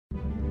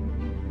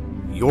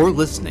You're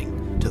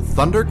listening to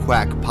Thunder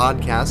Quack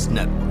Podcast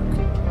Network.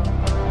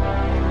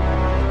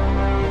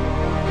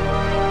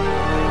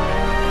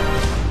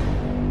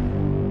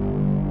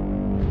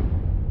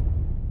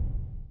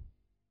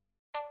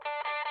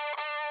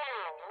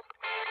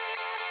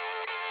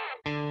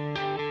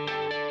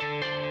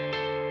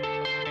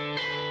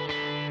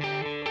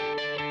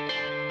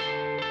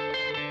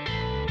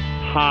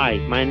 Hi,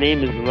 my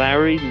name is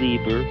Larry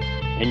Lieber,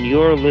 and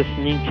you're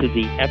listening to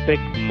the Epic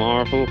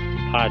Marvel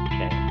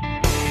Podcast.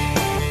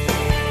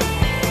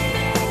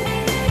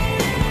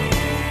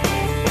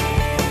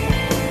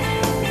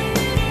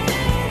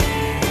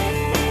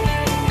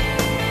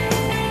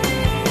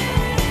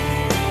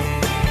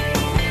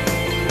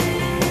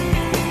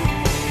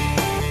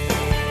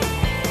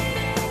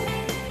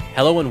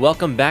 Hello and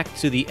welcome back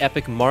to the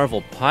Epic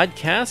Marvel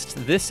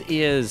Podcast. This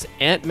is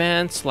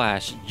Ant-Man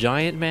 /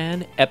 Giant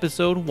Man,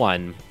 Episode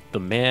 1,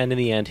 The Man in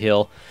the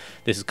Anthill.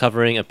 This is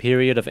covering a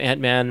period of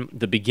Ant-Man,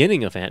 the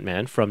beginning of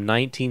Ant-Man, from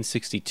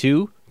 1962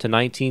 to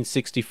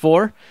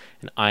 1964.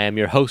 And I am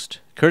your host,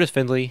 Kurtis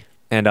Findlay.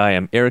 And I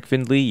am Eric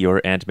Findlay,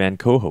 your Ant-Man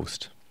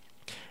co-host.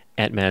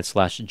 Ant-Man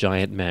 /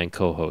 Giant Man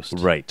co-host.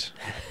 Right.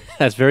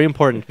 That's very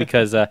important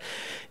because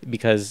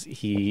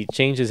he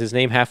changes his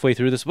name halfway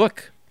through this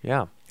book.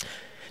 Yeah.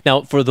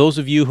 Now, for those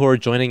of you who are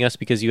joining us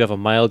because you have a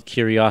mild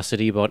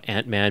curiosity about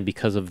Ant-Man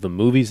because of the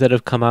movies that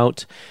have come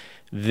out,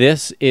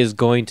 this is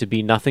going to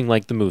be nothing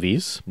like the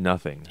movies.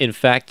 Nothing. In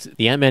fact,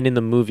 the Ant-Man in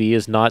the movie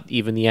is not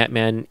even the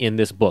Ant-Man in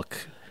this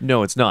book.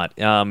 No, it's not.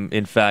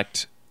 In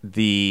fact,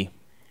 the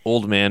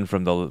old man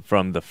from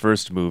the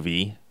first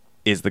movie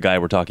is the guy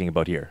we're talking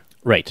about here.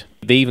 Right.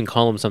 They even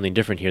call him something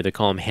different here. They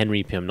call him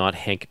Henry Pym, not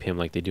Hank Pym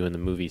like they do in the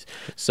movies.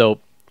 So...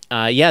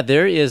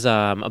 there is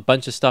a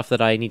bunch of stuff that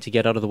I need to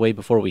get out of the way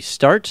before we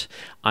start.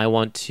 I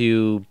want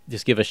to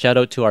just give a shout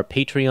out to our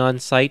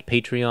Patreon site,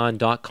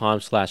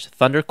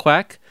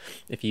 patreon.com/thunderquack.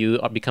 If you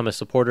become a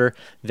supporter,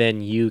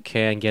 then you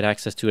can get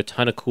access to a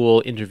ton of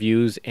cool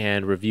interviews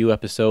and review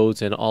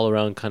episodes and all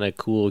around kind of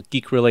cool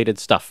geek-related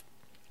stuff.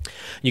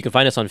 You can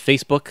find us on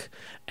Facebook.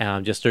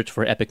 Just search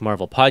for Epic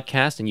Marvel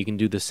Podcast, and you can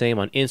do the same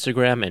on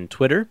Instagram and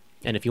Twitter.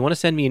 And if you want to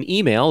send me an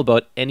email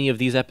about any of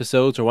these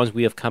episodes or ones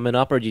we have coming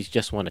up, or you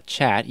just want to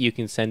chat, you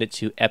can send it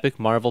to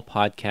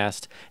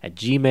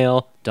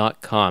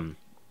epicmarvelpodcast@gmail.com.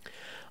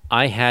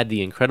 I had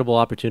the incredible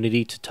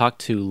opportunity to talk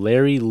to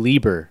Larry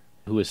Lieber,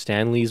 who is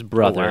Stan Lee's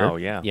brother. Oh, wow,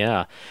 yeah.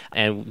 Yeah,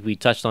 and we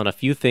touched on a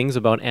few things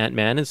about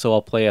Ant-Man, and so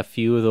I'll play a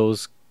few of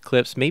those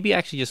clips, maybe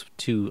actually just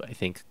two, I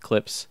think,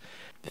 clips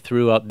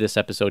throughout this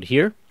episode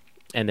here.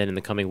 And then in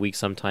the coming week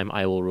sometime,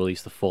 I will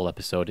release the full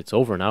episode. It's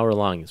over an hour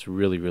long. It's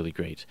really, really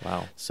great.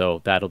 Wow.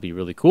 So that'll be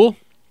really cool.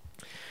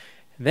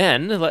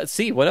 Then, let's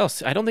see, what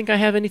else? I don't think I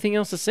have anything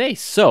else to say.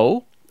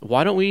 So,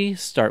 why don't we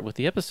start with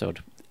the episode?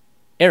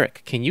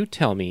 Eric, can you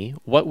tell me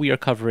what we are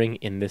covering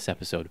in this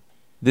episode?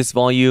 This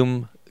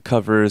volume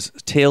covers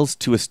Tales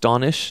to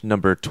Astonish,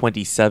 number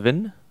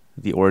 27,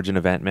 The Origin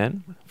of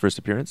Ant-Man, first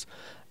appearance,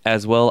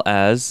 as well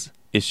as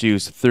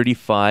issues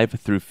 35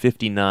 through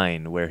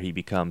 59, where he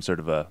becomes sort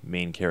of a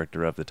main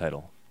character of the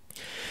title.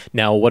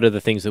 Now, what are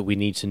the things that we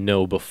need to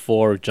know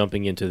before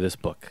jumping into this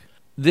book?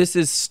 This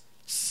is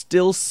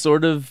still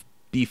sort of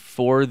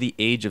before the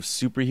age of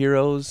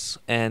superheroes,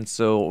 and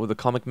so the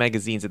comic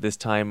magazines at this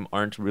time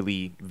aren't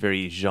really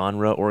very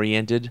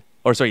genre-oriented.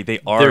 Or sorry,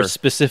 they are. They're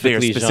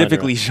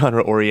specifically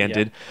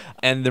genre-oriented, Yeah.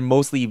 and they're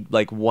mostly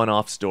like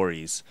one-off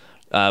stories.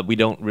 We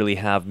don't really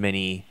have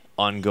many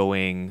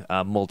ongoing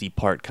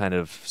multi-part kind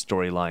of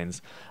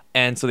storylines,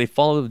 and so they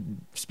follow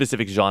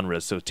specific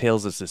genres. So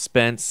Tales of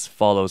Suspense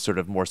follows sort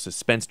of more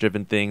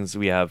suspense-driven things.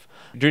 We have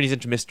Journeys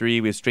into Mystery,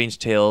 we have Strange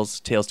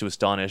Tales, Tales to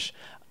Astonish.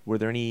 Were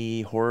there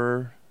any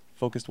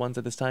horror-focused ones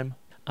at this time?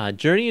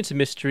 Journey into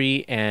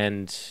Mystery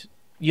and...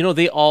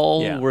 they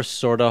all were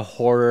sort of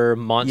horror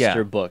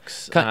monster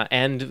books.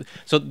 And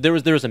so there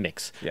was a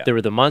mix. Yeah. There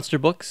were the monster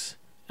books,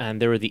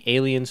 and there were the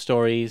alien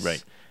stories.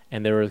 Right.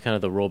 And there were kind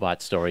of the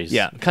robot stories.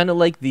 Yeah, kind of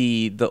like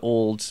the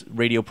old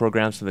radio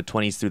programs from the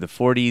 20s through the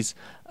 40s.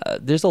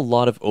 There's a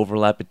lot of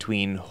overlap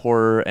between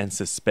horror and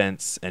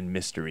suspense and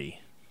mystery.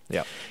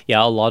 Yeah.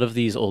 Yeah, a lot of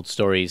these old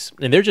stories,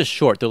 and they're just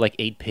short. They're like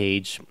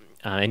 8-page,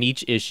 and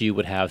each issue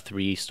would have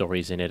 3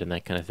 stories in it and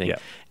that kind of thing. Yeah.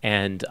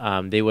 And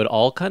they would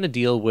all kind of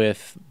deal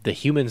with the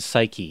human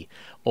psyche,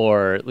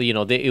 or,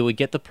 it would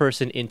get the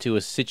person into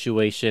a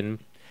situation,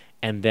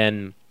 and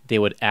then they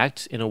would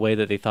act in a way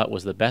that they thought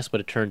was the best, but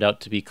it turned out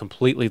to be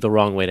completely the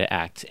wrong way to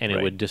act, and it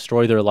would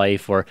destroy their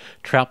life or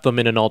trap them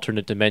in an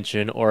alternate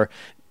dimension, or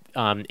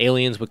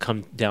aliens would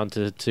come down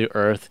to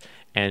Earth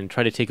and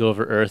try to take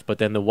over Earth, but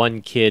then the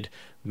one kid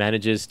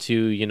manages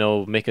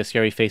to, make a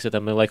scary face at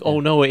them. They're like, oh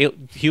no,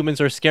 humans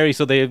are scary,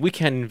 so we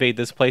can't invade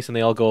this place, and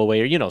they all go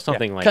away, or,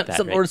 something like that.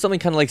 Or something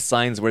kind of like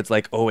Signs, where it's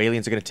like, oh,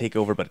 aliens are going to take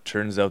over, but it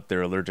turns out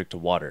they're allergic to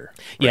water.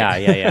 Right?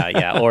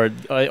 Yeah. Or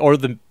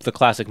the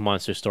classic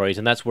monster stories,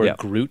 and that's where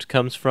Groot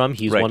comes from.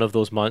 He's one of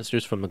those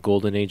monsters from the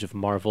golden age of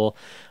Marvel.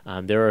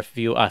 There are a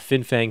few,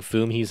 Fin Fang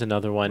Foom, he's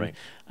another one. Right.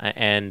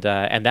 And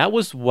that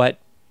was what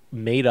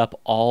made up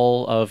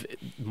all of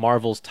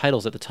Marvel's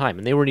titles at the time,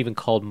 and they weren't even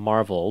called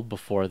Marvel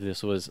before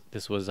this was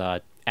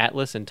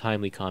Atlas and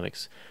Timely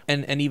Comics.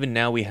 And even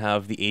now we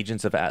have the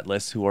Agents of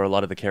Atlas, who are a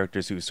lot of the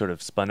characters who sort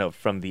of spun out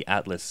from the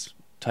Atlas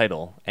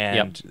title,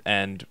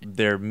 and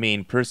their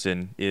main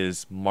person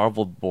is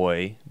Marvel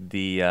Boy,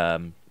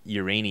 the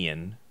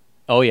Uranian.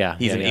 Oh yeah,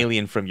 He's an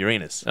alien from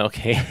Uranus.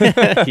 Okay,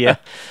 yeah,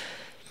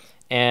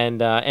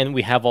 and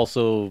we have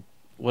also,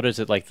 what is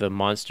it, like the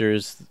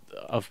Monsters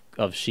of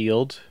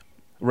Shield?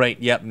 Right.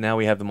 Yep. Now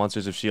we have the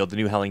Monsters of Shield, the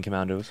new Howling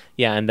Commandos.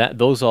 Yeah, and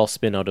those all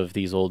spin out of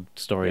these old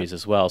stories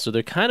as well. So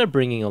they're kind of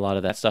bringing a lot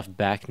of that stuff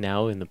back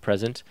now in the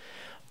present.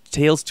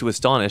 Tales to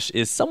Astonish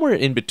is somewhere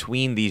in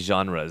between these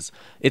genres.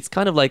 It's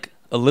kind of like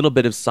a little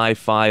bit of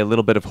sci-fi, a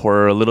little bit of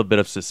horror, a little bit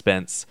of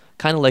suspense,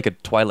 kind of like a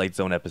Twilight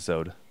Zone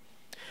episode.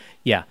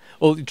 Yeah.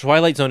 Well,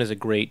 Twilight Zone is a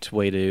great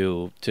way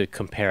to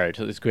compare it.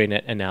 It's a great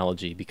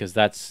analogy because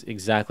that's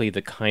exactly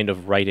the kind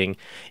of writing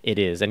it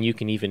is. And you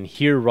can even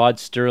hear Rod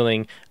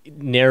Sterling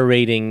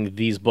narrating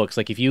these books.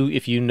 Like if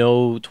you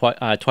know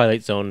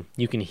Twilight Zone,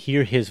 you can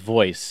hear his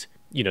voice.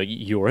 You know,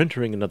 you're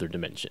entering another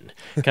dimension.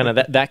 Kind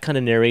of that kind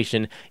of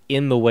narration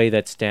in the way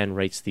that Stan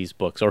writes these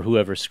books, or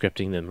whoever's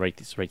scripting them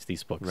writes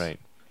these books.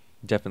 Right.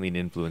 Definitely an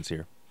influence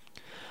here.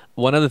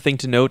 One other thing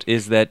to note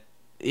is that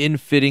in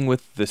fitting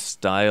with the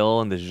style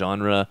and the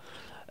genre,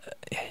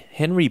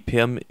 Henry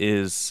Pym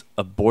is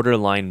a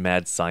borderline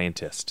mad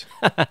scientist.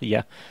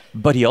 Yeah.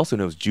 But he also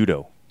knows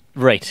judo.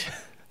 Right.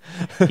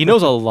 He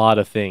knows a lot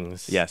of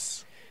things.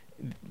 Yes.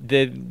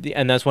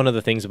 And that's one of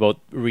the things about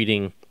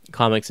reading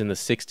comics in the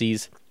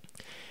 60s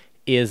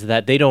is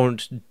that they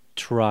don't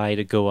try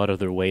to go out of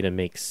their way to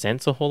make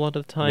sense a whole lot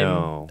of the time.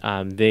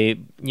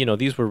 No.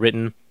 These were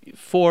written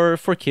for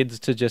kids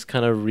to just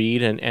kind of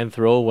read and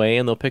throw away,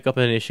 and they'll pick up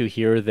an issue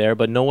here or there,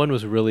 but no one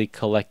was really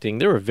collecting.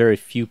 There were very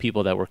few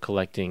people that were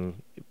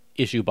collecting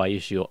issue by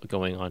issue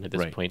going on at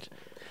this point.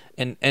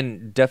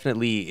 And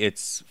definitely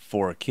it's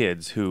for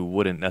kids who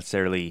wouldn't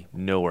necessarily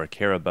know or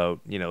care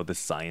about, the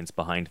science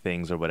behind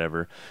things or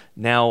whatever.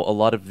 Now, a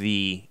lot of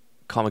the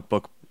comic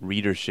book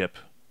readership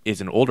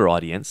is an older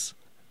audience,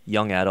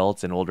 young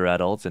adults and older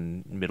adults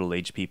and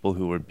middle-aged people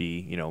who would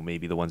be,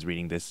 maybe the ones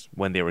reading this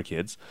when they were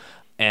kids.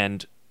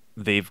 And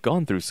they've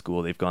gone through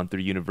school, they've gone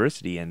through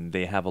university, and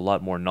they have a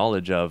lot more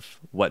knowledge of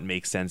what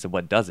makes sense and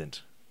what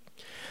doesn't.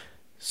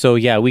 So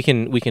yeah, we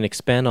can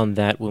expand on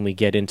that when we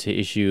get into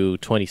issue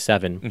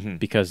 27,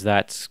 because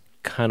that's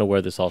kind of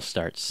where this all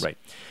starts. Right.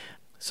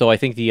 So I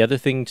think the other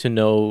thing to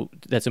know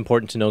that's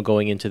important to know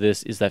going into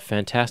this is that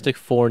Fantastic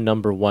Four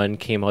 #1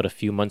 came out a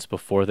few months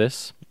before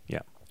this. Yeah.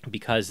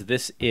 Because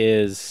this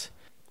is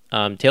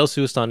Tales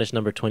to Astonish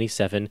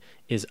 #27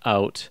 is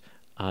out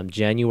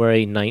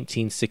January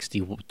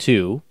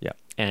 1962. Yeah.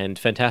 And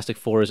Fantastic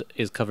Four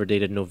is cover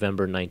dated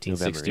November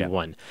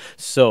 1961.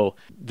 So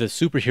the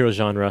superhero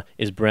genre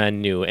is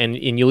brand new. And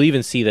you'll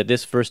even see that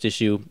this first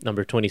issue,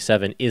 number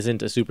 27,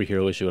 isn't a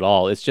superhero issue at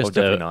all. It's just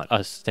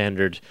a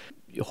standard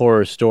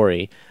horror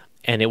story.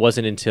 And it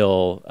wasn't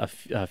until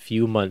a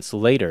few months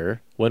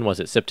later, when was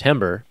it?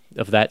 September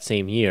of that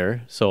same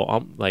year,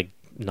 so like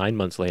 9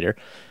 months later,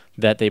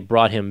 that they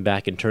brought him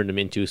back and turned him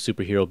into a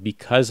superhero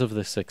because of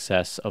the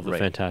success of the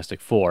Fantastic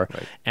Four,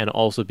 and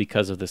also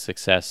because of the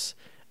success,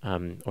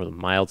 or the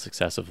mild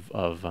success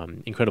of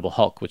Incredible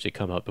Hulk, which had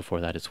come out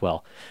before that as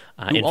well.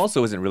 Who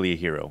also isn't really a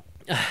hero.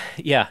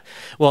 Yeah,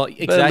 well,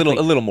 exactly.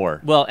 But a little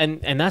more. Well,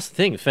 and that's the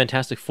thing,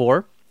 Fantastic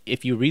Four,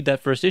 if you read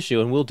that first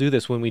issue, and we'll do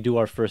this when we do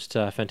our first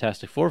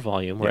Fantastic Four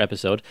volume or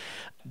episode,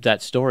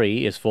 that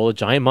story is full of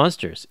giant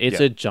monsters. It's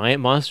a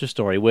giant monster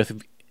story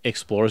with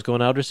explorers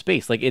going outer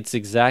space. Like, it's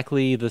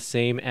exactly the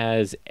same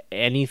as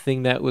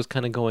anything that was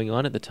kind of going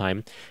on at the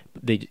time.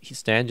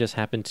 Stan just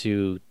happened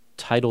to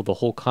title the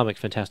whole comic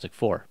Fantastic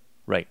Four.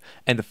 Right.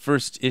 And the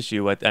first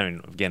issue,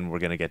 again, we're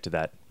going to get to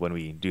that when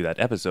we do that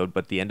episode,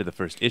 but the end of the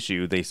first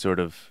issue, they sort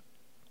of,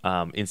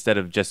 instead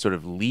of just sort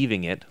of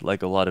leaving it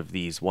like a lot of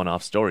these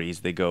one-off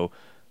stories, they go,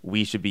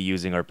 we should be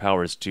using our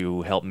powers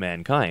to help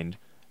mankind,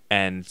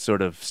 and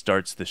sort of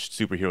starts the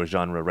superhero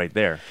genre right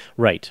there.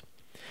 Right.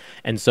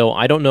 And so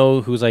I don't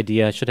know whose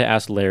idea, I should have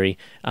asked Larry,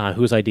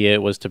 whose idea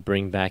it was to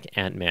bring back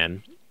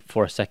Ant-Man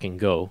for a second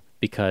go,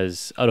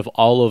 because out of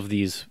all of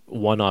these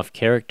one-off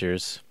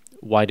characters,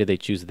 why did they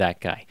choose that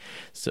guy?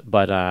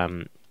 But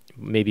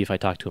maybe if I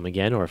talk to him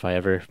again, or if I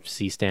ever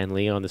see Stan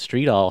Lee on the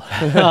street, I'll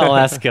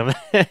ask him.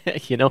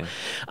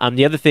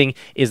 The other thing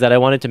is that I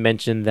wanted to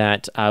mention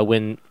that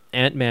when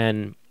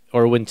Ant-Man,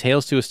 or when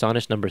Tales to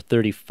Astonish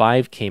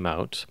 #35 came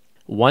out,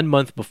 1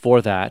 month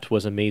before that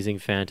was Amazing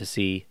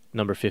Fantasy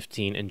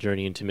 #15 and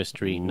Journey into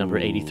Mystery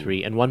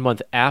 #83, and 1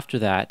 month after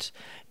that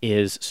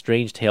is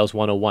Strange Tales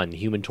 101,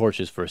 Human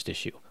Torch's first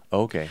issue.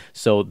 Okay.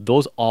 So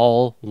those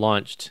all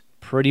launched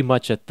pretty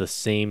much at the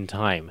same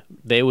time.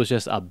 It was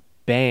just a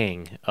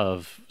bang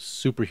of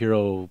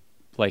superhero,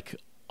 like,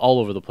 all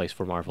over the place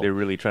for Marvel. They're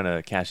really trying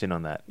to cash in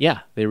on that. Yeah,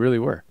 they really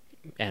were.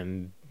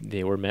 And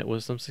they were met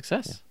with some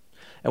success. Yeah.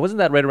 And wasn't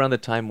that right around the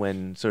time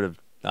when sort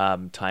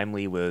of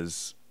Timely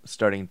was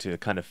starting to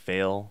kind of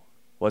fail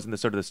wasn't the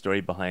sort of the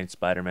story behind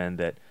Spider-Man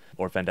that,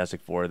 or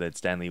Fantastic Four, that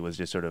Stan Lee was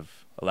just sort of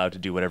allowed to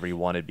do whatever he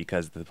wanted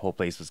because the whole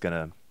place was going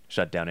to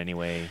shut down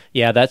anyway?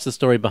 Yeah, that's the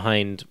story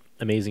behind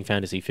Amazing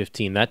Fantasy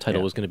 15. That title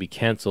Yeah. was going to be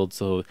canceled,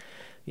 so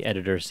the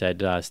editor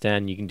said,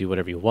 Stan, you can do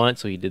whatever you want.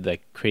 So he did that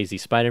crazy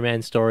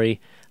Spider-Man story.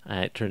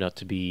 It turned out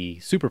to be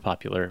super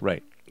popular.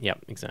 Right. Yep,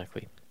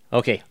 exactly.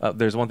 Okay.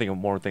 There's one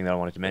more thing that I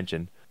wanted to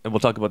mention, and we'll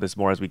talk about this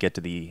more as we get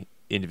to the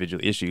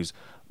individual issues,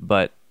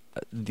 but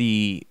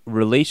the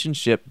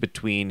relationship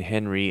between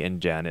Henry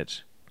and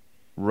Janet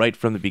right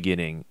from the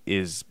beginning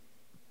is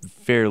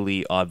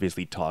fairly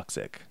obviously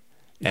toxic.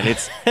 And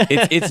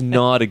it's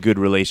not a good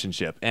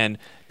relationship. And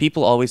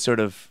people always sort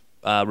of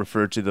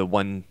refer to the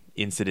one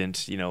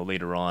incident,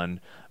 later on,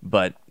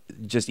 but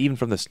just even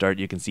from the start,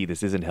 you can see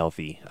this isn't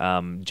healthy.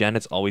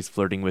 Janet's always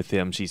flirting with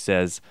him. She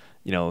says,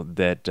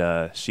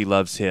 that she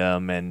loves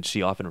him, and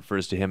she often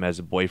refers to him as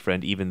a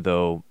boyfriend, even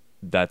though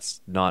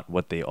that's not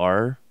what they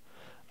are.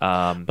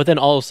 But then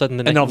all of a sudden,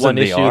 the And all next of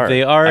a sudden one issue,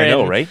 they are. I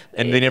know, and- right?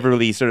 And they never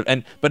really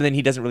but then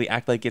he doesn't really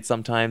act like it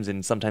sometimes,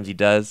 and sometimes he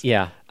does.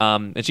 Yeah.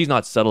 And she's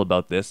not subtle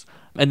about this.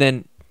 And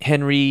then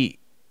Henry,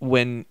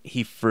 when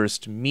he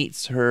first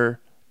meets her,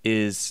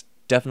 is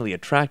definitely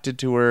attracted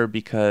to her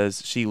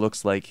because she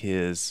looks like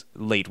his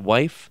late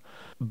wife,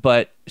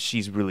 but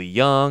she's really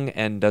young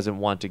and doesn't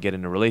want to get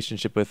in a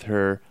relationship with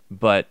her.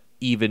 But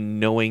even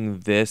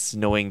knowing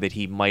that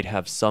he might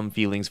have some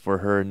feelings for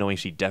her, knowing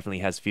she definitely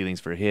has feelings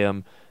for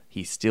him,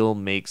 he still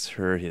makes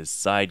her his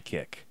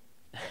sidekick,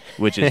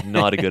 which is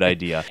not a good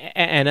idea.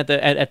 And at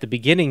the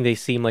beginning, they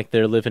seem like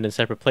they're living in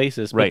separate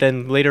places. But Right.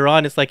 then later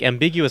on, it's like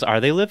ambiguous. Are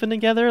they living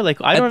together? Like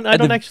I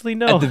don't actually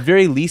know. At the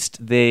very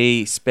least,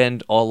 they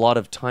spend a lot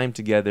of time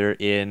together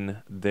in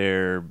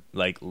their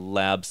like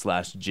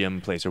lab/gym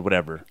place or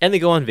whatever. And they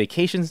go on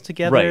vacations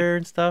together Right.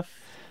 and stuff.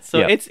 So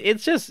Yeah.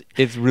 it's just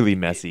It's really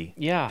messy.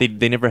 Yeah.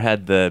 They never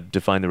had the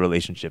define the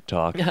relationship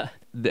talk. Yeah.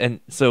 And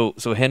so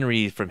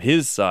Henry from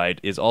his side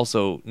is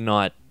also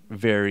not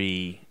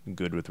very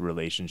good with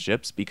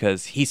relationships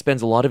because he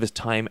spends a lot of his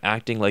time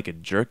acting like a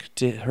jerk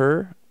to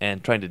her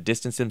and trying to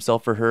distance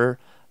himself for her,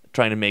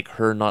 trying to make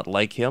her not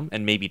like him,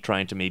 and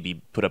trying to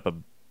put up a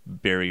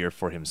barrier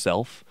for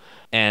himself.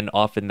 And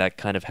often that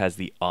kind of has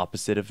the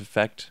opposite of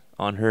effect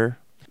on her.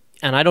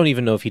 And I don't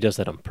even know if he does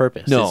that on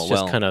purpose. No, it's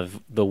just well- kind of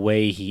the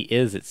way he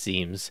is, it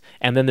seems.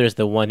 And then there's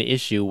the one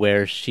issue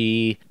where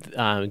she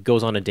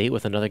goes on a date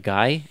with another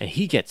guy, and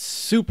he gets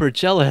super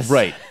jealous.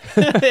 Right.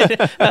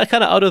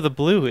 Kind of out of the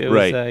blue. It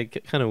Right.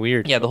 was kind of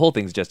weird. Yeah, the whole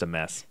thing's just a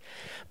mess.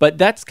 But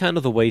that's kind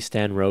of the way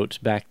Stan wrote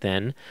back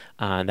then.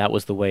 That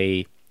was the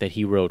way that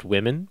he wrote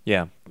women.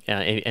 Yeah.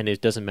 And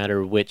it doesn't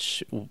matter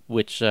which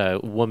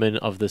woman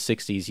of the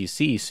 60s you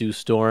see, Sue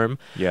Storm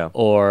Yeah.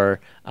 or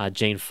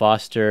Jane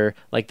Foster,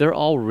 like they're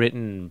all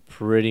written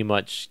pretty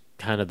much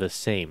kind of the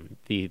same.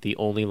 The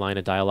only line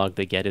of dialogue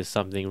they get is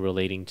something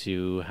relating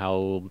to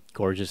how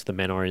gorgeous the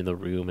men are in the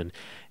room, and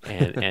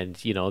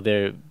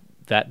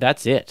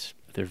that's it.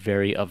 They're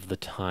very of the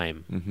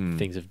time. Mhm.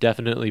 Things have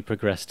definitely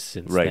progressed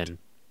since Right. then.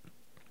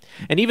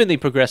 And even they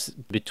progress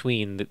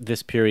between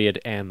this period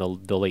and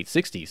the late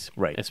 60s,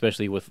 Right.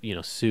 Especially with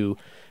Sue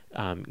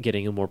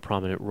getting a more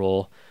prominent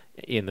role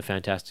in the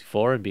Fantastic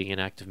Four and being an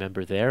active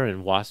member there,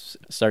 and Wasp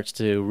starts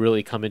to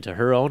really come into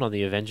her own on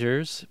the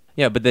Avengers.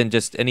 Yeah, but then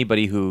just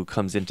anybody who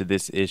comes into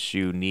this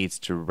issue needs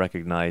to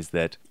recognize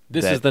that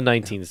This is the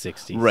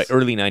 1960s, right,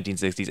 early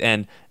 1960s,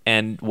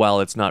 and while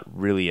it's not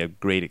really a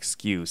great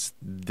excuse,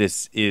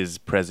 this is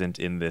present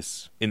in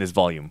this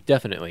volume.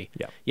 Definitely.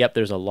 Yeah. Yep,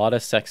 there's a lot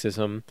of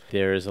sexism.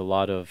 There's a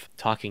lot of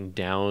talking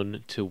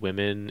down to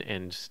women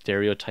and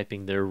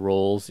stereotyping their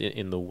roles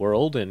in the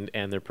world and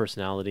their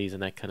personalities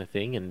and that kind of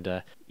thing.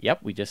 And yep,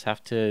 we just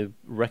have to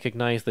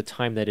recognize the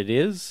time that it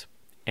is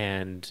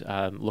and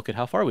look at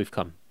how far we've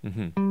come.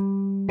 Mm-hmm.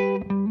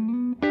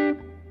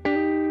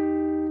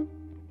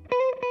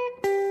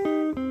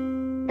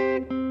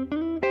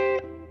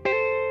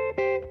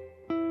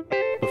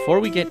 Before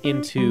we get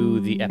into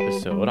the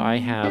episode, I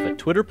have a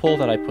Twitter poll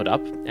that I put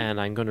up, and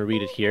I'm going to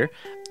read it here.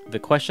 The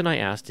question I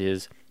asked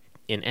is,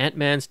 in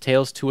Ant-Man's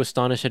Tales to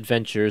Astonish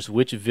Adventures,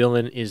 which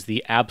villain is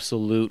the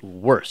absolute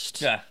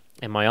worst? Yeah.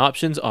 And my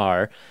options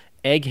are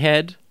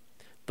Egghead,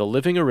 the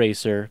Living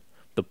Eraser,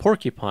 the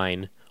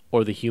Porcupine,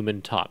 or the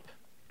Human Top.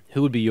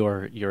 Who would be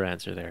your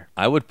answer there?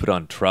 I would put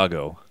on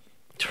Trago.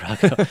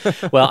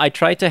 Trago. Well, I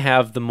tried to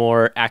have the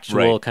more actual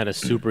Right. kind of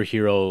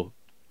superhero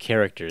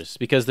characters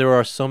because there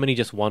are so many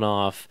just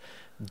one-off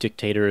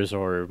dictators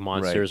or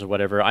monsters or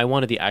whatever. I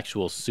wanted the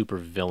actual super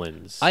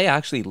villains. I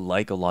actually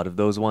like a lot of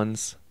those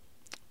ones.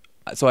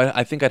 So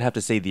I think I'd have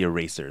to say the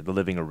Eraser, the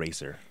Living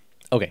Eraser.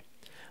 Okay.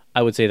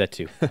 I would say that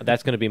too.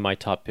 That's going to be my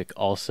top pick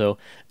also,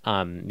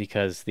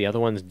 because the other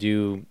ones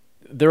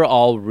they're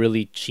all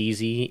really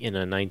cheesy in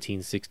a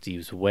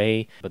 1960s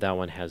way, but that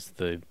one has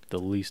the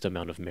least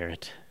amount of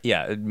merit.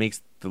 Yeah, it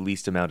makes the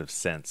least amount of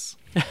sense.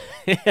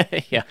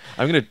 Yeah.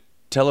 I'm going to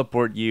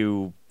teleport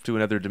you to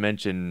another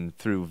dimension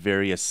through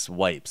various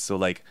swipes. So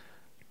like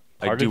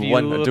I Part do of you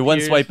one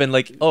appears- swipe and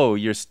like, oh,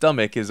 your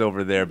stomach is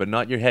over there, but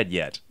not your head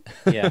yet.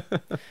 Yeah.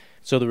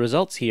 So the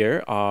results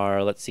here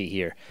are, let's see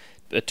here,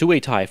 a two-way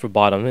tie for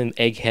bottom, and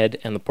Egghead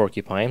and the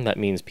Porcupine. That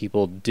means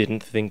people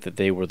didn't think that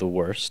they were the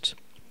worst.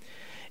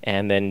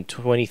 And then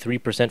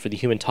 23% for the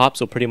Human Top,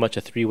 so pretty much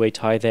a three-way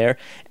tie there.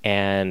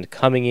 And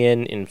coming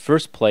in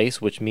first place,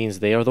 which means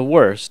they are the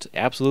worst,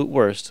 absolute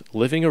worst,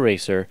 Living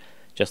Eraser,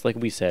 just like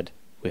we said,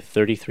 with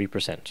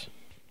 33%.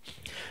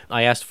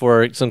 I asked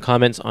for some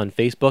comments on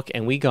Facebook,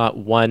 and we got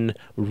one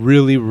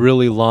really,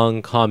 really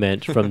long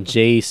comment from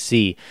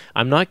JC.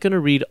 I'm not going to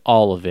read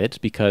all of it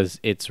because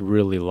it's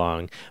really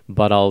long,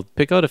 but I'll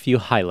pick out a few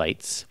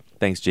highlights.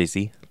 Thanks,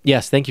 JC.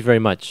 Yes, thank you very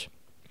much.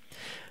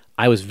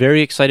 I was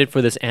very excited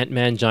for this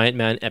Ant-Man, Giant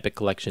Man epic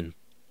collection.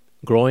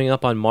 Growing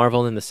up on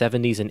Marvel in the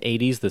 70s and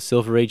 80s, the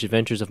Silver Age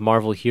adventures of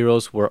Marvel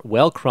heroes were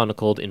well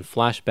chronicled in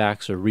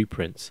flashbacks or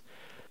reprints.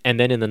 And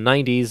then in the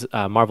 90s,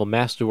 Marvel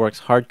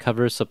Masterworks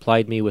hardcovers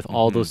supplied me with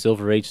all those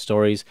Silver Age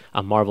stories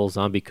a Marvel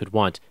zombie could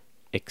want,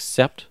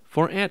 except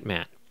for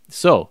Ant-Man.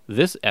 So,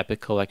 this epic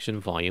collection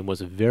volume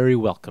was very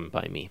welcome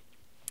by me.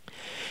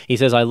 He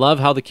says, I love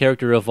how the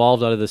character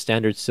evolved out of the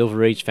standard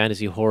Silver Age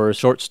fantasy horror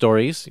short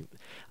stories.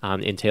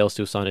 In Tales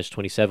to Astonish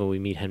 27, we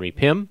meet Henry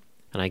Pym,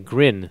 and I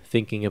grin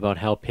thinking about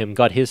how Pym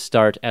got his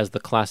start as the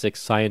classic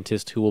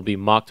scientist who will be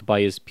mocked by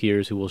his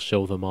peers who will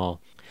show them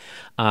all.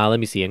 Let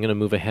me see, I'm going to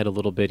move ahead a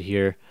little bit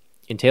here.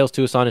 In Tales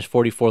to Astonish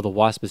 44, the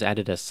Wasp is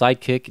added as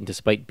sidekick, and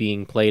despite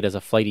being played as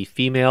a flighty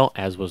female,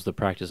 as was the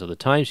practice of the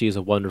time, she is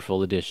a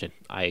wonderful addition.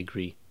 I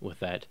agree with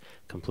that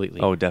completely.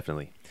 Oh,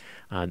 definitely.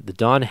 The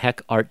Don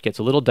Heck art gets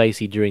a little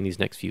dicey during these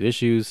next few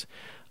issues.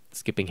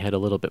 Skipping ahead a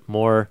little bit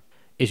more.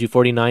 Issue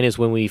 49 is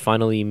when we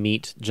finally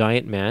meet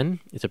Giant Man.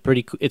 It's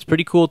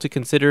pretty cool to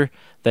consider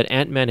that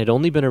Ant-Man had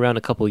only been around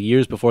a couple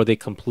years before they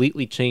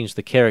completely changed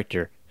the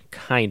character.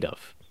 Kind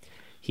of.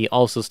 He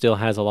also still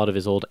has a lot of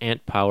his old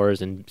ant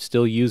powers and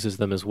still uses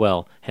them as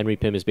well. Henry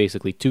Pym is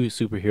basically two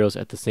superheroes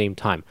at the same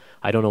time.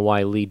 I don't know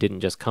why Lee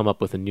didn't just come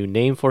up with a new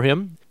name for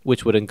him,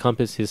 which would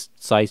encompass his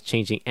size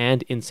changing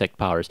and insect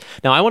powers.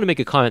 Now, I want to make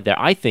a comment there.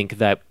 I think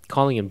that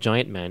calling him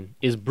Giant Man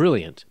is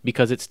brilliant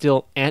because it's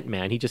still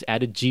Ant-Man. He just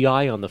added GI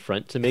on the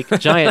front to make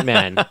Giant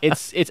Man.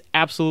 It's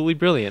absolutely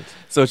brilliant.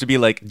 So it should be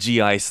like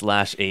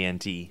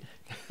GI/ANT.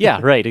 Yeah,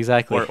 right,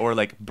 exactly. Or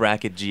like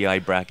bracket GI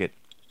bracket.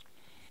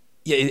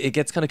 Yeah, it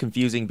gets kind of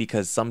confusing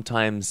because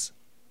sometimes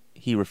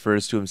he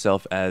refers to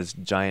himself as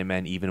Giant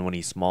Man even when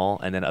he's small,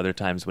 and then other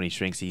times when he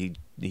shrinks,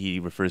 he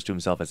refers to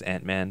himself as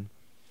Ant-Man.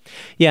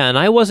 Yeah, and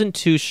I wasn't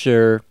too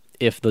sure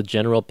if the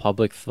general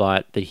public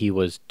thought that he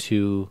was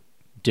two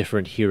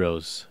different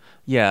heroes.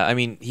 Yeah, I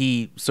mean,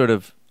 he sort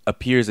of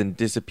appears and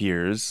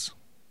disappears,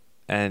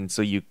 and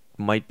so you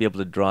might be able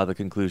to draw the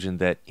conclusion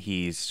that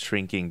he's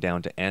shrinking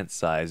down to ant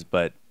size,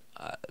 but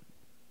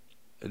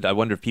I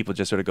wonder if people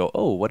just sort of go,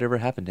 oh, whatever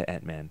happened to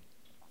Ant-Man?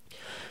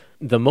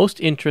 The most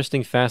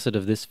interesting facet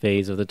of this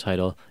phase of the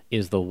title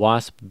is the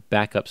Wasp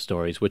backup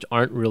stories, which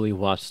aren't really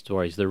Wasp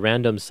stories. They're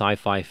random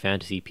sci-fi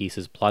fantasy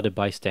pieces plotted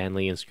by Stan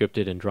Lee and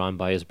scripted and drawn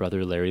by his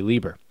brother Larry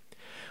Lieber.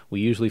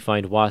 We usually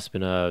find Wasp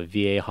in a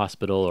VA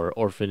hospital or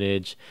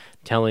orphanage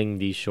telling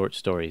these short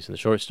stories. And the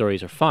short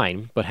stories are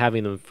fine, but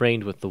having them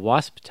framed with the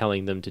Wasp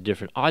telling them to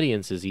different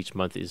audiences each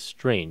month is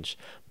strange.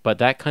 But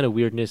that kind of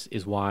weirdness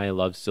is why I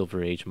love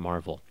Silver Age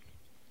Marvel.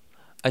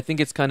 I think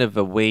it's kind of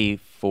a way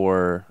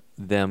for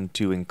them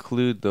to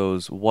include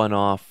those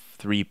one-off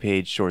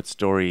 3-page short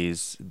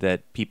stories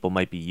that people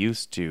might be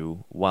used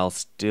to while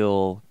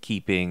still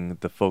keeping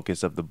the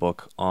focus of the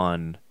book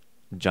on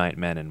Giant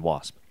Man and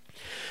Wasp.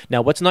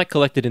 Now, what's not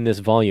collected in this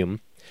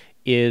volume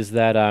is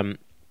that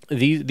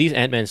these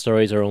Ant-Man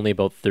stories are only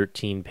about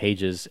 13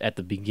 pages at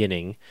the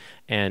beginning,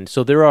 and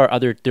so there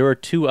are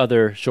two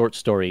other short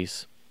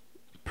stories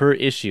per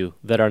issue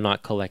that are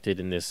not collected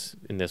in this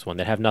one,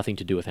 that have nothing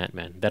to do with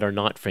Ant-Man, that are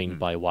not framed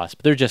by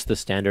Wasp. They're just the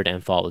standard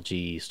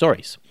anthology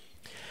stories.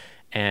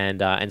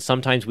 And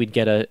sometimes we'd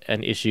get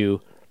an issue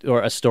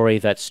or a story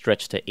that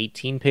stretched to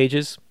 18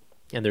 pages,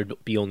 and there'd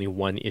be only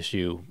one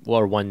issue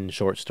or one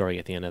short story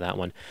at the end of that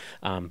one.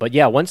 But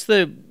yeah, once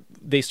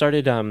they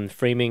started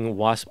framing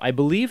Wasp, I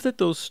believe that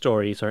those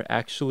stories are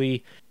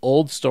actually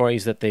old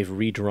stories that they've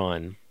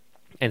redrawn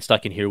and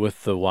stuck in here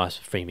with the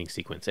Wasp framing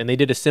sequence. And they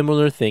did a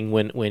similar thing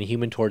when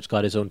Human Torch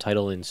got his own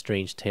title in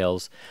Strange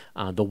Tales.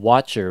 The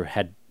Watcher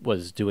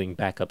was doing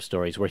backup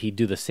stories where he'd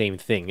do the same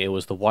thing. It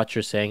was the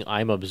Watcher saying,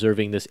 I'm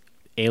observing this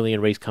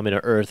alien race come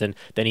into Earth, and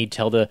then he'd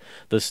tell the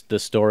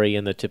story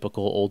in the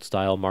typical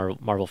old-style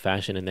Marvel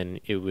fashion, and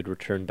then it would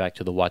return back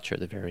to the Watcher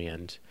at the very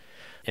end.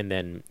 And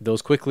then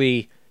those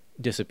quickly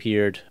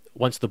disappeared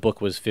once the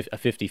book was a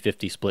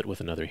 50-50 split with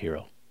another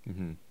hero.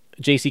 Mm-hmm.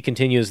 JC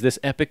continues, this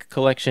epic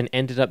collection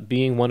ended up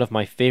being one of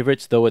my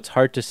favorites, though it's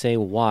hard to say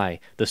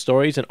why. The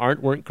stories and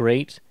art weren't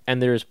great,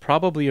 and there is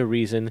probably a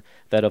reason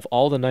that of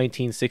all the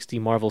 1960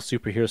 Marvel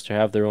superheroes to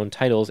have their own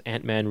titles,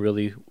 Ant-Man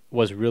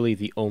was really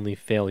the only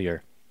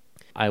failure.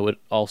 I would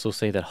also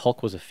say that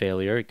Hulk was a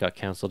failure. It got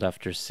canceled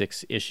after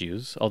 6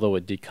 issues, although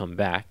it did come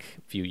back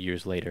a few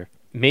years later.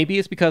 Maybe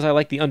it's because I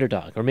like the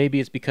underdog, or maybe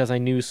it's because I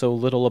knew so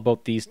little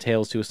about these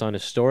Tales to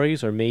Astonish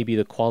stories, or maybe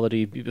the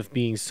quality of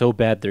being so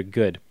bad they're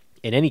good.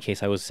 In any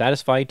case, I was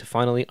satisfied to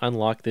finally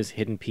unlock this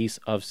hidden piece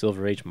of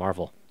Silver Age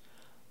Marvel.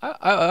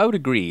 I would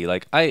agree.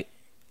 Like I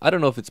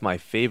don't know if it's my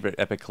favorite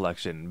Epic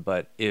collection,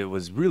 but it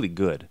was really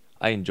good.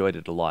 I enjoyed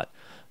it a lot.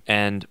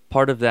 And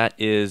part of that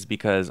is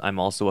because I'm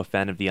also a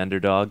fan of the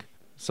underdog.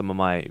 Some of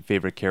my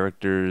favorite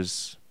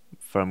characters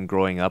from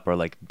growing up are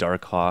like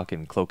Darkhawk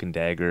and Cloak and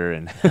Dagger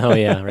and Oh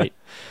yeah, right.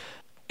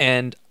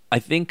 And I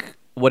think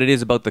what it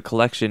is about the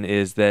collection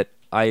is that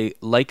I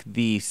like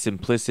the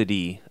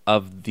simplicity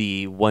of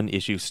the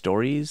one-issue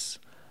stories.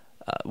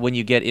 When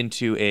you get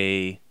into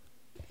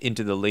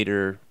the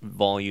later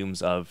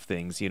volumes of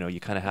things, you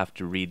kind of have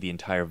to read the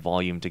entire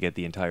volume to get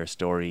the entire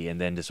story, and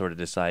then to sort of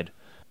decide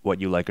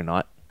what you like or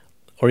not.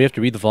 Or you have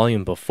to read the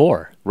volume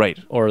before. Right.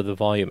 Or the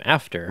volume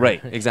after. Right,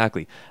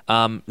 exactly.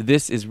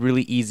 This is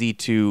really easy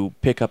to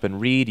pick up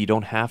and read. You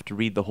don't have to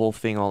read the whole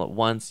thing all at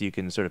once. You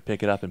can sort of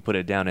pick it up and put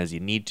it down as you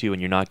need to,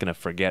 and you're not going to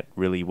forget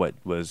really what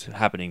was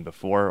happening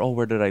before. Oh,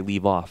 where did I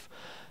leave off?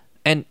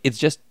 And it's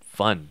just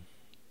fun.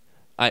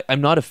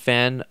 I'm not a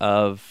fan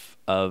of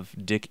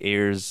Dick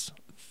Ayers'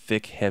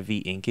 thick, heavy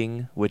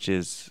inking, which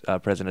is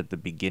present at the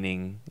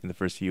beginning in the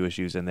first few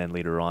issues, and then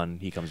later on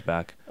he comes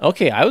back.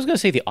 Okay, I was going to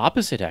say the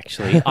opposite,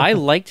 actually. I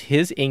liked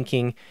his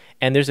inking,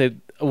 and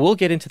we'll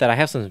get into that. I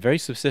have some very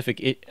specific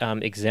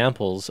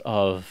examples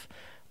of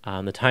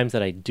the times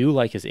that I do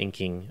like his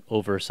inking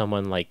over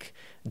someone like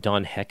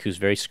Don Heck, who's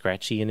very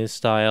scratchy in his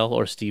style,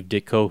 or Steve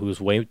Ditko,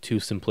 who's way too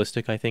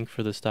simplistic, I think,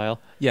 for the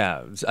style.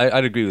 Yeah,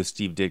 I'd agree with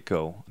Steve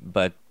Ditko,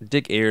 but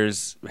Dick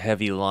Ayers'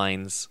 heavy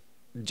lines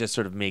just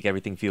sort of make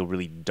everything feel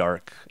really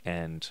dark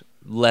and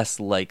less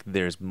like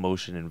there's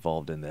motion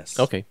involved in this.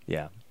 Okay.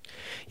 Yeah.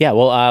 Yeah,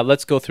 well,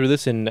 let's go through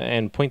this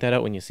and point that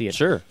out when you see it.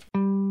 Sure.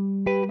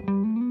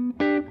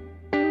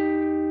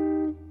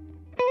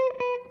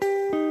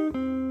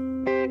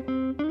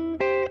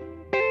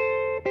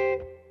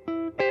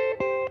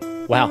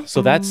 Wow,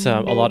 so that's a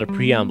lot of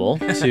preamble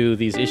to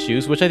these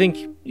issues, which I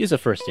think is a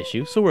first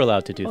issue, so we're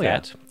allowed to do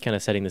that, kind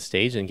of setting the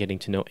stage and getting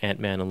to know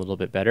Ant-Man a little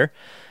bit better.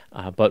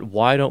 But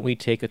why don't we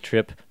take a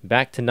trip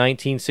back to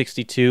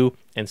 1962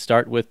 and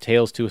start with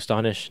Tales to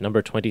Astonish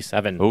number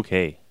 27.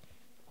 Okay.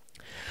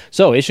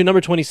 So, issue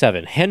number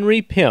 27,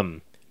 Henry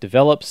Pym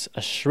develops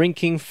a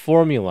shrinking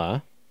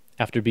formula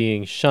after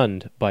being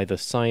shunned by the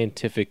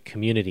scientific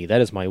community. That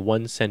is my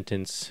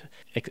one-sentence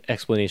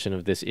explanation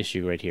of this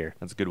issue right here.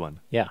 That's a good one.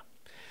 Yeah.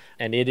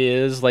 And it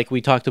is, like we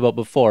talked about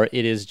before,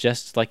 it is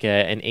just like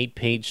an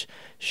 8-page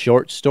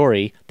short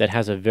story that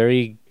has a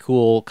very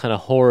cool kind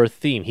of horror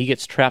theme. He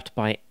gets trapped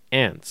by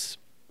ants.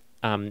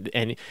 And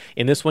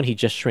in this one, he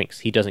just shrinks.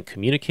 He doesn't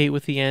communicate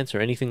with the ants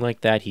or anything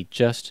like that. He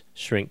just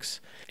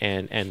shrinks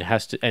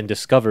and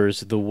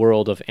discovers the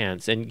world of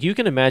ants. And you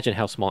can imagine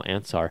how small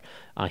ants are.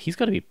 He's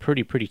got to be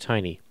pretty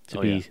tiny to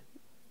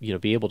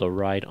be able to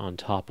ride on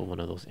top of one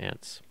of those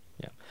ants.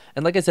 Yeah.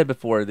 And like I said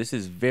before, this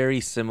is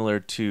very similar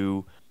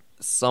to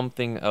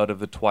something out of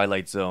the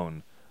Twilight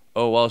Zone.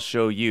 Oh, I'll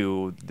show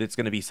you. It's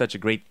going to be such a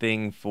great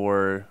thing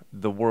for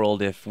the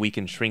world if we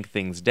can shrink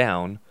things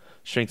down.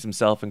 Shrinks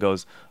himself and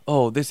goes,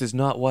 oh, this is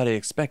not what I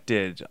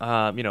expected.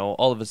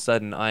 All of a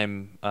sudden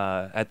I'm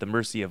at the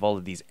mercy of all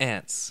of these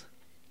ants.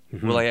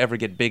 Mm-hmm. Will I ever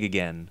get big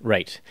again?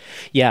 Right.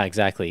 Yeah,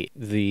 exactly.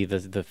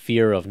 The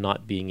fear of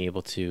not being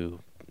able to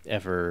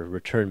ever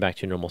return back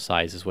to normal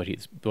size is what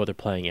they're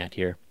playing at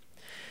here.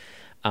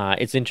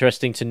 It's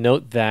interesting to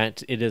note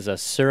that it is a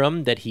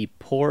serum that he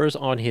pours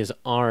on his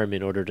arm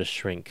in order to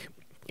shrink.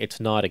 It's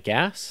not a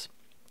gas.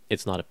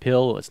 It's not a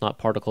pill. It's not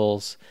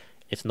particles.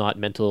 It's not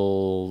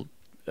mental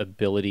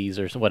abilities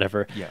or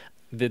whatever. Yeah.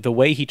 The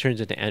way he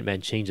turns into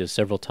Ant-Man changes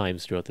several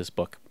times throughout this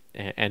book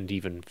and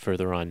even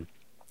further on.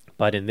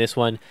 But in this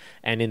one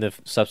and in the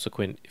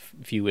subsequent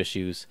few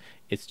issues,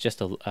 it's just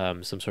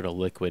some sort of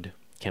liquid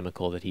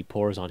chemical that he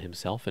pours on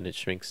himself, and it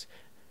shrinks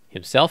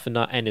himself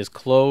and his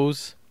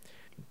clothes,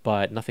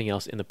 but nothing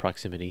else in the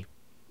proximity.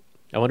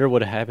 I wonder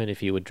what would happen if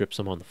he would drip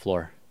some on the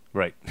floor.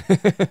 Right.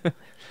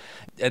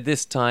 At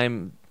this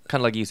time,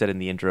 kind of like you said in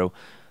the intro,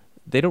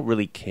 they don't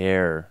really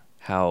care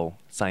how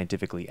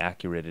scientifically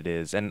accurate it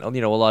is. And,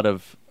 a lot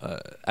of,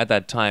 at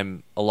that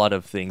time, a lot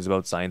of things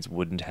about science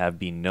wouldn't have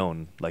been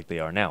known like they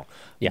are now.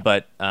 Yeah.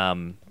 But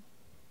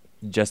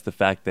just the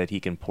fact that he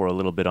can pour a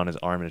little bit on his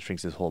arm and it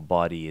shrinks his whole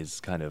body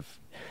is kind of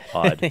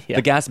odd. Yeah.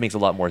 The gas makes a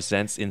lot more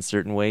sense in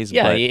certain ways.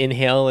 Yeah, but, you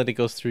inhale and it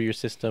goes through your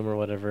system or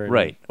whatever.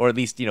 Right. Or at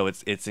least,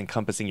 it's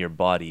encompassing your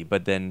body.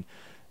 But then,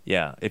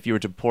 yeah, if you were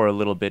to pour a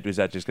little bit, is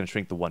that just going to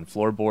shrink the one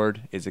floorboard?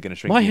 Is it going to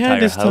shrink My the entire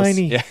hand is house?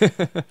 tiny.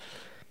 Yeah.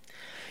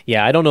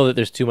 Yeah, I don't know that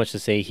there's too much to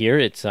say here.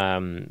 It's,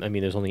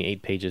 there's only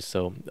 8 pages,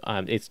 so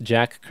it's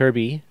Jack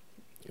Kirby.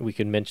 We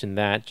could mention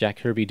that. Jack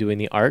Kirby doing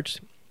the art.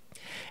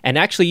 And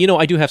actually,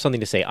 I do have something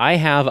to say. I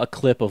have a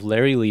clip of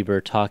Larry Lieber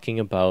talking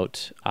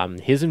about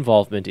his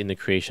involvement in the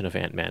creation of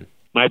Ant-Man.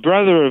 My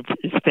brother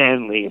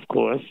Stanley, of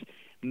course,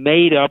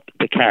 made up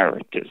the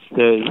characters,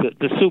 the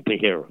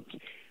superheroes.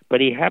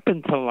 But he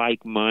happened to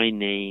like my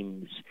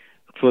names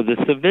for the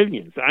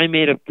civilians. I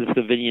made up the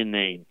civilian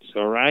names,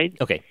 all right?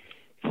 Okay.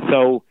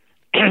 So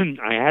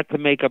I had to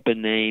make up a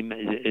name.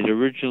 It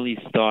originally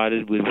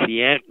started with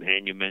the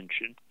Ant-Man you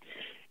mentioned,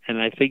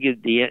 and I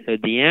figured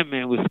the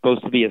Ant-Man was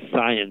supposed to be a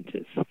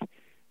scientist.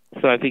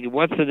 So I figured,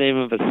 what's the name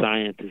of a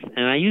scientist?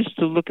 And I used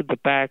to look at the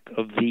back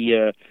of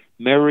the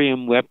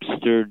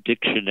Merriam-Webster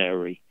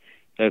dictionary,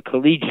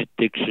 collegiate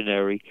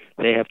dictionary.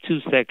 They have two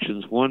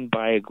sections, one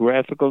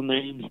biographical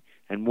names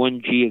and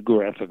one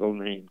geographical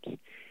names.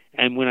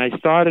 And when I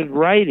started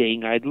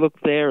writing, I'd look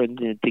there and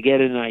to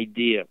get an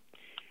idea.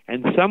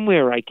 And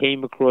somewhere I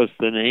came across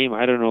the name,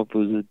 I don't know if it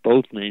was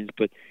both names,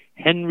 but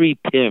Henry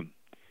Pym.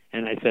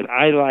 And I said,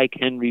 I like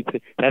Henry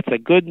Pym. That's a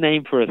good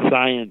name for a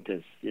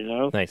scientist, you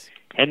know? Nice.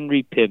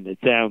 Henry Pym, it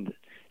sounded.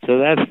 So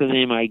that's the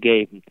name I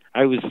gave him.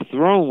 I was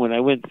thrown when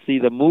I went to see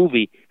the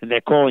movie, and they're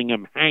calling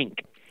him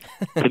Hank.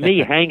 To me,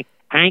 Hank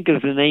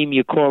is the name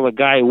you call a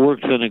guy who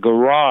works in a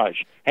garage.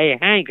 Hey,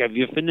 Hank, have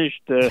you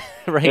finished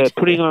right.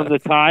 Putting on the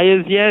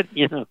tires yet?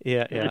 You know.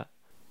 Yeah.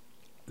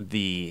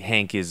 The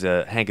Hank is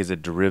a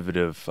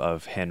derivative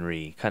of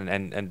Henry,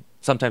 and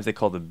sometimes they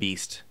call the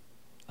Beast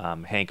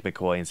Hank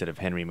McCoy instead of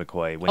Henry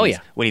McCoy.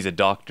 When he's a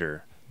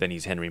doctor, then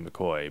he's Henry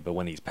McCoy, but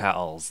when he's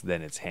pals,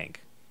 then it's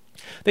Hank.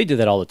 They do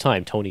that all the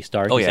time. Tony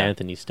Stark is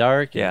Anthony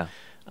Stark. Yeah.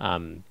 I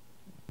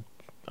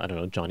don't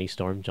know, Johnny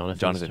Storm,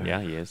 Jonathan Storm.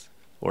 Yeah, he is.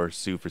 Or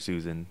Sue for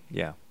Susan.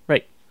 Yeah.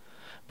 Right.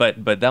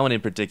 But that one in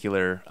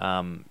particular,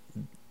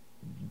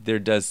 there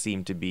does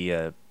seem to be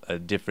a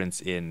difference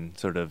in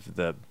sort of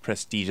the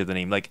prestige of the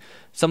name. Like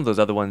some of those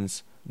other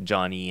ones,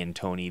 Johnny and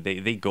Tony,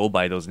 they go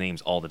by those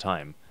names all the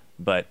time.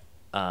 But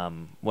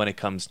when it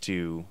comes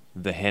to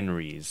the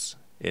Henrys,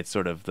 it's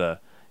sort of the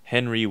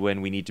Henry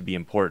when we need to be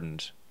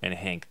important and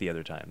Hank the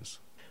other times.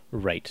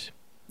 Right.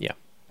 Yeah.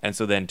 And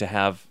so then to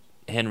have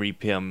Henry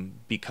Pym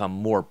become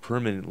more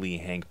permanently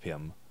Hank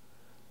Pym,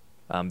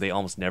 they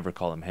almost never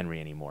call him Henry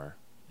anymore.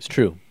 It's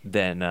true.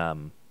 Then,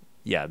 I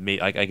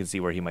can see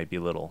where he might be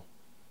a little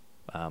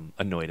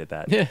annoyed at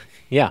that.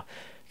 Yeah,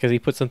 because he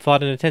put some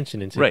thought and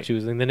attention into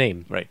choosing the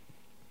name. Right.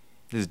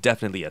 This is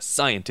definitely a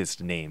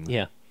scientist name.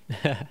 Yeah.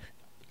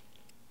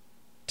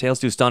 Tales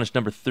to Astonish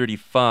number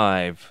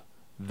 35,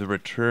 The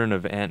Return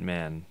of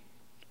Ant-Man.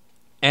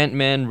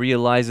 Ant-Man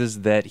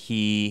realizes that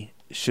he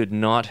should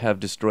not have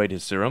destroyed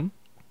his serum,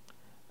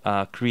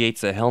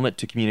 creates a helmet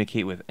to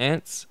communicate with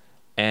ants,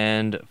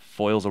 and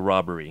foils a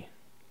robbery.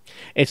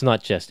 It's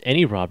not just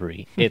any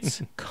robbery.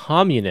 It's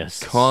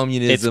communists.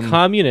 Communism. It's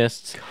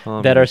communists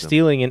that are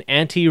stealing an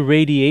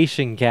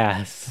anti-radiation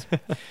gas.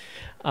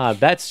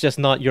 That's just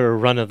not your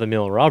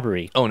run-of-the-mill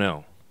robbery. Oh,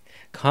 no.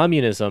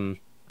 Communism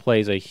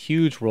plays a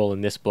huge role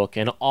in this book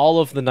and all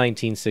of the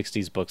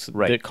 1960s books.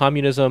 Right. The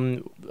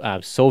communism,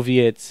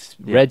 Soviets,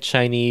 Red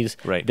Chinese,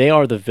 they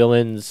are the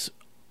villains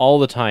all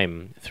the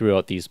time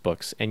throughout these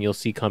books, and you'll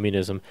see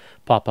communism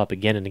pop up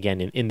again and again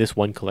in this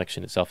one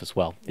collection itself as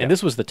well. And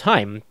this was the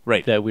time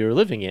that we were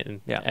living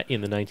in the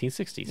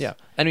 1960s. Yeah,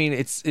 I mean,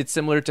 it's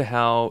similar to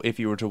how if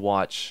you were to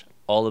watch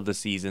all of the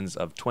seasons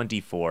of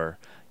 24,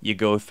 you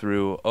go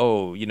through,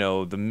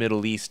 the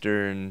Middle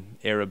Eastern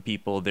Arab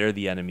people, they're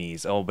the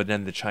enemies. Oh, but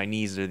then the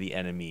Chinese are the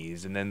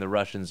enemies, and then the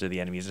Russians are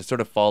the enemies. It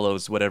sort of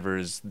follows whatever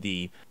is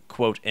the,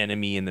 quote,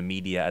 enemy in the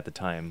media at the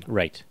time.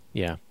 Right,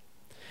 yeah.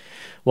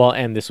 Well,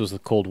 and this was the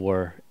Cold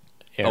War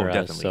era. Oh,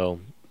 definitely. So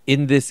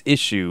in this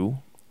issue,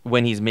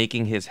 when he's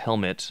making his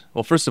helmet,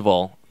 well, first of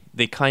all,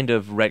 they kind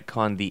of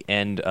retcon the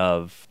end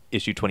of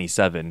issue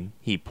 27.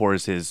 He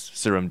pours his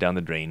serum down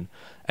the drain,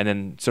 and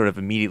then sort of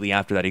immediately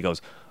after that, he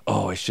goes,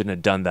 oh, I shouldn't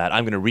have done that.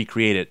 I'm going to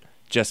recreate it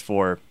just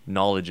for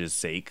knowledge's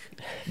sake,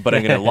 but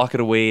I'm going to lock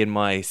it away in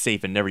my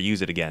safe and never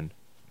use it again.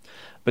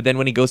 But then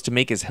when he goes to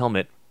make his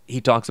helmet, he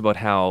talks about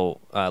how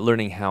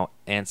learning how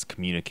ants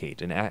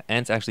communicate, and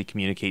ants actually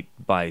communicate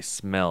by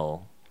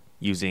smell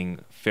using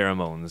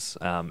pheromones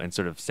and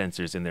sort of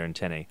sensors in their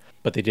antennae.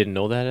 But they didn't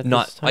know that at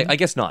this time? I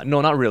guess not.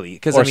 No, not really.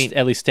 Or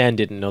at least Stan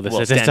didn't know this at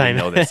this time. Stan didn't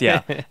know this,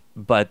 yeah.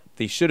 But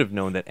they should have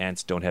known that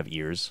ants don't have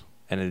ears,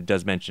 and it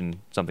does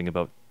mention something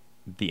about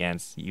the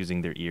ants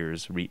using their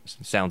ears,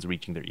 sounds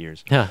reaching their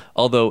ears. Huh.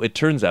 Although it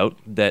turns out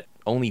that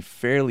only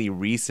fairly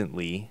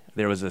recently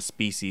there was a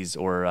species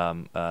or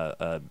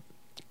a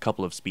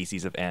couple of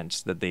species of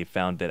ants that they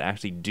found that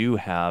actually do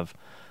have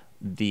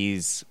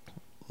these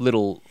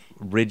little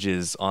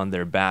ridges on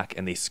their back,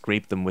 and they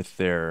scrape them with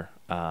their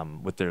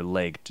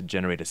leg to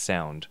generate a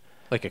sound,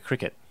 like a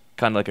cricket.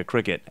 Kind of like a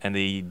cricket, and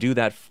they do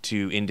that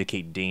to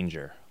indicate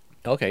danger.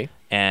 Okay.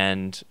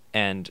 And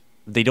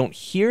they don't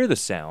hear the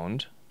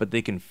sound, but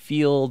they can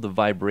feel the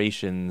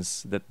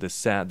vibrations that the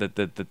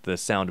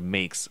sound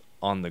makes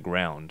on the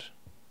ground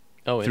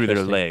through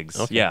their legs.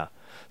 Okay. Yeah.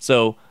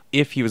 So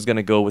if he was going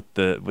to go with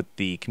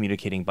the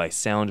communicating by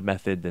sound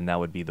method, then that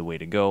would be the way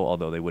to go,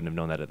 although they wouldn't have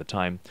known that at the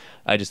time.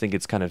 I just think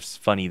it's kind of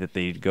funny that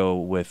they'd go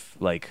with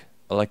like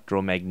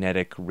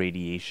electromagnetic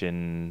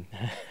radiation,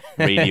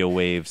 radio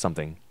wave,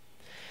 something.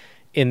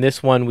 In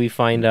this one, we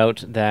find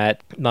out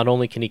that not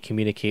only can he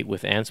communicate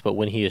with ants, but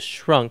when he is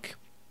shrunk,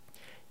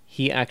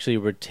 he actually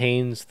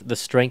retains the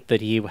strength that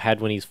he had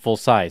when he's full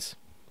size.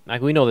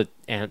 Like, we know that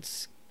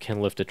ants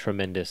can lift a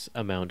tremendous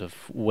amount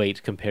of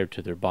weight compared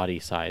to their body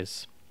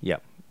size. Yeah,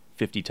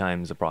 50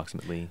 times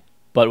approximately.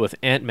 But with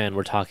Ant-Man,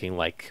 we're talking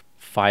like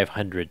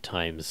 500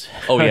 times.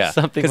 Oh or yeah,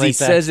 something like he that.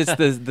 says it's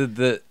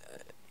the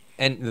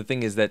and the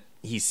thing is that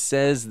he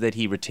says that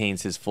he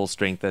retains his full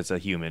strength as a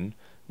human,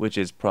 which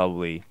is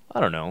probably, I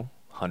don't know,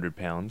 100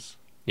 pounds.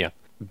 Yeah.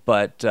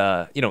 But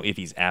if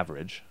he's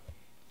average,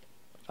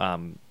 I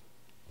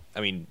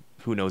mean,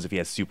 who knows if he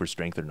has super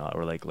strength or not,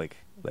 or like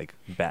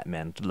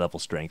Batman level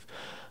strength.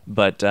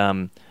 But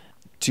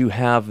to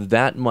have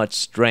that much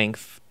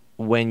strength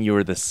when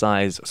you're the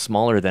size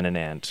smaller than an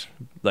ant,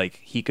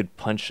 like he could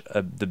punch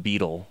the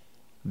beetle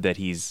that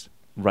he's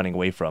running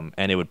away from,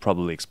 and it would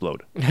probably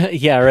explode.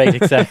 Yeah, right,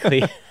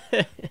 exactly.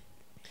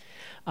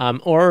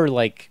 Or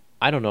like,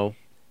 I don't know,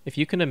 if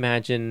you can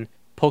imagine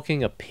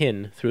poking a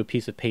pin through a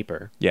piece of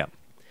paper. Yeah.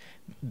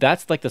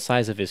 That's like the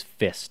size of his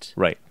fist.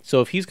 Right.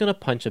 So if he's going to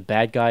punch a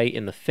bad guy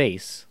in the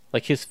face,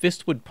 like his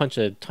fist would punch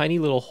a tiny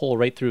little hole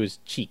right through his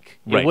cheek.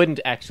 Right. It wouldn't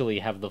actually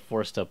have the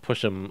force to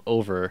push him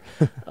over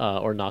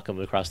or knock him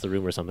across the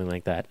room or something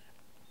like that.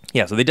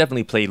 Yeah, so they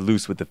definitely play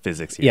loose with the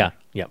physics here. Yeah,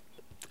 yeah.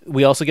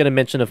 We also get a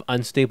mention of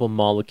unstable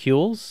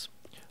molecules.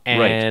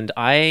 And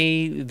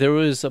there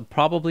was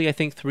probably, I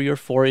think, 3 or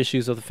 4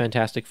 issues of the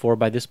Fantastic Four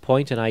by this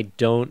point, and I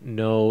don't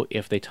know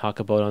if they talk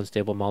about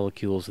unstable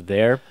molecules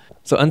there.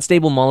 So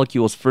Unstable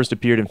Molecules first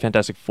appeared in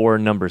Fantastic Four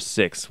number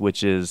 6,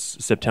 which is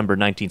September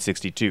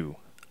 1962.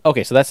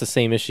 Okay, so that's the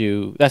same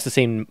issue. That's the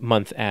same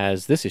month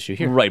as this issue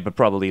here. Right, but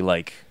probably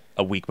like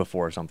a week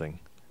before or something.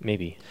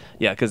 Maybe.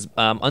 Yeah, because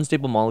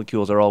Unstable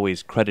Molecules are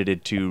always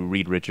credited to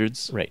Reed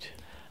Richards. Right.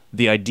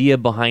 The idea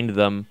behind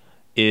them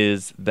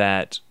is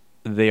that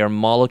they are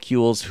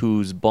molecules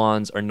whose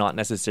bonds are not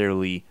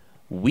necessarily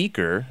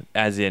weaker,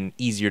 as in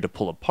easier to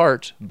pull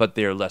apart, but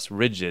they're less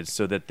rigid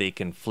so that they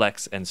can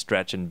flex and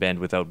stretch and bend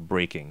without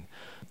breaking.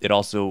 It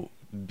also,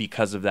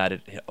 because of that,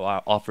 it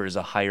offers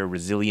a higher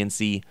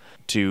resiliency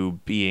to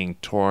being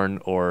torn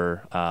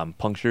or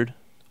punctured.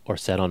 Or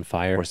set on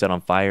fire. Or set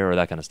on fire or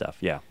that kind of stuff,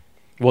 yeah.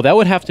 Well, that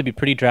would have to be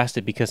pretty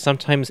drastic because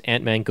sometimes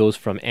Ant-Man goes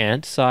from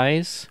ant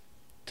size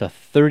to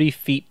 30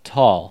 feet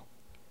tall.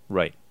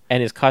 Right.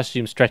 And his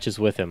costume stretches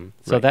with him.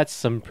 So Right. that's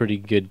some pretty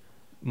good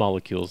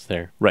molecules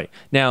there. Right.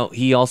 Now,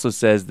 he also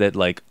says that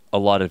like a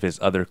lot of his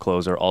other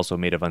clothes are also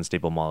made of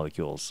unstable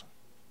molecules.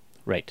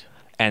 Right.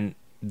 And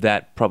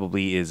that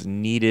probably is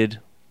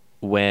needed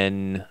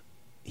when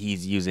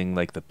he's using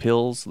like the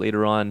pills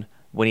later on.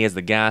 When he has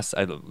the gas,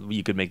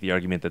 you could make the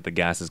argument that the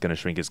gas is going to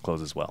shrink his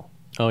clothes as well.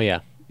 Oh, yeah.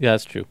 Yeah,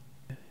 that's true.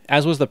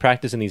 As was the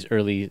practice in these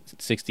early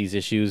 60s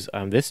issues,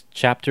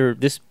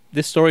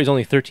 this story is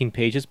only 13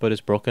 pages, but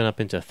it's broken up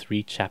into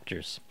 3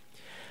 chapters.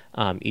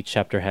 Each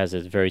chapter has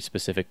a very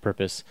specific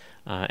purpose,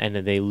 and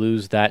then they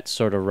lose that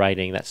sort of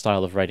writing, that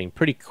style of writing,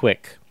 pretty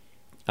quick.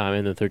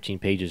 And the 13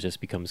 pages just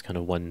becomes kind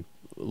of one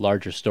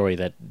larger story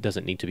that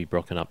doesn't need to be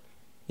broken up.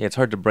 Yeah, it's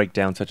hard to break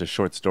down such a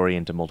short story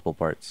into multiple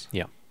parts.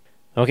 Yeah.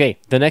 Okay,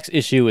 the next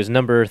issue is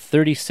number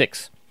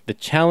 36, The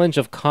Challenge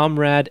of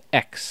Comrade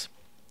X.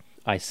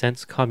 I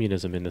sense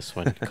communism in this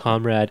one.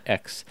 Comrade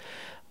X.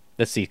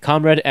 Let's see.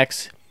 Comrade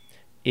X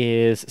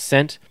is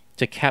sent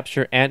to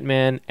capture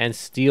Ant-Man and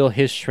steal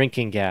his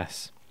shrinking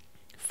gas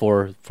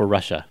for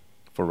Russia.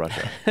 For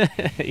Russia.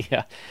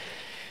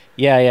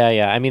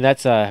 Yeah. I mean,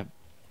 that's a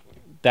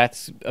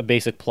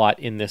basic plot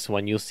in this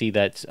one. You'll see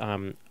that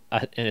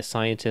a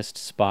scientist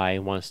spy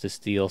wants to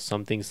steal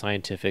something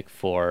scientific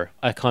for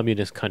a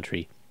communist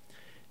country.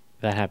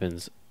 That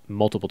happens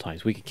multiple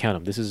times. We can count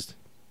them. This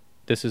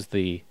is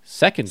the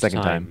second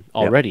time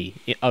already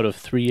out of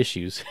 3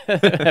 issues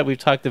that we've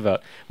talked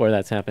about where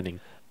that's happening.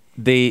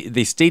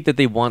 They state that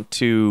they want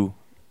to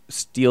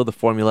steal the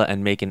formula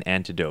and make an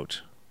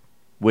antidote,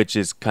 which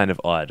is kind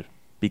of odd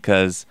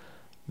because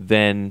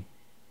then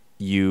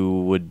you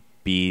would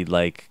be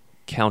like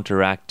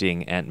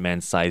counteracting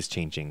Ant-Man's size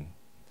changing.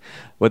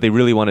 What they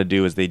really want to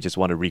do is they just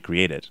want to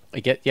recreate it.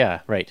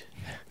 Right.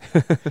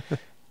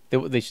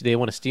 They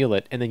want to steal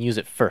it and then use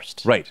it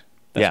first. Right.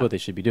 That's what they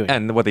should be doing.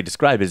 And what they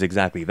describe is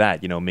exactly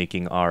that,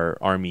 making our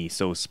army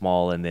so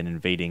small and then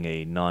invading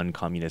a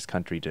non-communist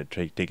country to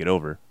take it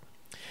over.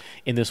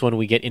 In this one,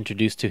 we get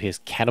introduced to his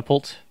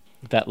catapult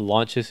that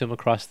launches him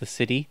across the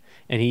city,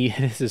 and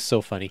this is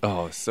so funny.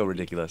 Oh, so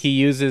ridiculous. He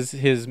uses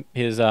his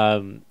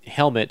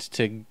helmet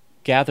to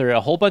gather a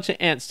whole bunch of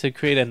ants to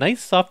create a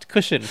nice soft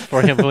cushion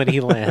for him when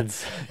he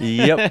lands.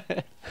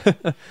 Yep.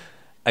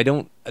 I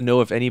don't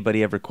know if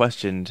anybody ever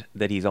questioned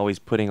that he's always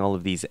putting all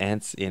of these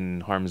ants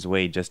in harm's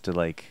way just to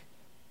like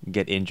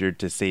get injured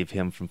to save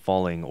him from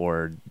falling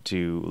or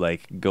to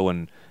like go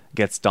and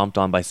get stomped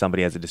on by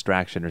somebody as a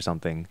distraction or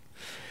something.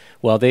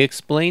 Well, they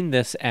explain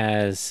this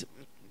as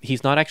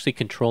he's not actually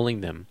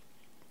controlling them.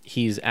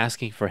 He's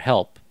asking for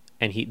help,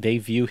 and they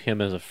view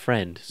him as a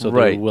friend, so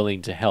they're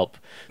willing to help.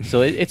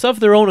 So it's of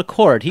their own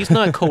accord. He's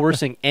not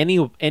coercing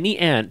any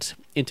ant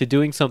into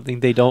doing something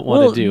they don't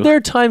want to do. There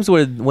are times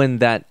when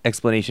that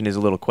explanation is a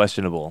little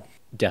questionable.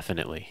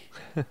 Definitely.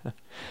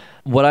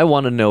 What I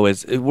want to know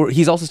is,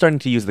 he's also starting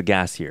to use the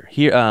gas here.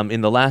 Here,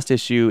 in the last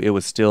issue, it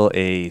was still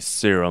a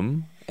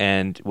serum,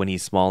 and when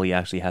he's small, he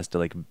actually has to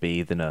like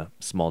bathe in a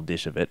small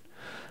dish of it.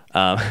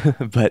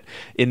 But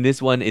in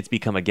this one, it's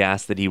become a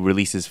gas that he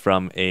releases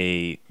from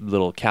a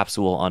little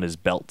capsule on his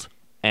belt.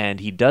 And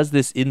he does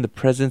this in the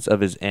presence of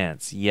his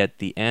ants, yet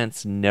the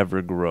ants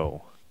never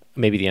grow.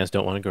 Maybe the ants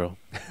don't want to grow.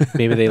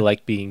 Maybe they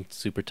like being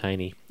super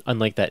tiny,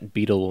 unlike that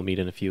beetle we'll meet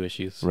in a few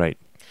issues. Right.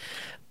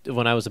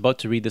 When I was about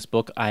to read this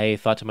book, I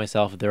thought to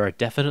myself, there are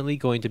definitely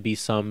going to be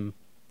some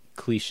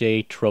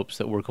cliche tropes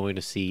that we're going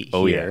to see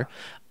here.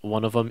 Yeah.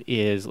 One of them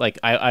is, like,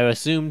 I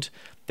assumed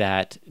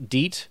that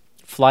DEET,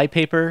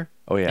 flypaper,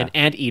 and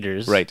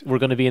anteaters were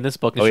going to be in this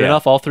book. And sure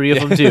enough, all three of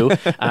them do.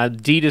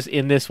 DEET is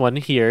in this one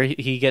here.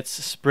 He gets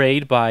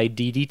sprayed by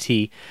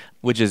DDT.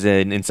 Which is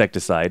an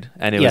insecticide.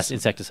 And it was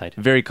insecticide.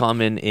 very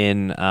common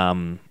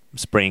in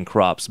spraying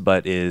crops,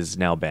 but is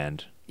now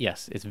banned.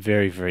 Yes, it's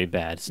very, very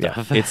bad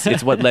stuff. Yeah.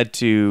 It's what led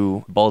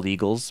to bald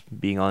eagles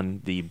being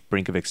on the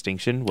brink of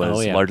extinction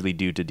was largely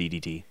due to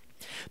DDT.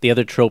 The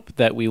other trope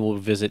that we will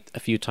visit a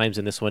few times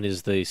in this one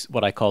is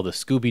what I call the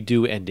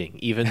Scooby-Doo ending,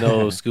 even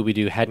though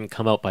Scooby-Doo hadn't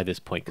come out by this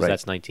point, because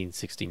that's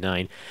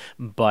 1969.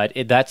 But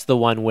that's the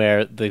one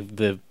where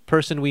the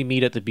person we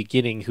meet at the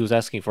beginning who's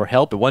asking for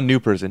help... The one new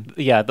person.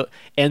 Yeah,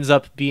 ends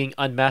up being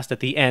unmasked at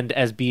the end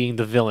as being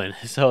the villain.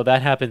 So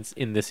that happens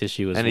in this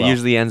issue as well. And it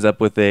usually ends up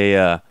with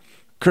a...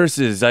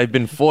 curses, I've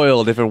been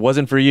foiled if it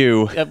wasn't for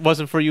you. It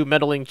wasn't for you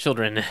meddling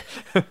children.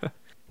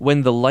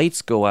 When the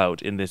lights go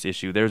out in this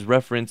issue, there's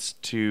reference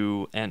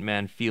to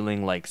Ant-Man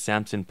feeling like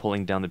Samson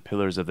pulling down the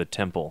pillars of the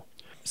temple.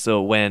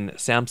 So when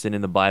Samson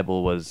in the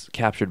Bible was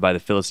captured by the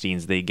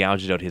Philistines, they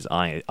gouged out his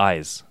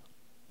eyes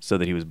so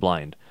that he was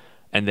blind.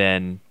 And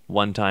then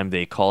one time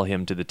they call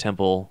him to the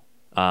temple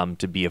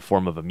to be a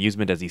form of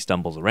amusement as he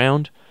stumbles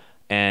around,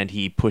 and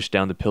he pushed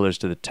down the pillars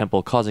to the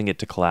temple, causing it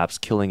to collapse,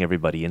 killing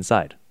everybody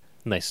inside.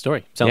 Nice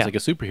story. Sounds like a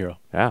superhero.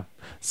 Yeah.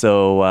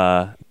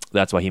 So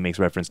that's why he makes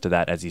reference to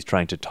that as he's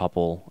trying to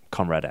topple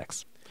Comrade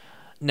X.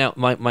 Now,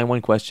 my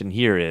one question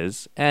here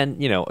is,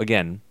 and,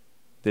 again,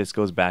 this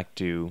goes back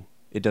to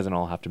it doesn't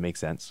all have to make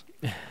sense.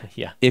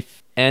 Yeah.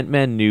 If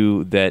Ant-Man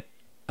knew that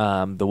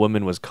the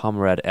woman was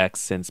Comrade X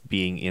since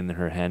being in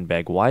her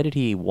handbag, why did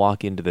he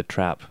walk into the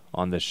trap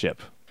on the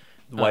ship?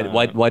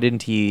 Why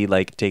didn't he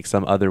take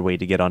some other way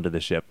to get onto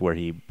the ship where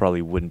he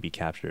probably wouldn't be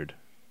captured?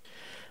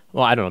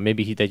 Well, I don't know.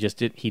 Maybe he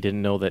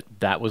didn't know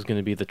that was going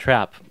to be the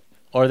trap,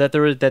 or that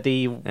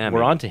they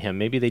were onto him.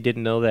 Maybe they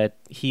didn't know that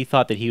he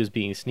thought that he was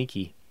being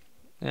sneaky.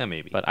 Yeah,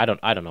 maybe. But I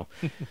don't know.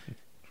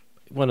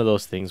 One of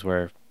those things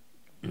where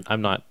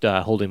I'm not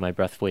holding my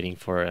breath waiting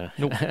for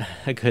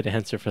a good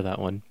answer for that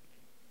one.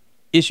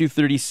 Issue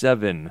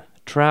 37,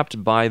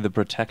 Trapped by the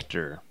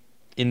Protector.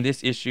 In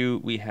this issue,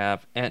 we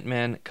have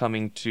Ant-Man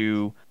coming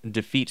to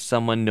defeat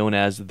someone known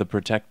as the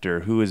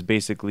Protector, who is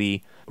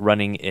basically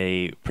running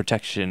a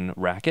protection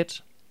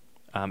racket,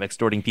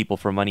 extorting people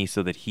for money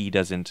so that he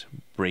doesn't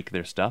break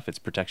their stuff. It's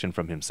protection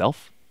from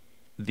himself.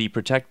 The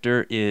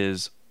Protector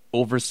is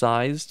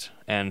oversized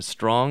and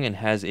strong and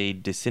has a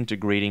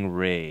disintegrating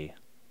ray.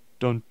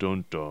 Dun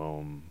dun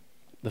dun.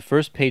 The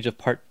first page of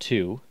part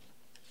 2.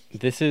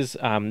 This is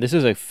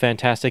a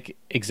fantastic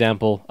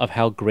example of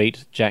how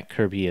great Jack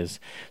Kirby is.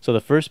 So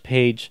the first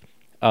page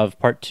of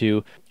part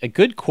 2, a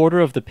good quarter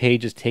of the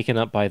page is taken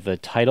up by the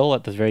title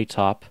at the very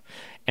top,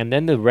 and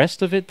then the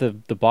rest of it,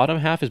 the bottom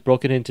half, is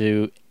broken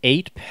into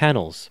 8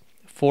 panels,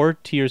 2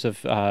 tiers of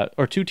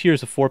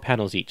 4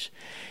 panels each.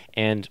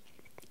 And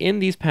in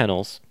these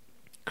panels,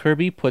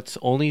 Kirby puts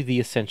only the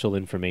essential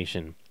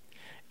information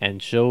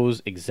and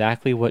shows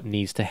exactly what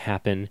needs to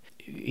happen.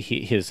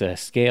 His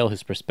scale,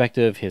 his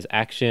perspective, his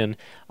action,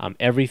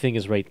 everything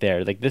is right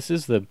there. This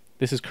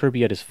is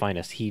Kirby at his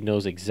finest. He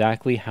knows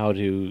exactly how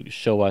to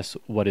show us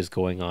what is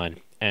going on,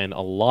 and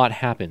a lot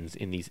happens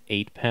in these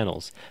 8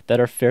 panels that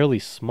are fairly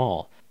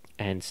small.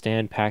 And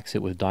Stan packs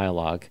it with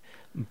dialogue,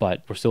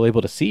 but we're still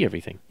able to see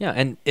everything. Yeah,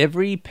 and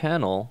every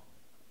panel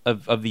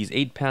of these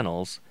 8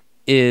 panels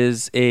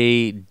is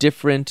a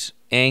different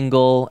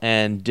angle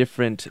and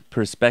different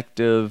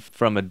perspective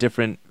from a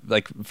different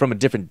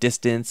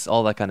distance,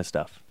 all that kind of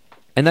stuff.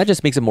 And that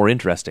just makes it more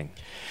interesting.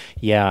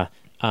 Yeah.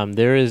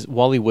 There is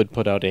Wally Wood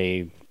put out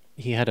he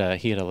had a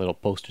little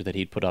poster that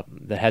he'd put up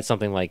that had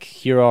something like,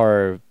 here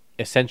are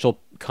essential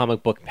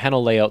comic book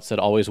panel layouts that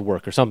always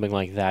work, or something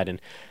like that,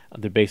 and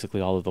they're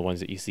basically all of the ones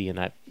that you see in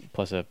that,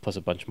 plus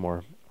a bunch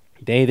more.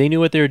 They knew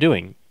what they were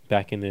doing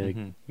back in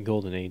the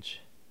golden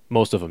age.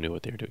 Most of them knew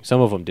what they were doing.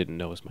 Some of them didn't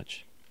know as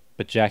much,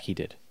 but Jackie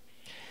did.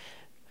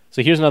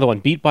 So here's another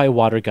one, Beat by a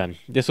Water Gun.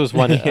 This was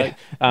one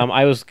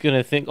I was going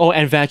to think,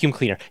 and Vacuum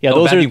Cleaner. Yeah,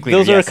 those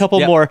are a couple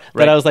more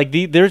that I was like,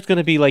 there's going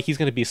to be he's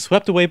going to be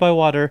swept away by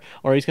water,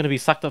 or he's going to be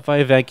sucked up by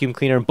a vacuum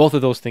cleaner, and both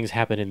of those things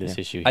happen in this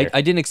issue here.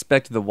 I didn't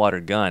expect the water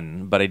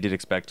gun, but I did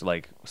expect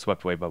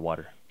swept away by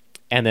water.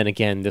 And then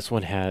again, this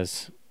one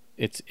has,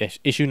 it's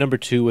issue number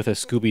 2 with a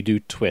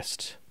Scooby-Doo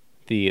twist.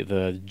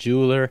 The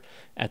jeweler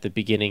at the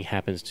beginning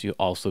happens to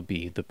also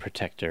be the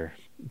Protector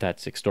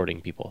that's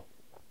extorting people.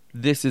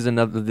 This is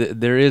another.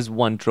 There is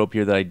one trope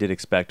here that I did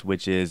expect,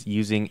 which is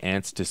using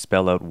ants to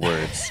spell out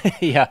words.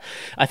 Yeah,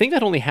 I think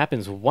that only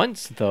happens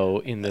once though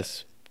in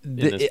this.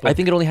 I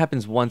think it only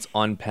happens once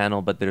on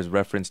panel, but there's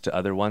reference to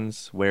other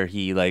ones where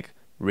he like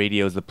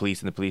radios the police,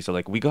 and the police are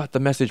like, "We got the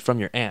message from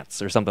your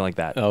ants," or something like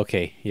that.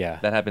 Okay, yeah.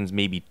 That happens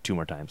maybe 2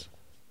 more times.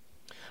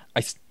 I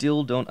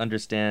still don't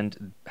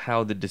understand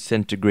how the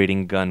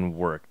disintegrating gun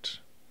worked.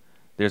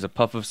 There's a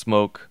puff of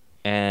smoke,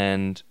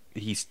 and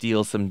he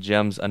steals some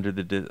gems under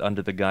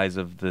the guise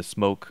of the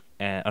smoke,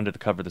 under the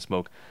cover of the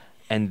smoke,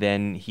 and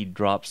then he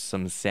drops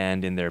some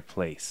sand in their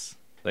place.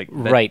 Like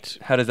right.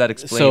 How does that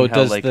explain? So how,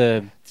 does like,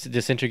 the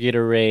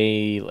disintegrator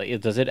ray?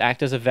 Does it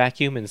act as a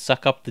vacuum and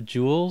suck up the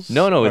jewels?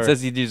 No. It Or-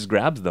 says he just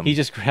grabs them. he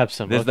just grabs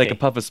them. There's Okay. like a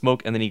puff of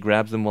smoke, and then he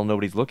grabs them while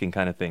nobody's looking,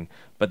 kind of thing.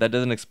 But that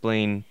doesn't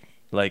explain.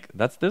 Like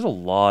there's a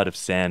lot of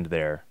sand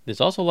there.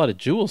 There's also a lot of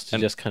jewels to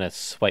just kind of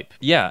swipe.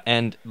 Yeah,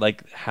 and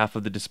like half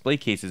of the display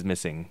case is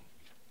missing.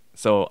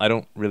 So I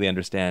don't really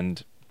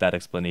understand that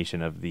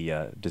explanation of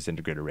the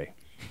disintegrator ray.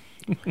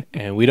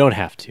 And we don't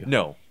have to.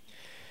 No.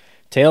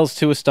 Tales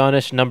to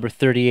Astonish, number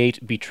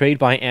 38, Betrayed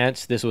by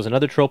Ants. This was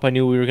another trope I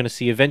knew we were going to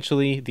see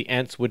eventually. The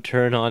ants would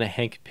turn on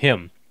Hank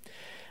Pym.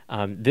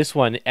 This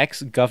one,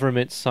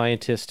 ex-government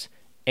scientist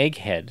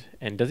Egghead.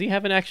 And does he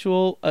have an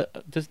actual...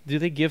 do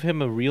they give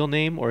him a real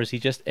name, or is he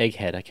just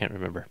Egghead? I can't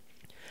remember.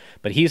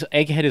 But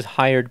Egghead is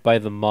hired by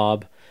the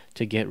mob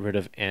to get rid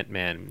of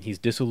Ant-Man. He's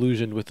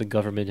disillusioned with the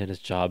government and his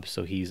job,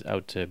 so he's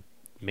out to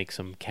make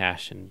some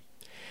cash.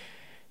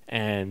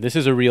 And this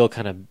is a real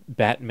kind of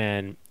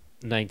Batman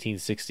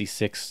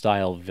 1966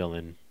 style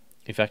villain.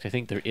 In fact, I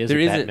think there is a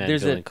Batman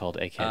villain called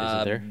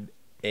Egghead, isn't there?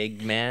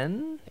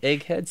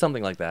 Egghead,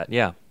 something like that.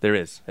 Yeah, there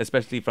is.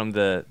 Especially from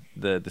the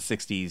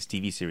 60s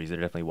TV series, there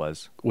definitely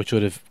was. Which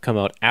would have come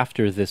out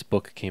after this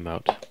book came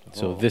out.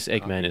 So this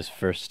Eggman is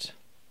first.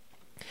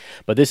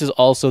 But this is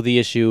also the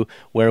issue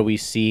where we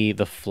see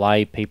the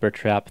fly paper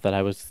trap that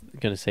I was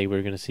going to say we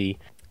were going to see.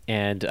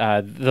 And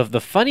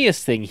the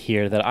funniest thing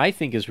here that I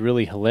think is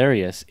really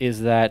hilarious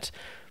is that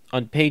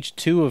on page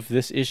 2 of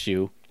this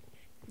issue,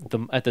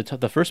 at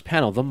the first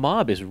panel, the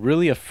mob is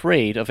really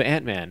afraid of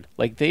Ant-Man.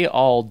 Like, they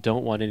all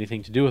don't want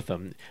anything to do with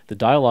them. The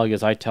dialogue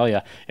is, I tell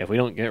ya, if we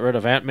don't get rid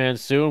of Ant-Man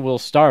soon, we'll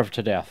starve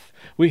to death.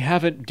 We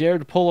haven't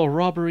dared pull a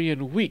robbery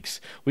in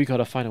weeks. We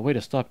gotta find a way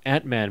to stop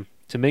Ant-Man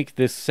to make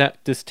this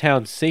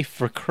town safe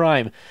for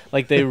crime.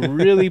 Like, they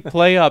really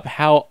play up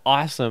how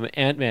awesome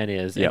Ant-Man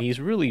is, and he's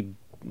really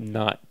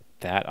not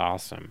that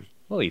awesome.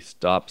 Well, he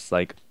stops,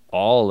 like,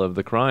 all of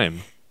the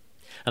crime.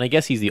 And I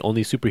guess he's the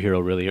only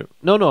superhero, really.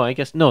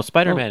 No,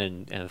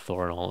 Spider-Man and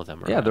Thor and all of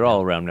them are they're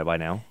all around by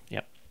now.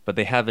 Yep. But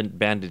they haven't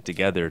banded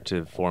together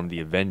to form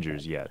the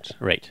Avengers yet.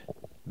 Right.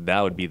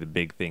 That would be the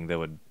big thing that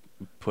would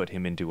put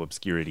him into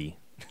obscurity.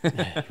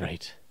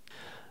 Right.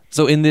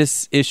 So in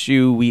this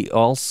issue, we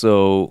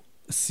also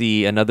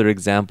see another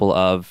example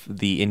of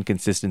the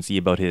inconsistency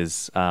about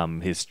his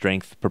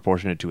strength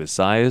proportionate to his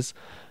size.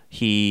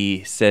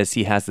 He says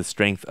he has the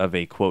strength of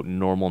a, quote,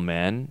 normal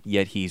man,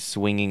 yet he's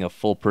swinging a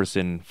full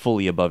person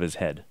fully above his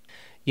head.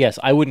 Yes,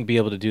 I wouldn't be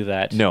able to do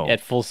that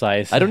at full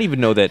size. I don't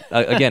even know that,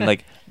 again,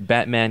 like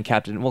Batman,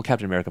 Captain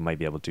America might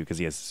be able to because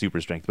he has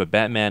super strength, but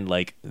Batman,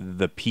 like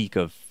the peak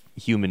of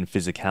human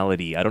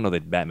physicality, I don't know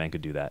that Batman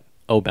could do that.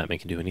 Oh, Batman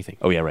can do anything.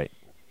 Oh, yeah, right.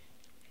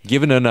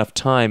 Given enough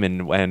time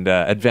and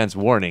advance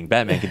warning,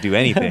 Batman can do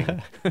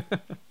anything.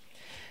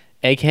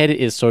 Egghead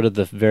is sort of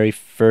the very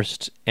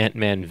first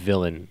Ant-Man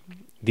villain.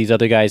 These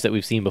other guys that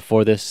we've seen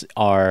before this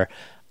are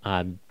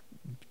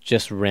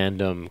just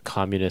random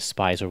communist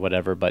spies or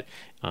whatever, but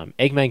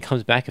Eggman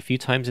comes back a few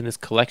times in this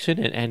collection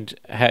and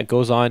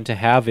goes on to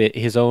have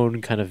his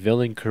own kind of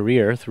villain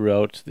career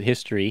throughout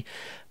history.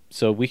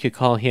 So we could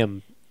call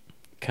him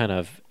kind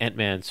of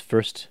Ant-Man's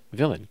first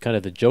villain, kind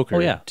of the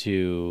Joker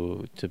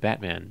to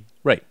Batman.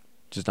 Right.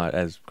 Just not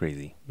as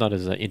crazy. Not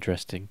as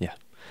interesting. Yeah.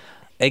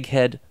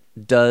 Egghead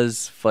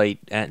does fight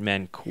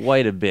Ant-Man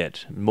quite a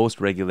bit,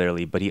 most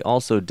regularly, but he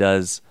also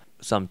does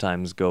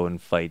sometimes go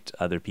and fight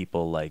other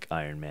people like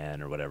Iron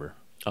Man or whatever.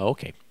 Oh,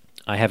 okay.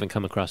 I haven't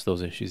come across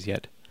those issues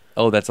yet.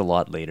 Oh, that's a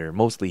lot later.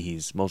 Mostly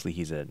he's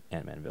an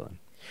Ant-Man villain.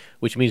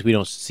 Which means we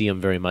don't see him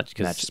very much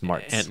because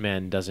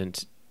Ant-Man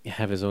doesn't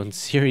have his own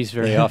series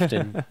very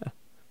often.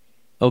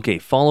 Okay,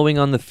 following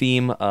on the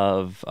theme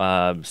of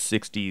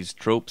 60s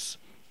tropes,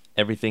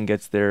 everything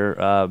gets their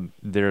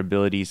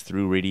abilities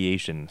through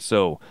radiation.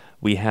 So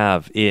we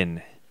have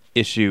in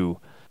issue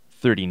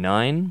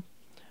 39,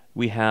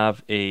 we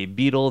have a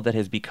beetle that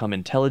has become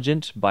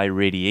intelligent by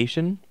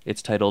radiation.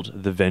 It's titled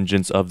The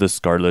Vengeance of the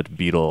Scarlet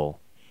Beetle.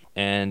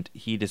 And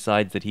he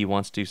decides that he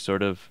wants to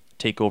sort of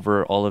take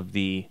over all of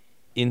the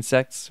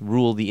insects,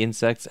 rule the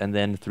insects, and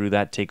then through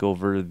that take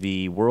over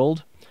the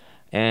world.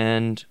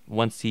 And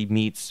once he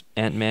meets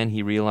Ant-Man,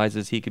 he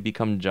realizes he could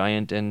become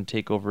giant and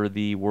take over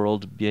the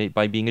world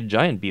by being a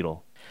giant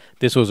beetle.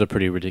 This was a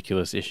pretty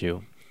ridiculous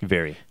issue.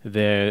 Very.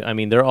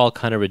 They're all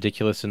kind of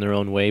ridiculous in their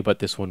own way, but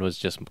this one was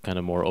just kind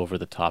of more over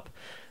the top,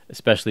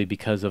 especially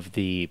because of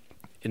the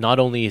not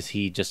only is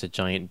he just a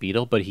giant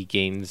beetle, but he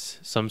gains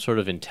some sort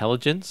of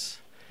intelligence.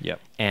 Yep.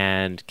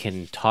 And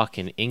can talk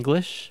in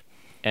English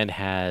and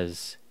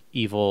has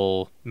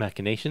evil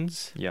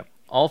machinations. Yep.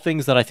 All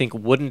things that I think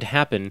wouldn't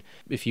happen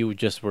if you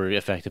just were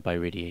affected by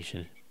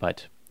radiation.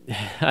 But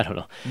I don't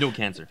know. No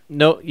cancer.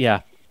 No,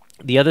 yeah.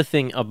 The other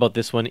thing about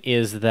this one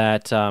is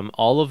that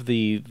all of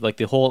the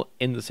whole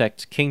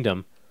insect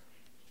kingdom,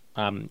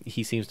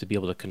 he seems to be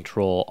able to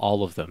control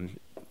all of them.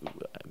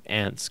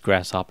 Ants,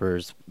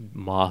 grasshoppers,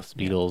 moths,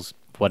 beetles,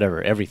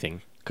 whatever,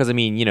 everything. Because I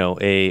mean,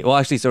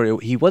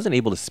 he wasn't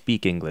able to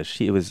speak English.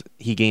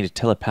 He gained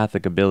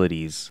telepathic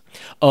abilities.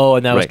 Oh,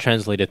 and that was Right.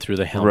 translated through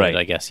the helmet, Right.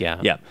 I guess.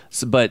 Yeah. Yeah.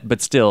 So,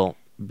 but still,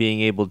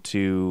 being able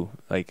to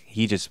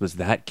he just was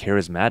that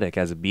charismatic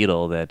as a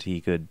beetle that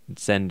he could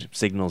send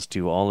signals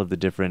to all of the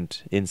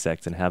different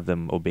insects and have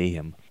them obey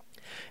him.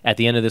 At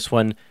the end of this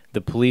one,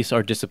 the police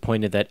are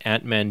disappointed that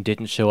Ant-Man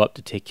didn't show up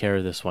to take care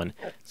of this one,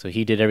 so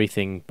he did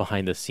everything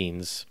behind the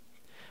scenes.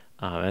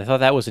 And I thought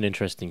that was an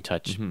interesting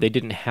touch. Mm-hmm. They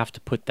didn't have to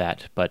put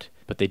that, but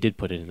they did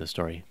put it in the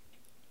story.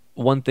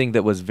 One thing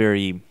that was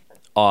very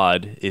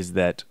odd is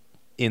that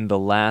in the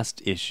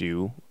last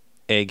issue,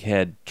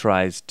 Egghead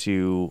tries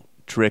to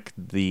trick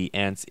the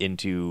ants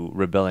into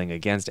rebelling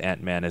against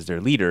Ant-Man as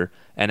their leader,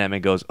 and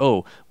Ant-Man goes,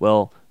 "Oh,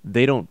 well,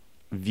 they don't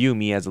view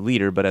me as a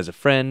leader, but as a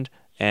friend,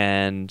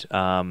 and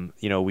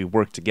we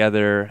work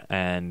together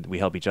and we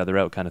help each other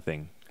out," kind of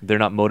thing. They're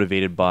not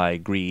motivated by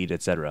greed,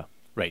 etc.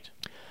 Right.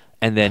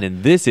 And then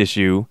in this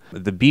issue,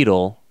 the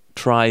beetle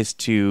tries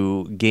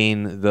to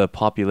gain the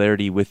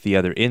popularity with the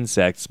other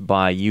insects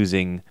by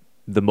using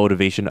the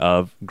motivation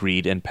of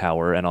greed and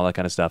power and all that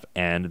kind of stuff,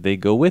 and they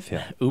go with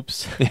him.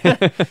 Oops.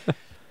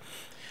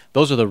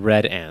 Those are the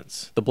red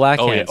ants. The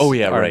black ants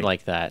aren't right.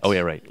 like that. Oh,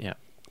 yeah, right. Yeah.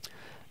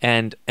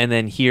 And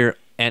then here,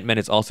 Ant-Man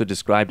is also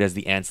described as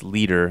the ants'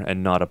 leader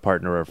and not a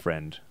partner or a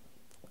friend.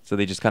 So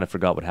they just kind of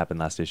forgot what happened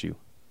last issue.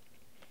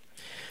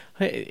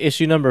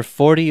 Issue number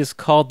 40 is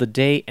called The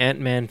Day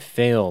Ant-Man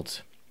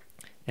Failed.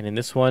 And in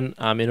this one,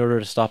 in order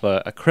to stop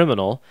a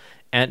criminal,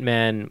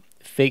 Ant-Man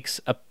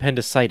fakes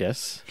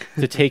appendicitis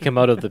to take him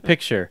out of the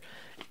picture,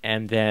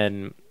 and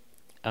then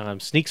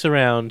sneaks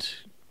around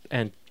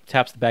and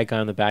taps the bad guy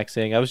on the back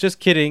saying, "I was just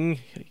kidding,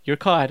 you're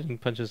caught," and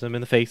punches him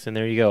in the face, and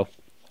there you go.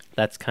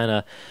 That's kind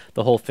of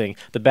the whole thing.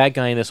 The bad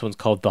guy in this one's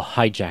called the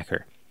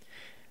Hijacker,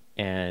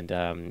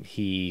 and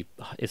he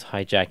is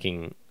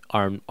hijacking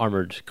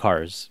armored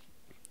cars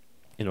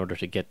in order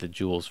to get the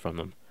jewels from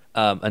them.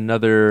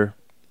 Another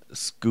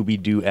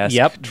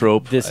Scooby-Doo-esque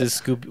trope. This is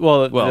Scooby.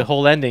 Well, the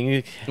whole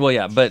ending. Well,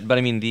 yeah, but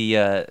I mean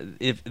the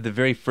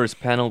very first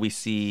panel we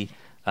see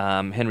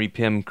Henry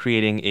Pym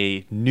creating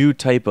a new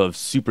type of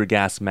super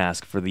gas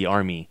mask for the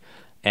army,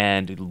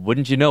 and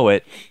wouldn't you know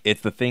it,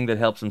 it's the thing that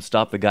helps him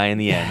stop the guy in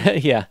the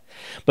end. Yeah,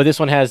 but this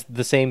one has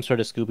the same sort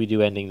of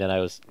Scooby-Doo ending that I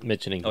was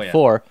mentioning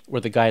before,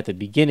 where the guy at the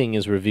beginning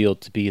is revealed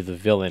to be the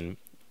villain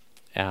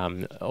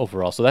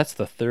overall. So that's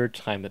the third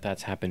time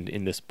that's happened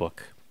in this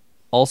book.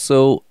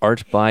 Also,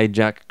 art by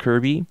Jack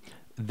Kirby.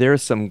 There are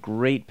some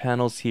great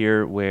panels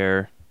here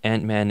where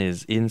Ant-Man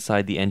is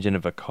inside the engine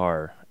of a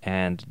car,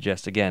 and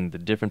just again the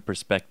different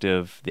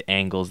perspective, the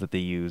angles that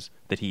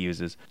he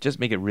uses, just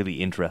make it really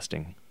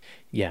interesting.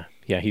 Yeah,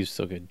 he's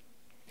so good.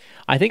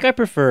 I think I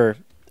prefer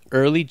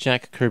early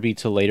Jack Kirby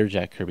to later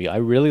Jack Kirby. I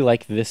really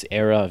like this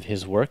era of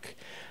his work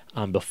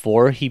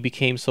before he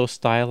became so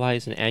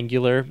stylized and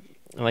angular.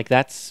 Like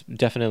that's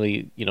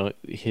definitely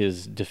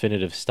his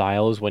definitive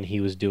styles when he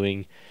was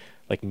doing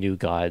like New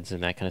Gods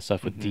and that kind of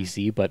stuff with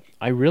DC. But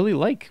I really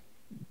like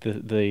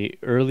the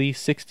early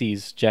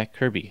 60s Jack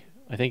Kirby.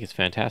 I think it's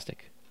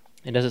fantastic.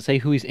 And does it say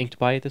who he's inked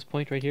by at this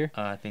point right here?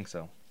 I think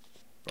so.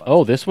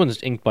 Oh, this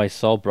one's inked by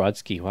Saul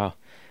Brodsky. Wow.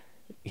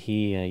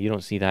 You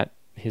don't see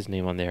his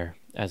name on there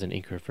as an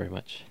inker very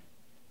much.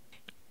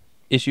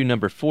 Issue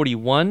number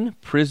 41,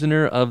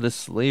 Prisoner of the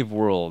Slave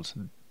World,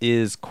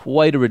 is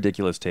quite a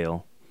ridiculous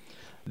tale.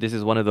 This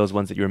is one of those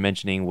ones that you were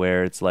mentioning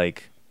where it's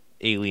like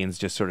aliens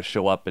just sort of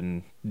show up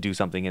and do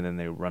something and then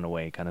they run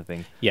away kind of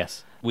thing.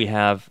 Yes. We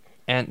have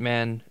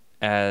Ant-Man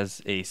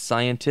as a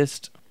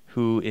scientist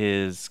who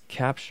is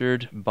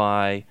captured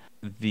by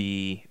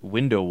the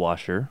window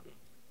washer.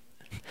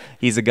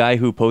 He's a guy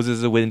who poses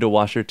as a window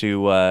washer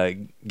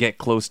to get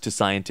close to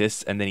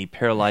scientists, and then he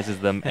paralyzes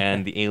them,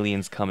 and the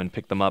aliens come and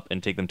pick them up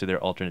and take them to their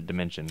alternate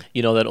dimension.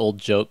 You know that old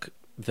joke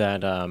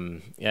that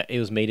it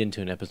was made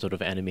into an episode of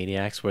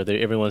Animaniacs where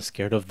everyone's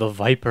scared of the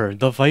Viper.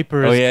 The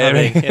Viper is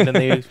coming, right. and then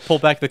they pull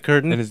back the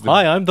curtain. And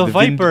Hi, I'm the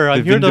Viper.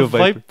 I'm here to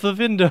vipe the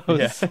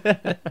windows.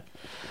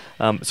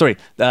 Yeah.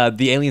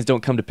 The aliens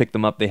don't come to pick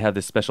them up. They have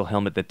this special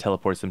helmet that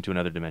teleports them to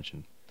another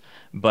dimension.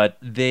 But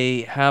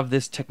they have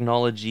this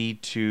technology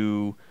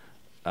to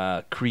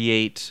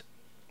create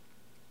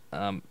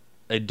a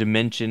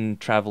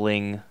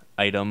dimension-traveling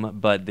item,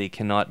 but they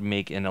cannot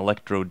make an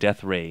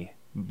electro-death ray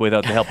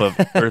without the help of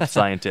Earth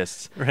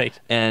scientists. Right.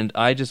 And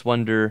I just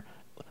wonder,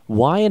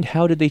 why and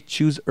how did they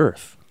choose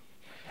Earth?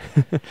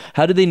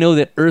 How did they know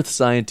that Earth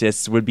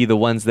scientists would be the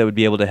ones that would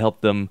be able to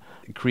help them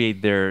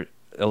create their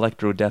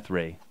electro-death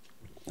ray?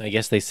 I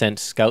guess they sent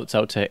scouts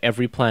out to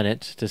every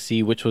planet to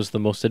see which was the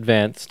most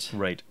advanced.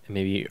 Right. And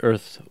maybe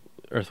Earth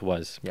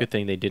was. Yeah. Good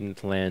thing they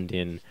didn't land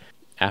in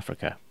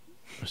Africa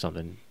or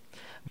something.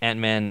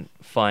 Ant-Man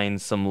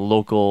finds some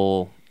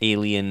local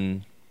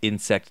alien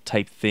insect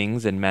type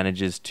things and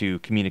manages to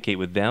communicate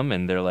with them,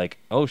 and they're like,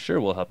 "Oh, sure,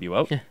 we'll help you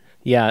out."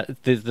 Yeah,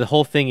 the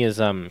whole thing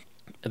is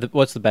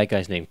what's the bad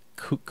guy's name?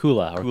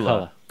 Kula or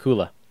Kula.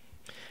 Kula.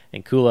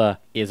 And Kula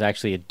is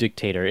actually a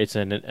dictator.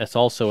 It's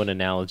also an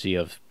analogy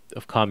of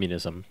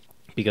communism,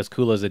 because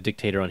Kula is a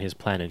dictator on his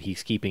planet.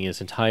 He's keeping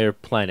his entire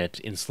planet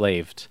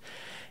enslaved,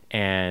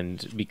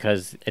 and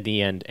because at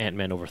the end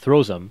Ant-Man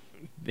overthrows him,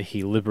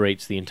 he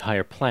liberates the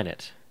entire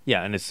planet.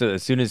 Yeah, and as soon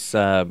as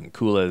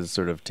Kula is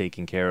sort of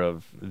taken care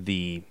of,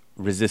 the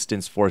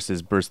resistance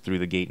forces burst through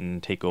the gate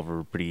and take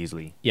over pretty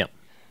easily. Yeah.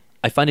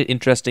 I find it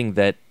interesting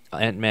that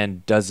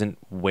Ant-Man doesn't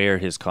wear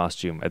his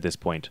costume at this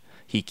point.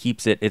 He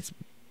keeps it, it's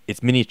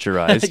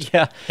miniaturized,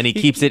 Yeah. and he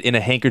keeps it in a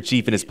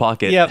handkerchief in his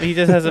pocket. Yeah, he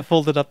just has it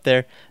folded up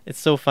there. It's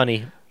so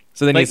funny.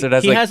 So then Like, he sort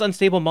of he has has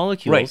unstable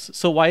molecules, Right.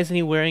 so why isn't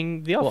he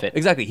wearing the well, outfit?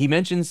 exactly. He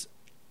mentions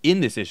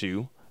in this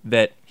issue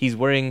that he's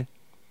wearing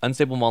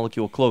unstable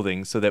molecule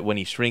clothing so that when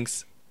he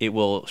shrinks, it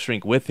will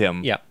shrink with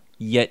him. Yeah.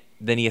 Yet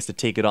then he has to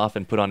take it off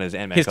and put on his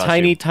Ant-Man His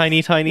costume.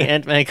 tiny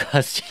Ant-Man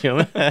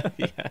costume.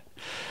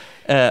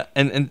 Yeah.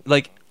 And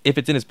like, if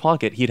it's in his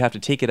pocket, he'd have to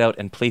take it out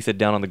and place it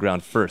down on the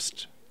ground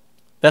first.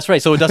 That's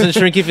right, so it doesn't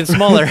shrink even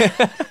smaller.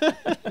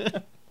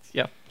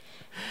 Yeah.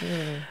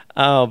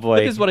 Oh, boy.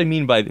 But this is what I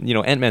mean by,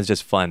 Ant-Man's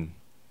just fun.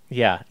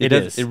 Yeah, It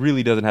is.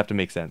 really doesn't have to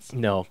make sense.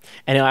 No.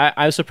 And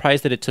I was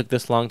surprised that it took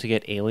this long to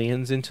get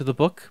aliens into the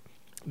book,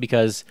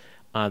 because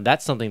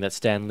that's something that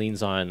Stan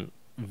leans on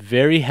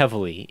very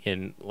heavily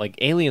in, like,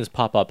 aliens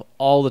pop up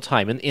all the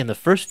time. In the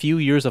first few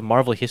years of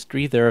Marvel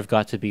history, there have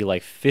got to be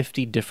like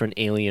 50 different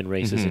alien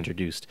races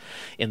introduced.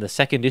 In the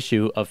second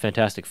issue of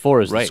Fantastic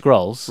Four is the Right.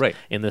 Skrulls. Right.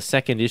 In the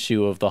second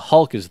issue of the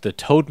Hulk is the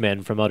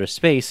Toadmen from outer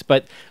space.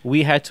 But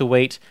we had to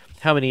wait,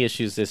 how many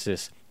issues is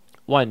this?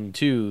 1,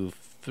 2,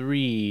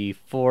 3,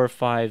 4,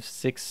 5,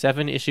 6,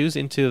 7 issues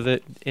into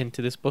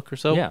this book or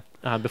so. Yeah.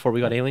 Before we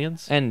got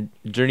aliens. And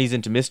Journeys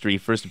into Mystery,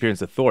 first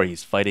appearance of Thor,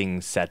 he's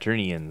fighting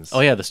Saturnians. Oh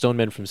yeah, the Stone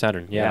Men from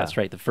Saturn. Yeah, Yeah. that's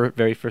right. The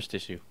very first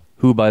issue.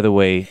 Who, by the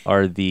way,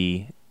 are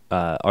the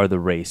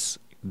race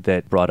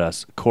that brought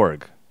us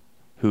Korg,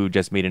 who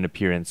just made an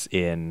appearance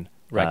in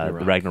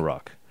Ragnarok.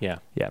 Ragnarok. Yeah.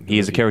 Yeah, he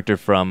is a movie. character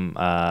from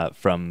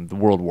the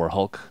World War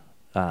Hulk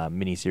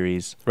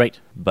miniseries. Right.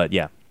 But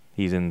yeah,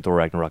 he's in Thor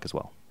Ragnarok as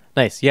well.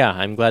 Nice. Yeah,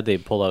 I'm glad they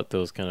pull out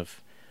those kind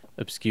of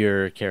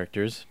obscure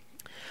characters.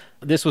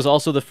 This was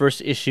also the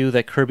first issue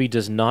that Kirby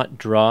does not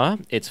draw.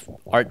 It's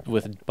art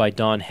by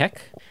Don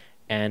Heck,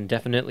 and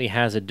definitely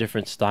has a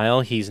different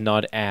style. He's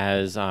not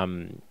as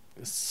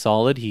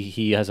solid.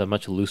 He has a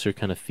much looser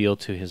kind of feel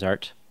to his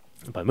art.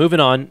 But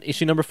moving on,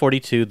 issue number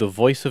 42, The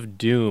Voice of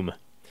Doom.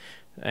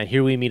 And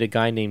here we meet a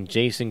guy named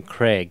Jason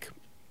Craig.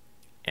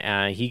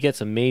 He gets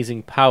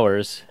amazing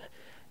powers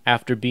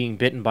after being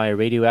bitten by a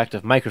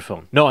radioactive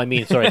microphone. No, I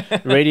mean, sorry.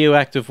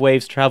 Radioactive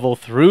waves travel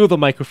through the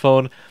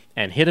microphone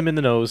and hit him in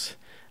the nose.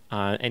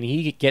 And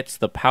he gets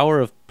the power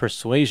of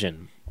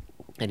persuasion.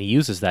 And he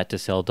uses that to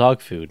sell dog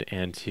food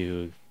and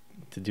to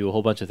do a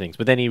whole bunch of things.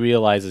 But then he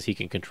realizes he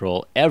can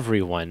control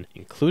everyone,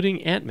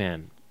 including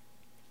Ant-Man.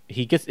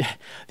 He gets,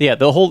 yeah.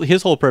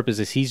 His whole purpose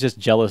is he's just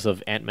jealous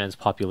of Ant-Man's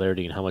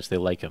popularity and how much they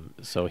like him.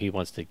 So he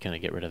wants to kind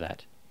of get rid of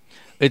that.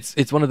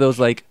 It's one of those,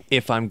 like,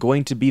 if I'm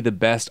going to be the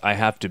best, I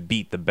have to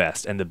beat the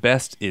best, and the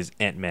best is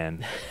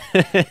Ant-Man.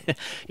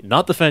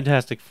 Not the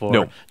Fantastic Four.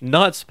 No.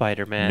 Not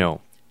Spider-Man. No.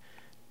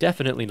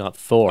 Definitely not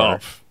Thor. Oh,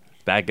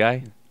 that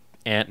guy.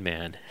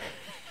 Ant-Man.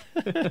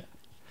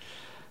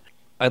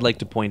 I'd like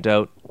to point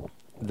out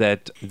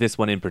that this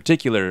one in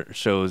particular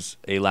shows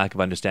a lack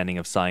of understanding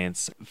of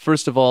science.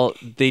 First of all,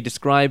 they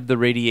describe the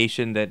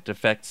radiation that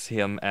affects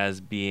him as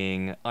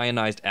being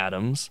ionized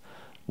atoms,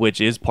 which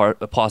is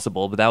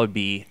possible, but that would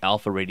be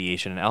alpha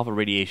radiation. And alpha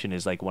radiation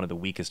is like one of the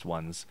weakest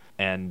ones.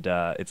 And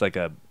it's like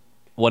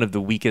one of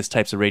the weakest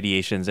types of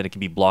radiations, and it can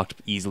be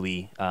blocked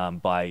easily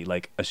by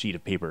like a sheet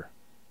of paper.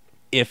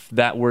 If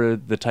that were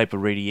the type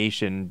of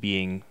radiation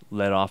being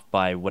let off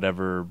by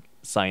whatever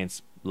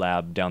science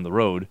lab down the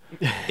road,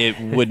 it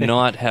would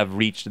not have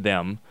reached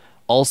them.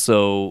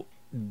 Also,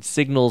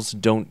 signals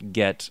don't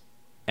get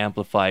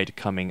amplified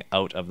coming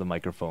out of the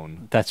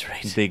microphone. That's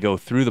right. They go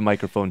through the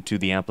microphone to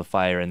the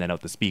amplifier and then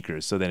out the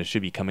speakers. So then it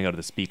should be coming out of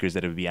the speakers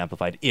that it would be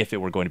amplified if it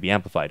were going to be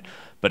amplified.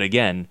 But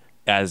again,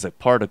 as a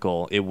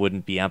particle, it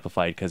wouldn't be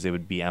amplified because it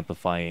would be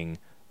amplifying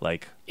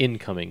like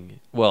Incoming.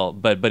 well,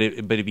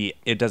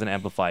 it doesn't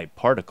amplify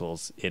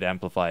particles. It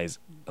amplifies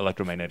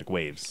electromagnetic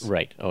waves.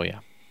 Right. Oh, yeah.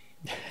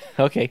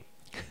 Okay.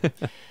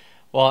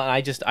 Well,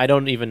 I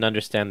don't even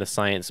understand the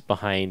science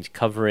behind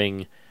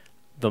covering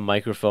the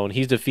microphone.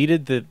 He's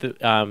defeated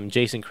the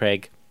Jason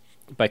Craig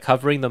by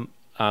covering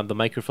the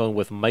microphone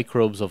with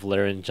microbes of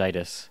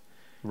laryngitis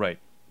Right.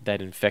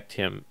 that infect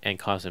him and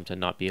cause him to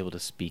not be able to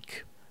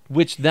speak.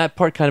 Which that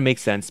part kind of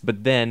makes sense,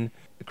 but then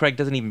Craig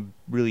doesn't even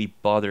really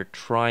bother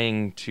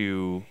trying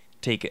to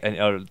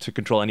to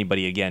control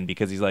anybody again,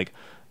 because he's like,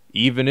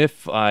 even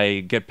if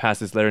I get past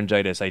this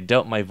laryngitis, I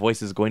doubt my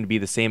voice is going to be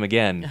the same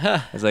again.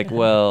 It's like,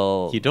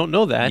 well, You don't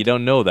know that. You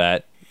don't know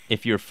that.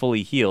 If you're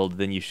fully healed,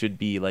 then you should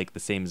be like the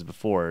same as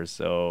before.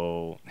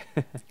 So,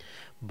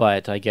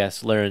 But I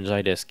guess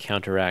laryngitis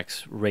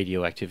counteracts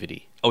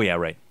radioactivity, oh yeah,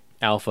 right.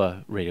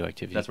 alpha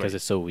radioactivity, That's because right.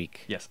 it's so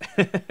weak. Yes.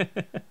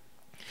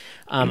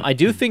 I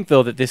do think,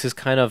 though, that this is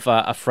kind of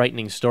a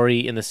frightening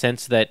story in the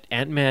sense that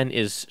Ant-Man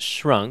is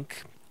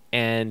shrunk,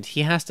 and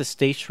he has to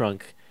stay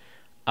shrunk,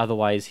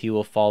 otherwise he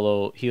will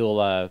follow.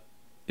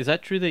 Is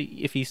that true that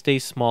if he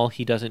stays small,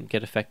 he doesn't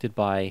get affected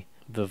by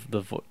the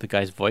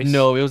guy's voice?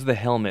 No, it was the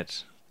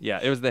helmet. Yeah,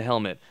 it was the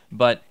helmet.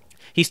 But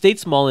He stayed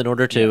small in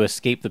order to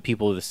escape the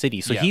people of the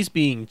city, so Yeah. he's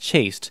being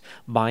chased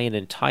by an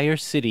entire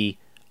city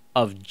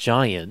of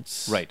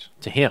giants. Right.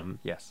 To him.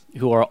 yes.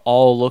 Who are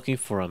all looking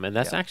for him, and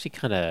that's Yeah. actually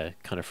kind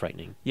of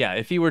frightening. Yeah,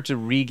 if he were to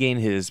regain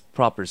his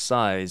proper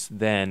size,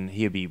 then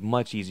he'd be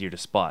much easier to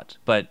spot.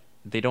 But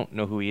they don't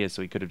know who he is,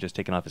 so he could have just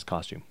taken off his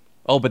costume.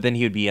 Oh, but then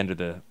he would be under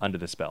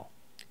the spell.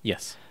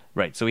 Yes.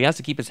 Right. So he has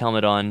to keep his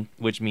helmet on,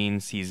 which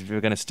means he's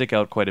going to stick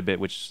out quite a bit,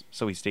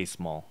 so he stays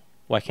small.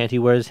 Why can't he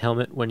wear his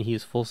helmet when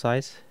he's full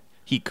size?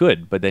 He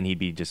could, but then he'd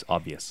be just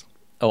obvious.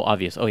 Oh,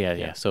 obvious. Oh, yeah.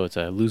 Yeah. So it's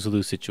a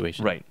lose-lose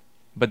situation. Right.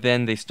 But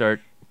then they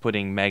start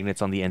putting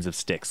magnets on the ends of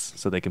sticks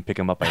so they can pick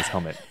him up by his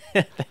helmet.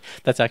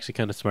 That's actually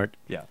kind of smart.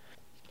 Yeah.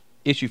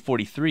 Issue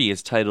 43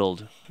 is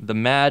titled The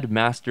Mad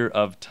Master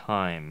of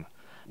Time,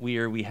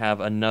 where we have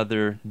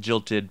another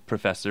jilted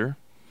professor.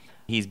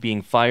 He's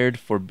being fired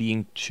for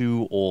being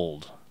too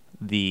old.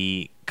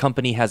 The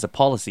company has a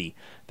policy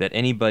that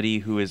anybody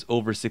who is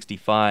over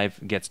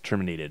 65 gets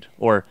terminated,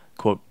 or,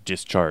 quote,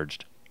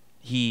 discharged.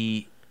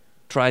 He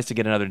tries to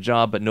get another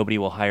job, but nobody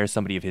will hire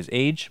somebody of his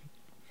age.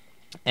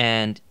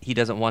 And he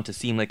doesn't want to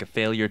seem like a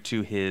failure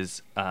to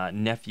his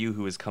nephew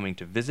who is coming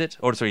to visit,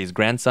 his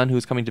grandson who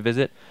is coming to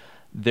visit.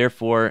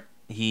 Therefore,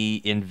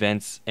 he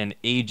invents an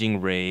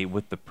aging ray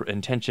with the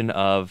intention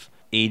of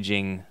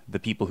aging the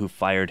people who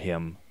fired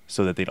him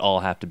so that they'd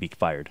all have to be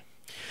fired.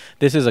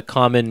 This is a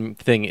common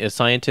thing. A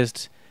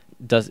scientist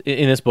does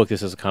in this book.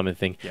 This is a common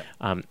thing.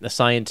 Yeah. A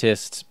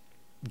scientist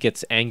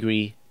gets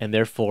angry, and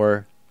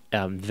therefore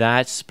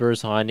that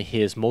spurs on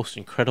his most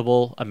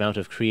incredible amount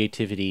of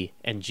creativity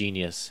and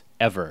genius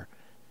ever.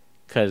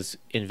 Because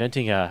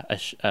inventing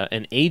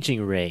an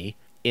aging ray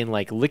in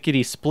like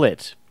lickety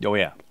split. Oh,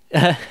 yeah.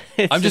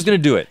 I'm just going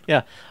to do it.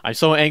 Yeah, I'm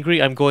so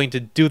angry. I'm going to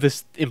do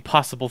this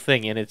impossible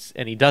thing,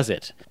 and he does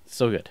it.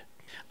 So good.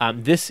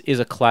 This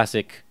is a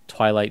classic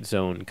Twilight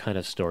Zone kind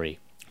of story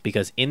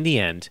because in the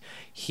end,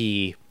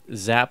 he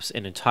zaps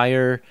an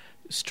entire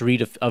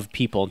street of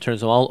people and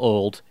turns them all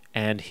old,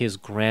 and his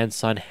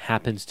grandson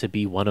happens to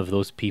be one of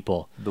those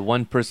people. The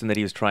one person that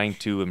he was trying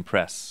to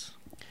impress.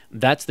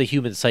 That's the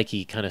human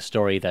psyche kind of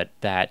story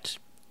that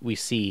we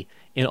see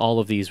in all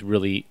of these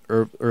really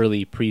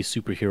early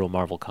pre-superhero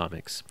Marvel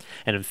comics.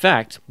 And in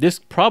fact, this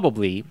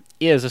probably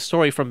is a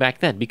story from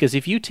back then, because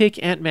if you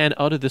take Ant-Man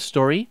out of the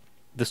story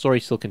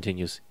still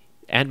continues.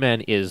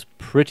 Ant-Man is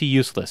pretty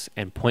useless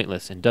and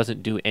pointless and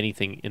doesn't do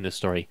anything in the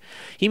story.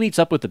 He meets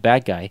up with the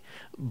bad guy,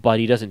 but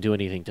he doesn't do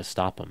anything to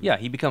stop him. Yeah,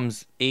 he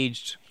becomes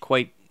aged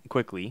quite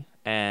quickly,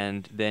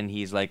 and then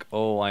he's like,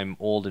 oh, I'm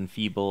old and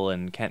feeble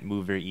and can't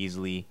move very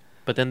easily.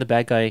 But then the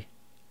bad guy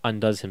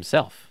undoes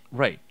himself.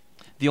 Right.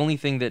 The only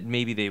thing that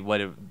maybe they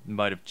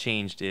might have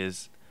changed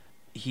is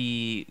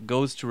he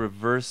goes to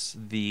reverse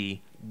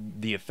the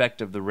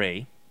effect of the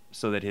ray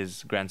so that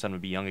his grandson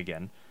would be young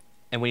again.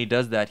 And when he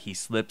does that, he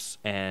slips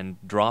and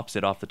drops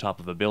it off the top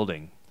of a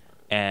building.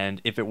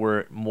 And if it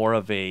were more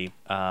of a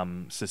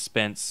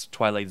suspense,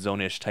 Twilight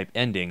Zone-ish type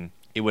ending,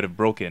 it would have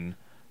broken,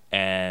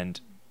 and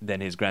then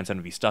his grandson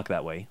would be stuck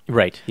that way.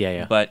 Right,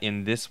 yeah. But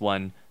in this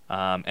one,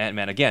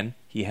 Ant-Man, again,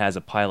 he has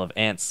a pile of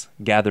ants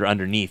gather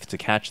underneath to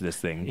catch this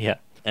thing. Yeah.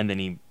 And then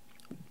he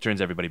turns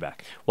everybody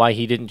back. Why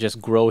he didn't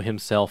just grow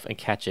himself and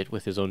catch it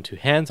with his own two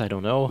hands, I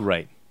don't know.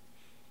 Right.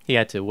 He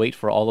had to wait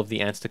for all of the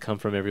ants to come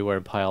from everywhere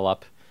and pile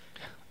up.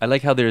 I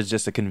like how there's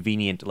just a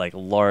convenient, like,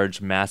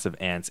 large mass of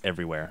ants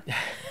everywhere.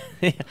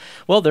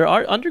 Well, there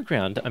are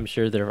underground. I'm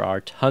sure there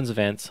are tons of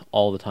ants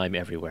all the time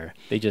everywhere.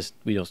 We just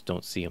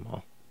don't see them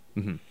all.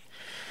 Mm-hmm.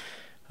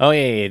 Oh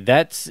yeah,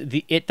 that's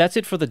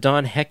it for the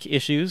Don Heck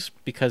issues,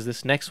 because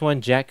this next one,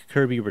 Jack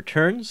Kirby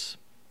returns.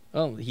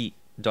 Oh,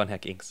 Don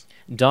Heck inks.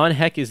 Don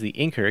Heck is the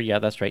inker, yeah,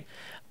 that's right.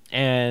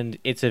 And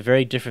it's a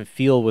very different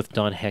feel with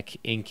Don Heck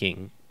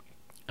inking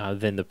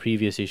than the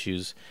previous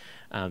issues,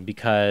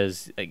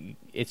 because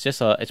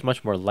it's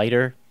much more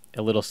lighter,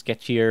 a little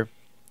sketchier.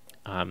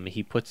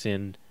 He puts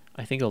in,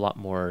 I think, a lot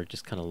more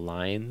just kind of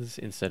lines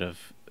instead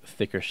of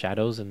thicker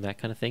shadows and that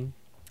kind of thing.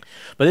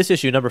 But this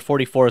issue, number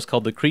 44, is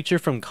called The Creature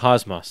from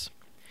Cosmos.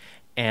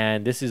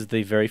 And this is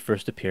the very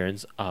first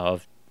appearance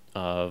of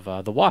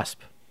the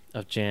Wasp,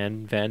 of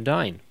Jan Van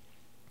Dyne.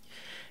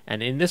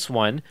 And in this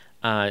one,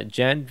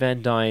 Jan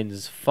Van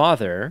Dyne's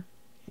father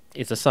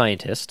is a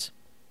scientist.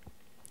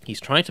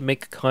 He's trying to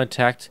make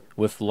contact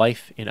with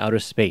life in outer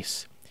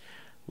space.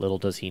 Little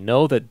does he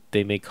know that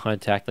they made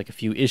contact like a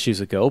few issues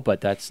ago,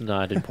 but that's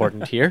not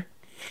important here.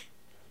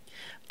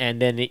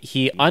 And then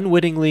he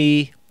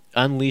unwittingly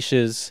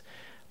unleashes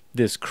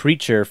this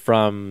creature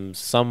from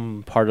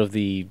some part of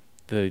the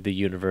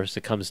universe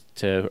that comes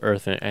to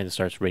Earth and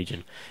starts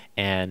raging,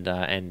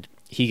 and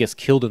he gets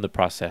killed in the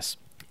process.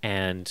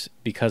 And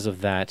because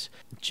of that,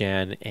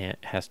 Jan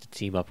has to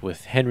team up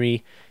with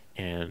Henry,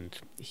 and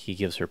he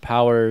gives her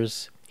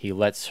powers. She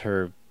lets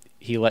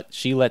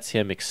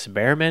him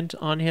experiment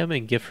on him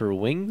and give her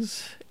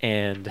wings,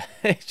 and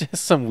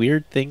just some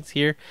weird things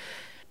here.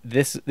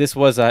 This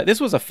was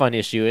a fun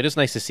issue. It is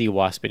nice to see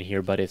Wasp in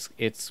here, but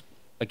it's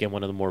again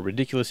one of the more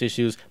ridiculous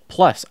issues.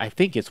 Plus, I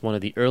think it's one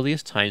of the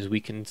earliest times we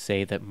can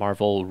say that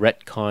Marvel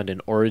retconned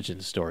an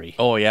origin story.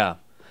 Oh yeah.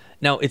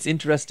 Now it's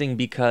interesting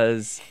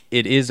because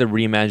it is a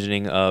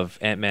reimagining of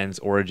Ant-Man's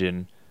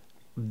origin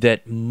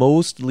that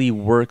mostly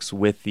works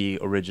with the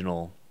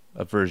original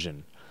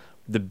version.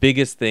 The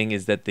biggest thing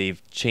is that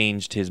they've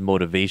changed his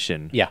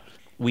motivation. Yeah.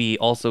 We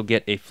also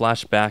get a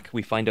flashback.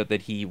 We find out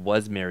that he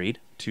was married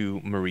to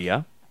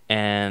Maria,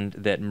 and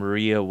that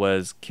Maria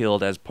was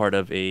killed as part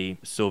of a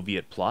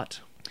Soviet plot.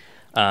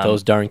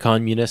 Those darn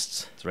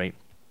communists. That's right.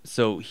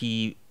 So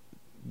he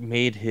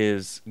made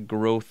his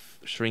growth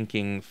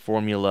shrinking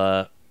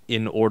formula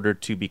in order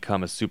to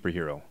become a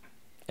superhero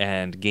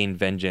and gain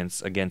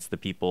vengeance against the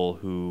people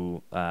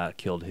who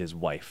killed his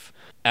wife,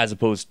 as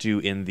opposed to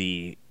in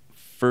the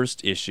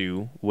first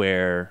issue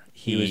where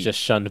he was just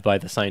shunned by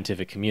the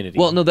scientific community.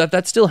 Well, no,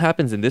 that still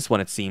happens in this one,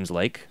 it seems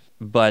like.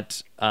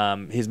 But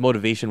his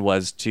motivation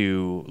was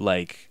to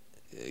like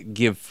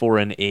give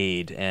foreign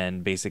aid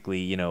and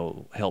basically,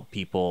 help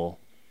people.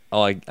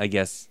 Oh, I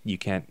guess you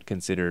can't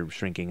consider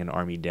shrinking an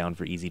army down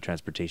for easy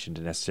transportation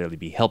to necessarily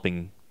be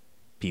helping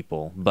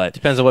people, but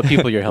depends on what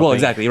people you're helping. Well,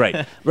 exactly,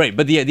 right.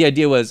 But the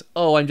idea was,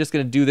 I'm just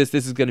going to do this.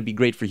 This is going to be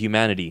great for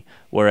humanity.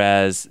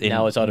 Whereas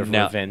now it's out of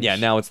revenge. Yeah,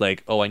 now it's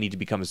like, I need to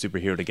become a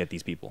superhero to get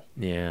these people.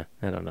 Yeah,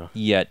 I don't know.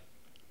 Yet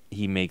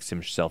he makes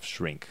himself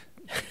shrink.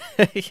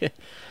 Yeah.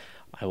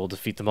 I will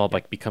defeat them all by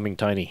becoming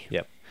tiny.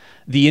 Yep.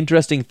 The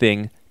interesting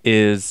thing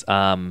is,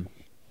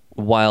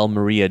 while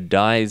Maria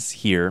dies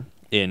here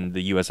in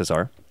the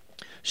USSR,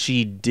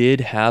 she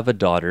did have a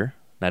daughter.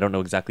 I don't know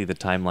exactly the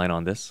timeline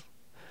on this.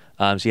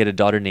 She had a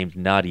daughter named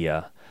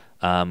Nadia,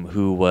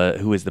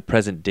 who is the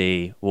present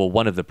day,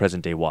 one of the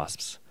present day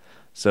wasps.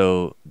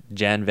 So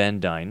Jan Van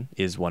Dyne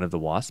is one of the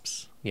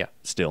wasps. Yeah.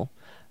 Still,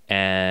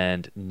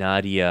 and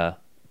Nadia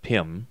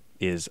Pym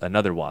is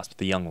another wasp,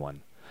 the young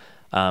one.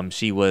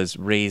 She was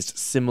raised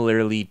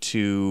similarly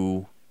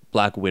to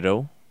Black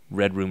Widow,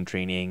 Red Room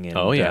training, and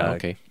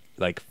okay,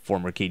 like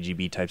former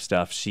KGB type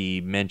stuff.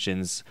 She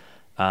mentions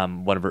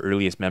one of her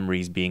earliest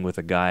memories being with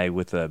a guy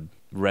with a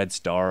red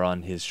star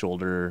on his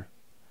shoulder,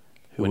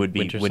 who would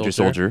be Winter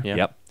Soldier. Yeah.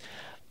 Yep.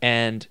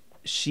 And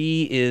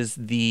she is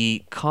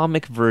the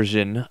comic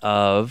version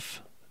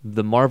of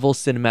the Marvel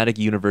Cinematic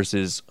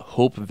Universe's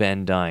Hope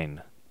Van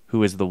Dyne,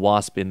 who is the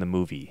Wasp in the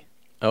movie.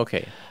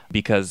 Okay.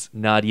 Because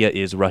Nadia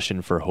is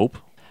Russian for hope.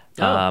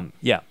 Oh.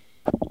 Yeah.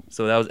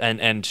 So that was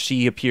and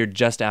she appeared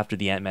just after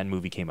the Ant-Man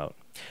movie came out.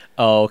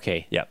 Oh,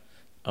 okay. Yeah.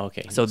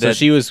 Okay. So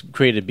she was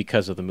created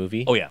because of the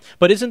movie. Oh yeah.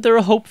 But isn't there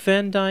a Hope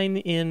Van Dyne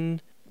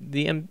in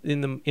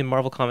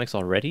Marvel Comics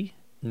already?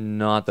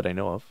 Not that I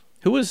know of.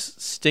 Who was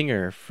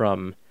Stinger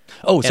from?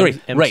 Oh, sorry.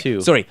 M2?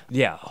 Right. Sorry.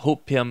 Yeah.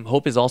 Hope Pym.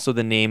 Hope is also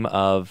the name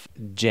of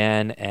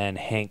Jan and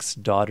Hank's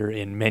daughter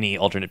in many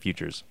alternate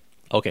futures.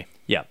 Okay.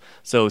 Yeah.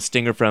 So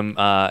Stinger from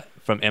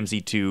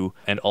MC2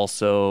 and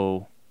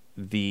also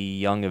the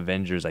Young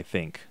Avengers, I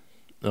think.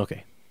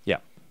 Okay. Yeah.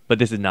 But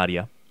this is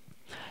Nadia.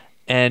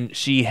 And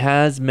she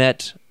has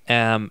met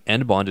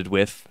and bonded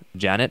with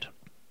Janet.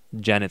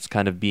 Janet's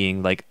kind of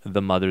being like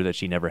the mother that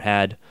she never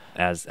had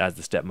as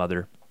the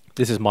stepmother.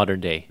 This is modern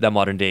day. The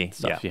modern day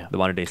stuff, yeah. The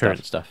modern day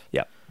current stuff.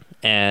 Yeah.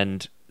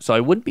 And so I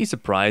wouldn't be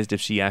surprised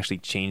if she actually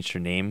changed her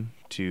name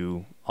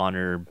to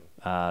honor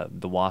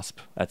the Wasp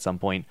at some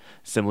point,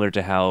 similar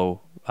to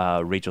how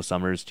Rachel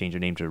Summers changed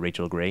her name to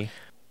Rachel Gray.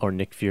 Or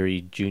Nick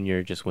Fury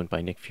Jr. just went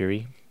by Nick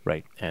Fury.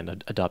 Right.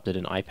 And adopted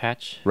an eye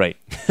patch. Right.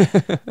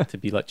 To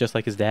be just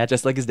like his dad.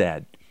 Just like his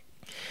dad.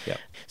 Yeah.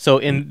 So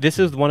this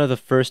is one of the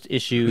first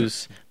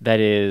issues that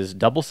is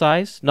double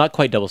size. Not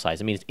quite double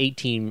size. I mean, it's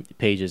 18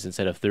 pages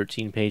instead of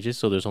 13 pages.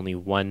 So there's only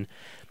one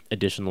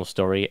additional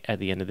story at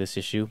the end of this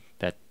issue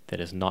that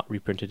is not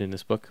reprinted in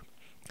this book.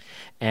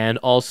 And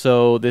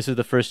also, this is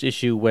the first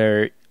issue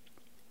where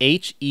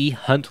H.E.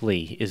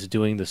 Huntley is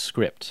doing the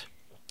script.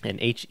 And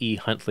H.E.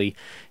 Huntley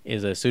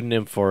is a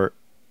pseudonym for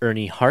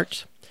Ernie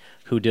Hart,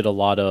 who did a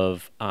lot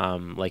of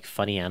like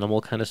funny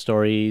animal kind of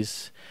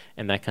stories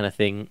and that kind of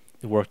thing.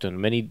 He worked on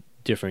many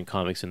different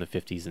comics in the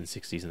 50s and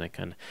 60s and that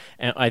kind of,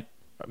 and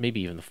maybe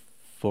even the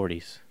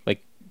 40s,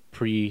 like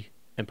pre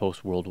and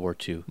post World War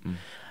II. Mm.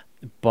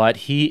 But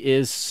he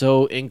is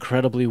so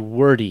incredibly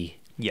wordy.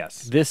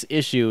 Yes. This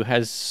issue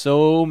has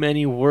so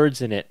many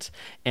words in it,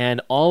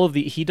 and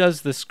he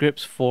does the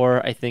scripts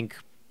for, I think,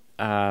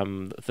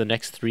 the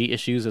next 3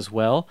 issues as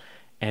well,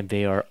 and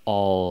they are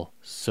all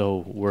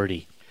so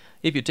wordy.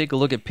 If you take a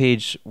look at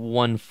page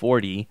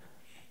 140,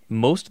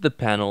 most of the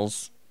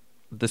panels,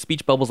 the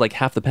speech bubble's like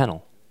half the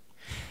panel.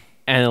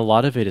 And a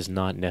lot of it is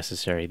not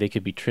necessary. They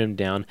could be trimmed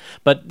down.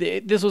 But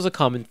this was a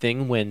common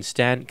thing when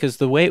Stan, because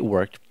the way it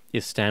worked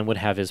is Stan would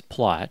have his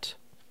plot,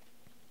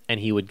 and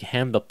he would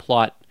hand the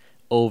plot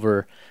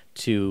over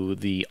to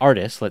the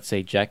artist, let's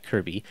say Jack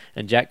Kirby,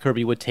 and Jack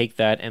Kirby would take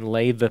that and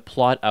lay the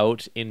plot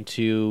out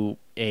into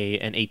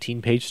an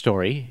 18-page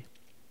story.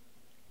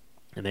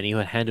 And then he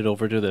would hand it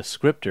over to the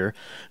scripter,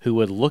 who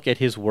would look at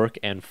his work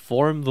and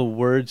form the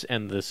words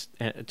and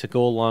to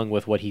go along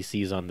with what he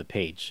sees on the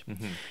page.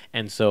 Mm-hmm.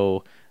 And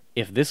so,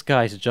 if this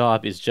guy's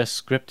job is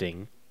just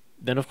scripting,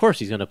 then of course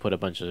he's going to put a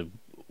bunch of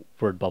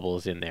word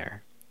bubbles in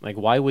there. Like,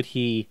 why would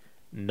he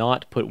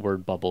not put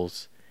word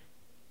bubbles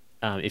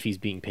if he's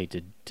being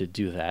paid to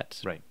do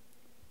that? Right.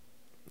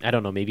 I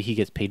don't know. Maybe he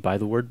gets paid by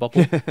the word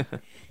bubble.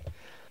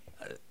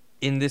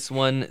 In this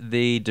one,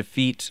 they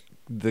defeat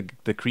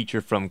the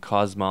creature from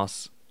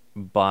Cosmos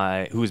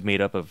who's made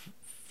up of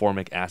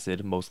formic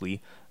acid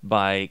mostly,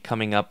 by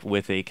coming up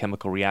with a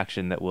chemical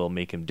reaction that will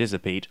make him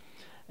dissipate,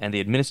 and they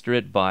administer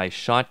it by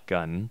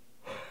shotgun.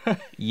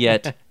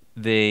 Yet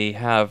they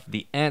have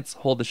the ants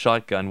hold the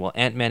shotgun while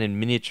Ant-Man in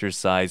miniature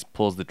size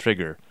pulls the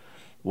trigger,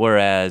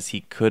 whereas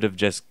he could have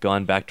just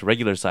gone back to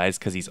regular size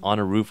because he's on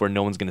a roof where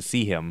no one's going to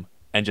see him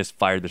and just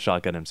fired the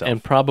shotgun himself.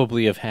 And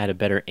probably have had a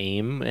better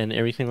aim and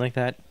everything like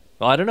that.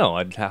 Well, I don't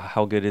know.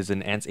 How good is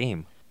an ant's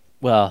aim?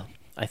 Well,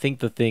 I think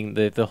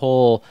the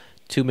whole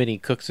too many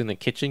cooks in the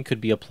kitchen could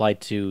be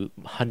applied to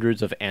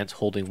hundreds of ants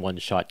holding one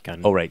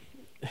shotgun. Oh, right.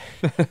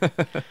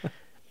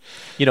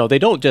 You know, they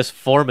don't just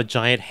form a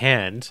giant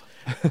hand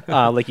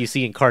like you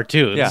see in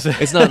cartoons. Yeah,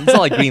 it's not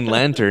like Green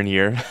Lantern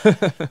here.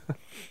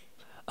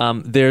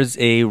 There's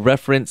a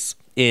reference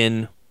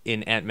in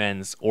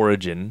Ant-Man's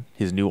origin,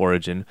 his new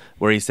origin,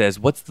 where he says,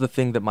 "What's the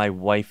thing that my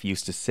wife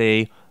used to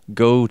say?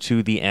 Go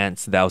to the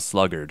ants, thou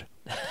sluggard."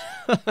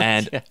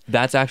 And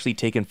that's actually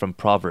taken from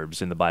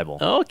Proverbs in the Bible.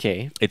 Oh,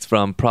 okay. It's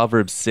from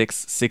Proverbs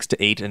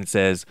 6:6-8, and it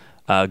says,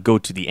 go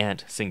to the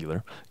ant,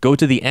 singular. Go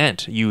to the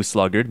ant, you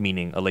sluggard,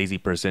 meaning a lazy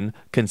person.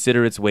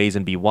 Consider its ways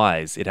and be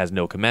wise. It has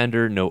no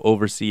commander, no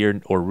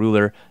overseer or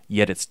ruler,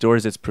 yet it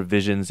stores its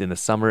provisions in the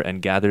summer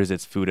and gathers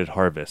its food at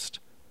harvest.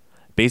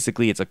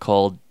 Basically, it's a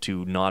call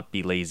to not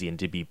be lazy and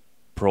to be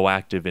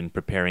proactive in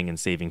preparing and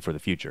saving for the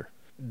future.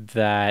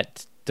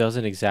 That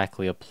doesn't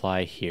exactly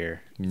apply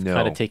here. It's No.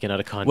 kind of taken out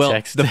of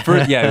context.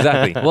 Well, yeah,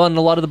 exactly. Well, and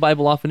a lot of the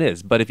Bible often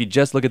is. But if you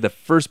just look at the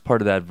first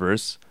part of that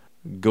verse,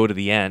 go to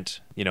the ant,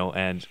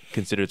 and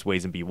consider its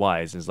ways and be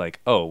wise, it's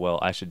like, oh, well,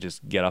 I should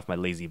just get off my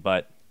lazy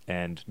butt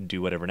and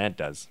do whatever an ant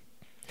does.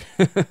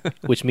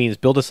 Which means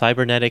build a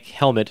cybernetic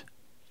helmet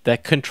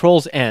that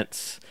controls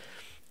ants.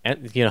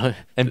 And be a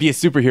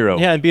superhero.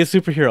 Yeah, and be a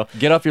superhero.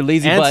 Get off your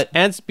lazy butt.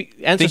 Ants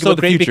are Think so about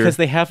the great future. because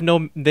they have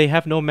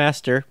no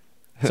master.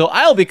 So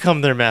I'll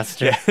become their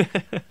master.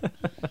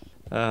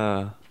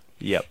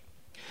 Yep.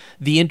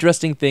 The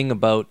interesting thing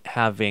about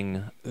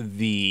having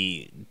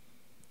the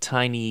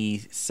tiny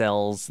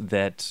cells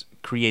that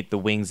create the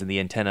wings and the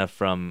antenna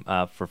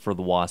for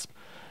the wasp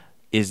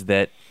is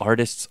that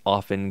artists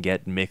often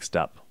get mixed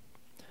up.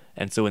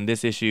 And so in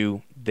this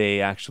issue, they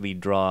actually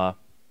draw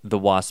the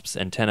wasp's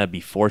antenna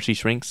before she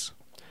shrinks.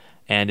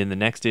 And in the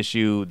next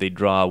issue, they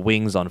draw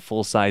wings on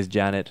full-size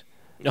Janet.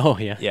 Oh,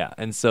 yeah. Yeah,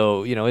 and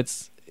so,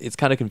 it's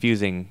kind of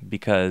confusing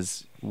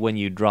because when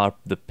you draw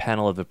the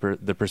panel of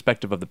the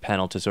perspective of the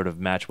panel to sort of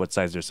match what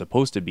size they're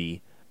supposed to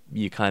be,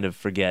 you kind of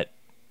forget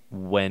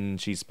when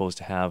she's supposed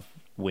to have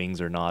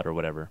wings or not or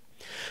whatever.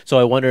 So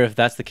I wonder if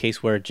that's the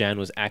case where Jan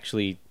was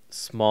actually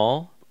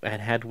small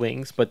and had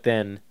wings, but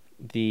then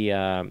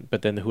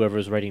whoever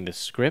was writing the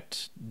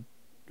script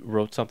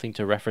wrote something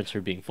to reference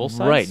her being full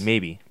size. Right,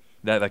 maybe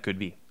that could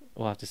be.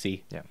 We'll have to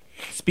see. Yeah.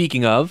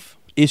 Speaking of,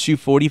 issue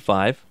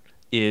 45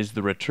 is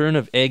the return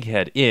of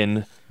Egghead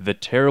in The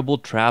Terrible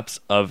Traps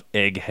of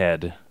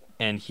Egghead.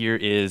 And here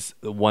is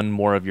one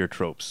more of your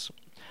tropes.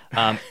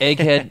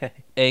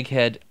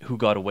 Egghead, who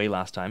got away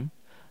last time.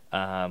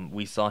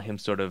 We saw him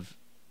sort of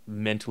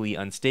mentally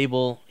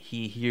unstable.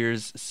 He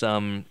hears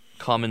some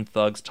common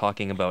thugs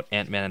talking about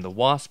Ant-Man and the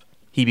Wasp.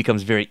 He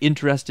becomes very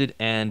interested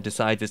and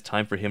decides it's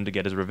time for him to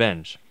get his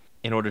revenge.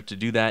 In order to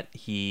do that,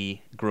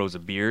 he grows a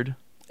beard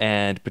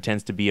and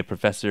pretends to be a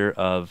professor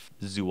of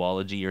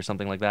zoology or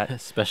something like that.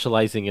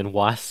 Specializing in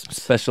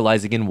wasps.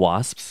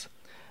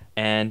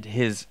 And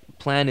his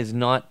plan is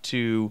not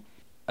to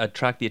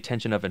attract the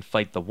attention of and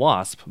fight the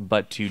wasp,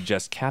 but to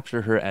just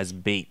capture her as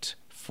bait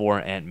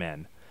for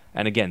Ant-Man.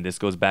 And again, this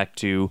goes back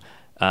to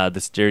the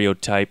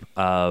stereotype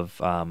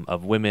of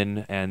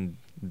women and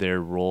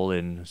their role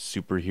in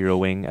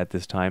superheroing at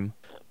this time.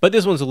 But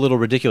this one's a little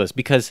ridiculous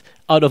because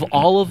out of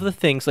all of the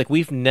things, like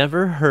we've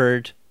never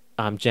heard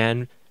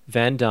Jan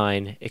Van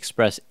Dyne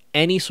express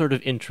any sort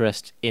of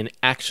interest in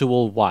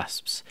actual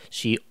wasps.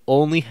 She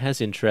only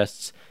has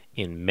interests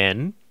in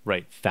men,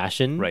 right?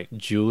 Fashion, right?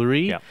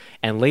 Jewelry, yeah.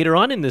 And later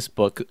on in this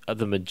book,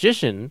 the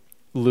magician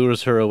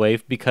lures her away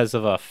because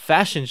of a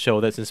fashion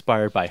show that's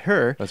inspired by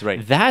her. That's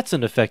right. That's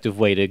an effective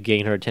way to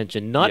gain her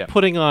attention, not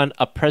putting on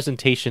a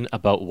presentation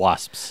about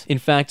wasps. In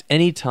fact,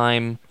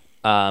 anytime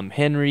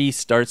Henry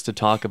starts to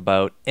talk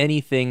about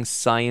anything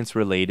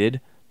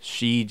science-related,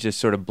 she just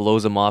sort of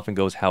blows him off and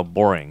goes, how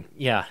boring.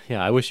 Yeah,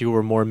 I wish you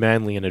were more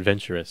manly and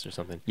adventurous or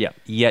something. Yeah,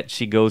 yet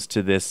she goes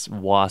to this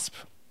wasp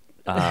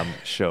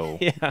show,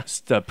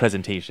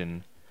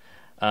 presentation.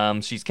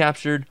 She's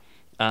captured,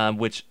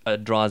 which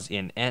draws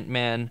in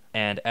Ant-Man,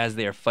 and as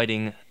they are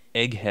fighting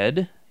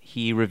Egghead,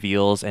 he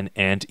reveals an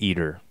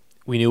anteater.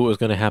 We knew it was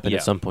going to happen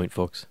at some point,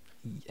 folks.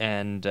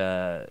 And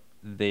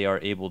they are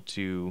able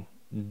to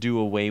do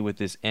away with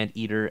this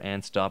anteater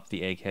and stop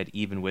the Egghead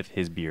even with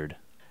his beard.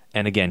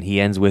 And again, he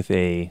ends with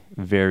a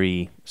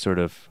very sort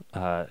of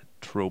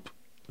trope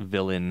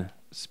villain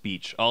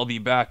speech. I'll be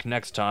back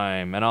next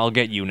time, and I'll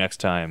get you next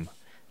time.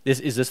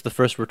 Is this the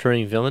first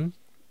returning villain?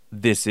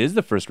 This is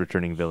the first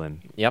returning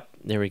villain. Yep,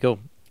 there we go.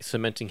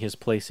 Cementing his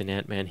place in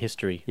Ant-Man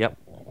history. Yep.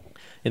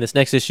 In this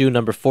next issue,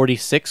 number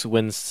 46,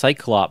 when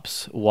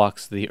Cyclops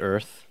walks the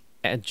Earth,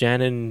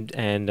 Jan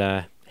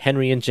and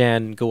Henry and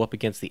Jan go up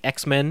against the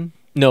X-Men.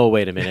 No,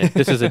 wait a minute.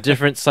 This is a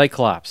different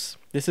Cyclops.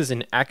 This is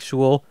an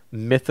actual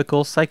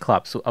mythical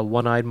Cyclops, a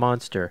one-eyed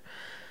monster.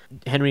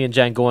 Henry and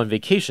Jan go on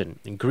vacation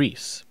in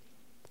Greece,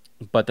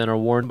 but then are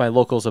warned by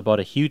locals about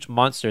a huge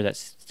monster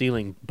that's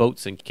stealing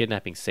boats and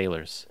kidnapping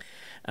sailors.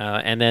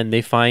 And then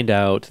they find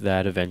out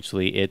that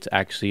eventually it's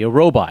actually a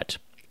robot.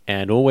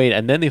 And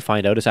then they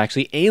find out it's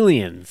actually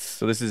aliens.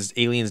 So this is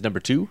Aliens number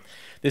 2?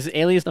 This is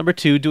Aliens number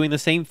 2 doing the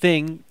same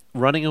thing,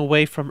 running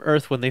away from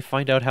Earth when they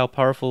find out how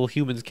powerful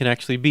humans can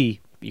actually be.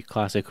 Your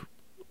classic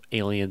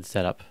alien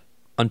setup.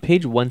 On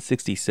page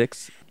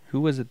 166,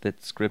 who was it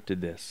that scripted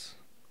this?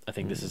 I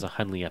think this is a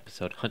Huntley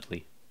episode.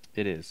 Huntley.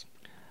 It is.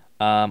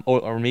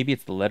 Or maybe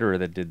it's the letterer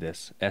that did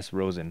this, S.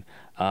 Rosen.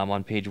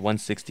 On page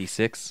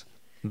 166,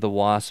 the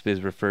Wasp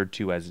is referred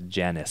to as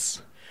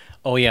Janice.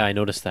 Oh yeah, I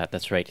noticed that.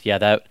 That's right. Yeah,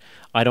 that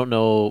I don't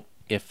know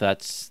if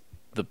that's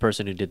the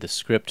person who did the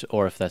script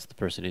or if that's the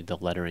person who did the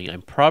lettering.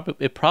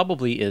 It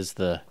probably is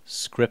the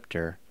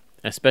scripter,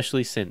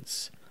 especially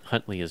since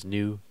Huntley is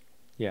new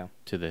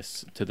to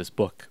this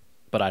book.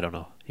 But I don't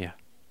know. Yeah.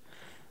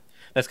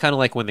 That's kind of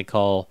like when they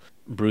call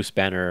Bruce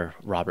Banner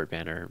Robert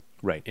Banner,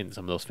 right, in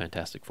some of those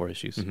Fantastic Four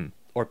issues. Mm-hmm.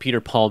 Or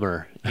Peter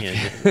Palmer in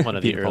one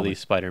of the early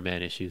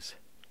Spider-Man issues.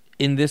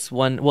 In this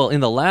one, in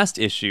the last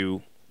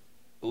issue,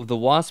 the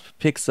Wasp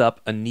picks up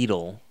a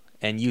needle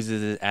and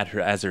uses it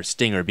as her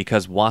stinger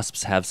because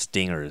wasps have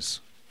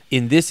stingers.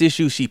 In this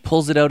issue, she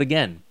pulls it out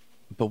again.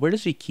 But where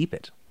does she keep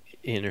it?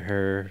 In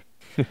her...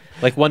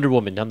 like Wonder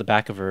Woman, down the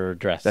back of her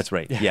dress. That's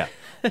right, yeah.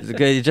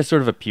 It just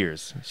sort of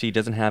appears. She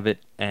doesn't have it,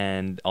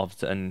 and all of a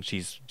sudden she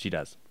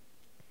does.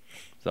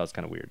 So that was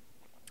kind of weird.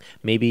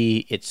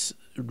 Maybe it's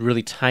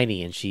really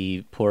tiny and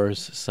she pours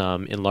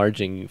some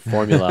enlarging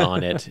formula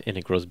on it and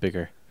it grows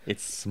bigger.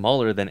 It's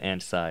smaller than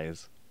ant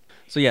size.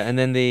 So yeah, and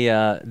then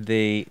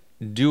they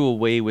do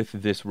away with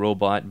this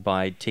robot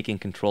by taking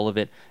control of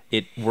it.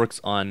 It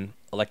works on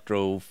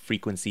electro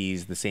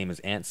frequencies the same as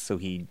ants, so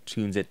he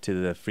tunes it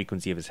to the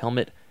frequency of his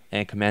helmet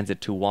and commands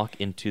it to walk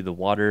into the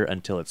water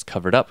until it's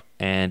covered up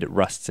and it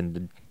rusts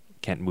and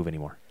can't move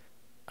anymore.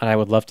 And I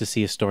would love to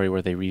see a story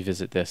where they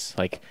revisit this.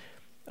 Like,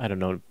 I don't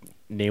know,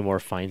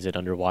 Namor finds it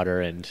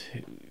underwater and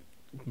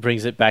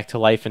brings it back to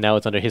life and now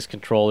it's under his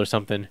control or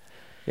something.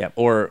 Yeah,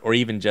 or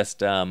even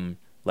just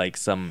like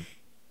some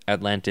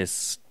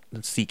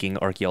Atlantis-seeking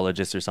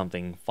archaeologists or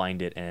something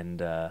find it and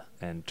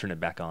turn it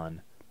back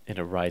on. And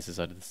it rises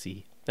out of the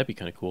sea. That'd be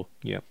kind of cool.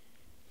 Yeah.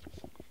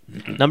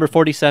 Number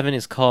 47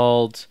 is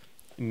called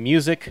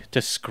Music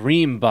to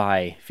Scream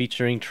By,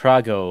 featuring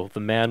Trago, the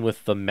man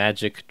with the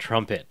magic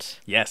trumpet.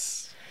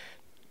 Yes.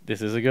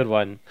 This is a good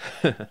one.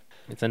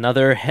 It's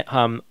another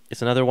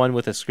one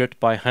with a script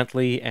by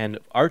Huntley and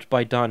art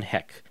by Don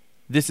Heck.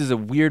 This is a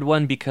weird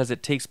one because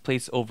it takes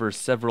place over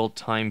several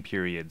time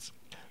periods.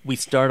 We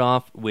start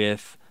off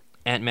with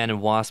Ant-Man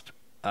and Wasp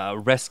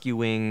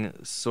rescuing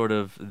sort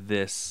of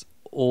this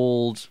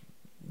old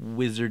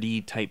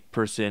wizardy type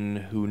person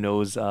who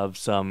knows of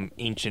some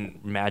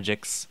ancient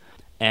magics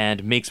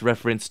and makes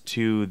reference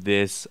to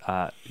this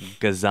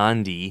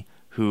Gazandi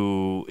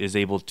who is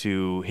able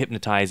to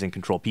hypnotize and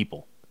control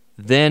people.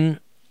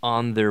 Then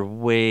on their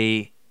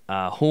way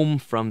home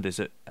from this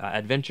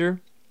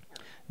adventure,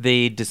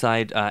 they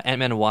decide,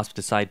 Ant-Man and Wasp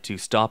decide to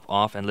stop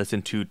off and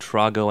listen to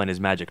Trago and his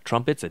magic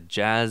trumpets, a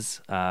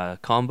jazz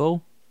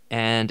combo.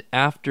 And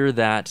after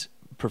that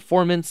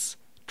performance,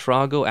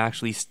 Trago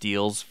actually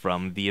steals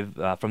from the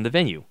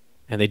venue.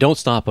 And they don't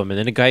stop him, and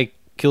then a guy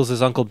kills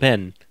his Uncle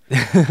Ben.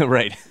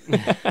 Right.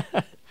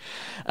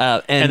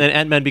 And then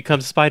Ant-Man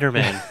becomes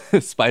Spider-Man.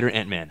 Spider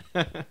Ant-Man.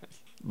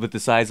 With the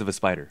size of a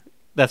spider.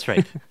 That's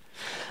right.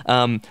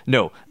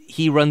 No,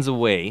 he runs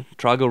away.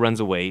 Trago runs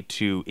away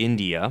to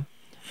India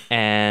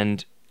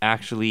and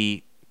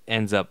actually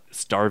ends up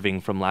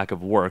starving from lack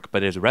of work,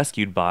 but is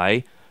rescued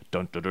by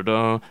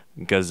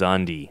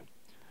Gazandi,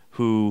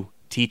 who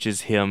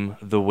teaches him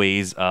the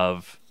ways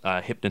of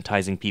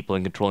hypnotizing people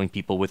and controlling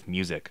people with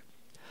music.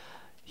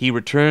 He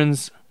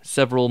returns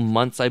several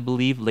months, I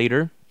believe,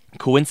 later,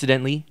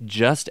 coincidentally,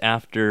 just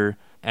after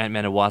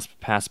Ant-Man and Wasp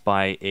pass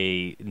by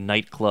a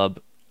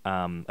nightclub,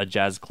 a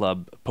jazz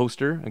club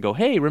poster, and go,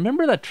 "Hey,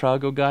 remember that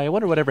Trago guy? I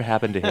wonder whatever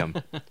happened to him."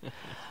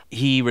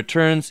 He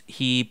returns,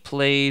 he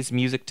plays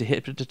music to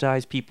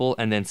hypnotize people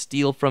and then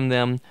steal from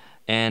them,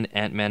 and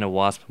Ant-Man and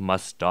Wasp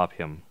must stop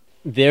him.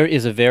 There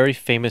is a very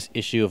famous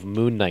issue of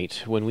Moon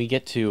Knight. When we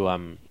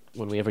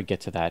ever get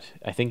to that,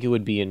 I think it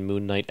would be in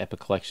Moon Knight Epic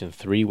Collection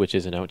 3, which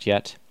isn't out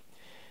yet.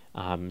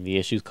 The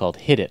issue is called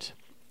Hit It,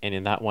 and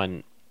in that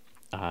one,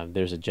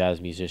 there's a jazz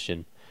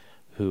musician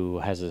who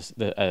has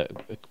a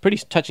pretty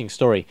touching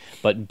story,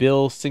 but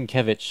Bill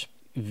Sienkiewicz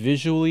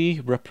visually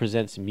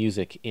represents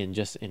music in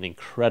just an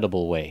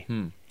incredible way.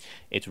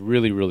 It's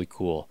really, really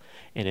cool.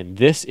 And in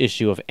this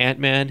issue of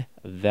Ant-Man,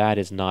 that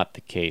is not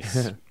the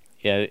case.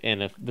 Yeah,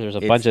 and there's a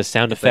bunch of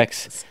sound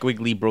effects. Like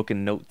squiggly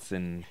broken notes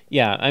and...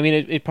 Yeah, I mean,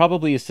 it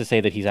probably is to say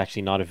that he's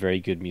actually not a very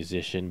good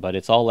musician, but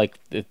it's all like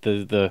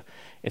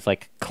it's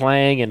like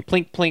clang and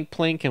plink, plink,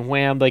 plink, and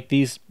wham. Like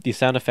these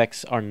sound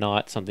effects are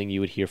not something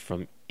you would hear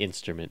from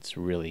instruments,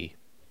 really.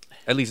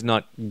 At least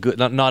not good,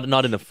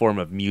 not in the form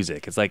of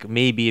music. It's like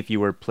maybe if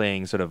you were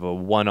playing sort of a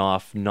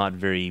one-off, not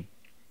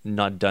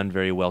done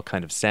very well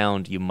kind of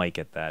sound, you might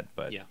get that.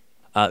 But yeah.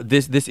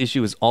 This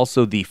issue is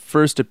also the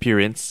first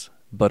appearance,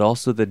 but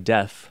also the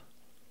death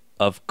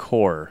of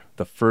Kor,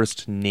 the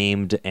first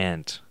named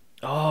ant.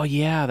 Oh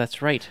yeah,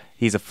 that's right.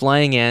 He's a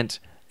flying ant,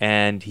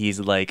 and he's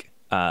like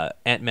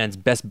Ant-Man's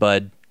best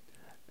bud.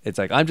 It's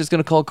like, I'm just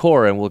gonna call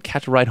Kor, and we'll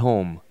catch a ride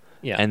home.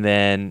 Yeah. And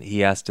then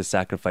he has to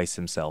sacrifice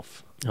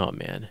himself. Oh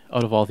man,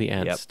 out of all the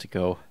ants to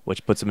go.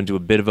 Which puts him into a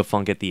bit of a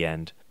funk at the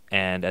end.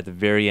 And at the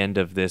very end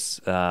of this,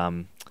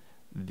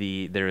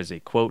 there is a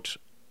quote,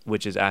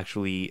 which is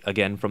actually,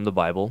 again, from the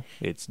Bible.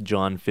 It's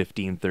John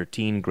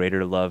 15:13.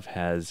 Greater love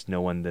has no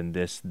one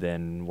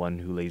than one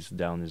who lays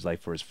down his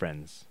life for his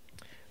friends.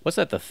 What's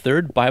that, the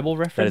third Bible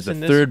reference in this book?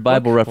 That is the third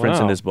Bible reference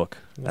in this book.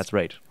 That's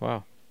right.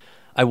 Wow.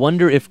 I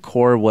wonder if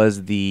Kor was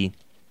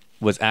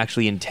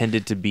actually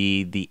intended to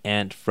be the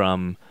ant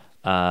from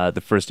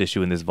the first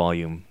issue in this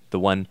volume. The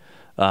one,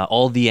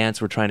 all the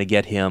ants were trying to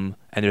get him,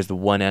 and there's the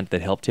one ant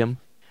that helped him.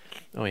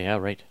 Oh yeah,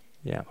 right.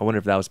 Yeah, I wonder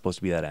if that was supposed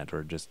to be that ant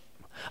or just...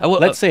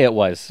 Let's say it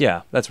was.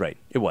 Yeah, that's right.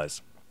 It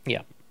was.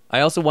 Yeah.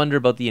 I also wonder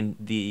about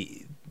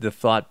the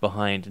thought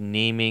behind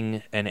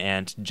naming an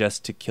ant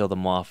just to kill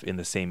them off in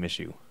the same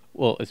issue.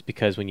 Well, it's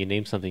because when you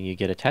name something, you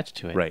get attached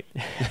to it. Right.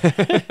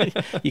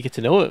 You get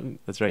to know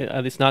it. That's right.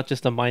 It's not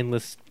just a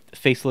mindless,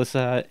 faceless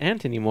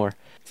ant anymore.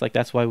 It's like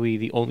that's why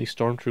the only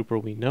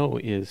stormtrooper we know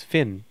is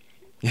Finn.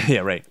 Yeah,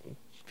 right.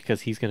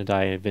 Because he's going to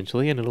die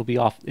eventually, and it'll be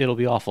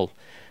awful,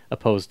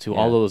 opposed to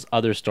all those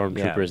other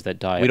stormtroopers that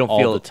die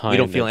all the time. We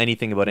don't feel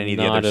anything about any of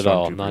the other stormtroopers. Not at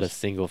all. Not a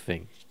single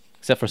thing,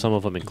 except for some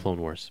of them in Clone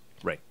Wars.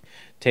 Right.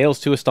 Tales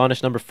to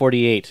Astonish number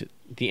 48.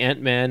 The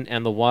Ant-Man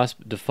and the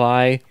Wasp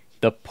defy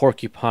the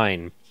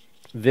Porcupine.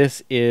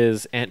 This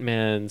is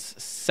Ant-Man's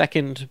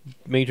second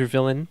major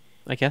villain,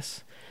 I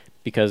guess,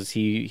 because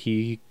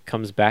he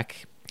comes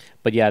back.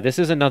 But yeah, this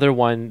is another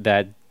one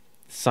that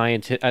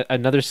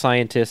another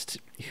scientist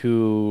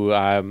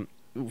who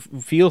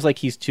feels like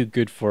he's too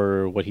good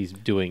for what he's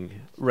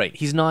doing. Right.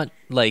 He's not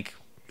like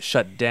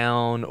shut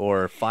down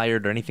or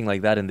fired or anything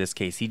like that in this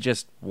case. He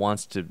just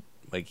wants to,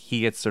 like,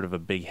 he gets sort of a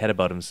big head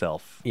about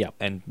himself. Yeah.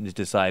 And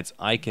decides,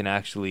 I can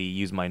actually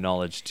use my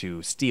knowledge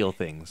to steal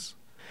things.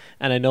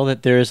 And I know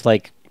that there's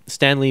like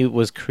Stanley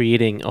was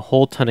creating a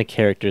whole ton of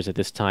characters at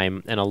this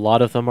time, and a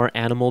lot of them are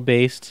animal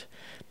based,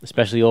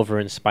 especially over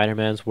in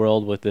Spider-Man's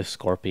world with the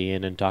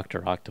Scorpion and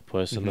Dr.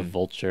 Octopus and the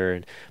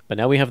Vulture. But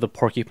now we have the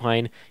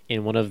Porcupine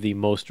in one of the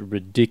most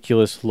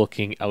ridiculous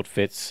looking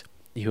outfits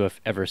you have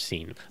ever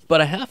seen.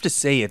 But I have to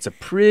say, it's a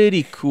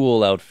pretty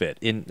cool outfit.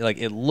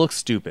 It looks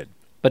stupid.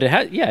 But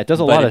it does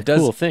a lot of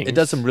cool things. It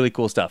does some really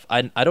cool stuff.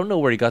 I don't know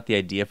where he got the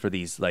idea for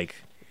these like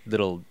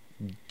little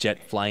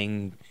jet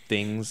flying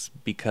things,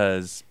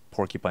 because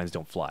porcupines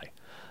don't fly.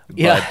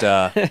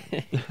 Yeah.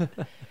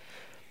 But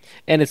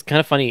and it's kind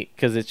of funny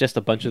because it's just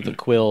a bunch of the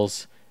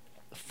quills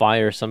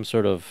fire some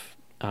sort of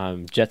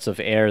jets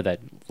of air that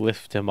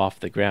lift him off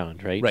the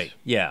ground, right? Right.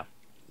 Yeah.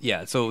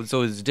 Yeah. So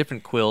his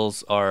different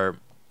quills are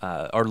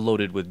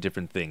loaded with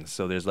different things.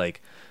 So there's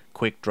like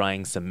quick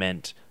drying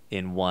cement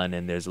in one,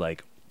 and there's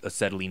like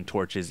acetylene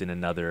torches in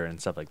another, and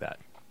stuff like that.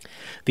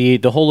 The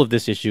whole of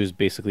this issue is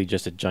basically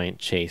just a giant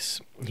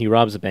chase. He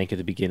robs a bank at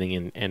the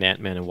beginning, and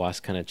Ant-Man and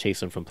Wasp kind of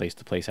chase him from place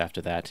to place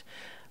after that.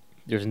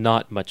 There's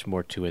not much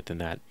more to it than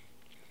that.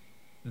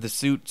 The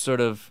suit sort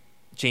of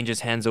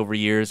changes hands over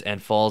years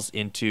and falls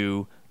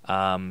into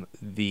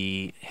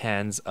the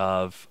hands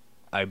of,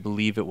 I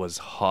believe it was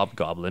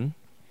Hobgoblin,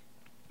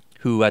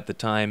 who at the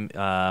time,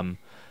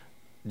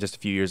 just a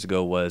few years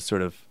ago, was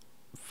sort of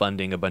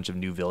funding a bunch of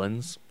new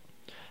villains.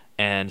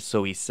 And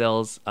so he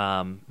sells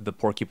the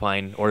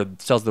Porcupine, or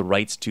sells the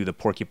rights to the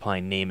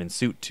Porcupine name and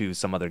suit to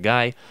some other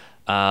guy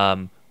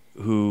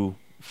who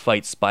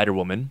fights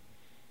Spider-Woman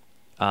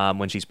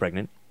when she's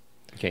pregnant.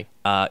 Okay.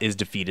 is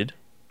defeated.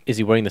 Is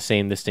he wearing the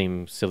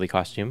same silly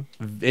costume?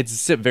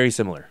 It's very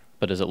similar.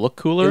 But does it look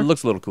cooler? It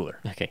looks a little cooler.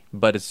 Okay.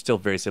 But it's still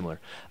very similar.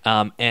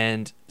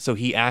 And so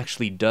he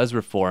actually does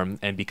reform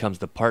and becomes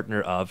the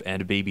partner of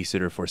and a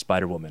babysitter for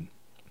Spider-Woman.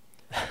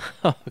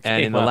 Okay,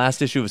 And in the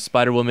last issue of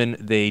Spider-Woman,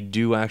 they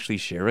do actually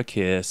share a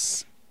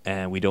kiss,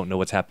 and we don't know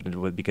what's happened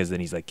to it because then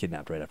he's like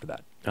kidnapped right after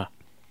that.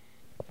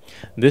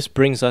 This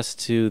brings us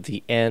to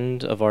the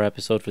end of our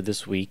episode for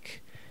this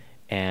week.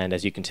 And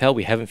as you can tell,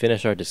 we haven't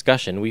finished our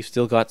discussion. We've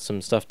still got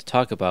some stuff to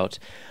talk about.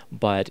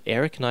 But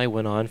Eric and I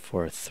went on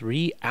for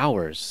 3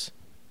 hours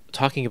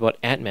talking about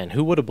Ant-Man.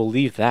 Who would have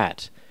believed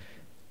that?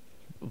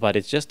 But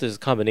it's just a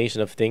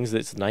combination of things.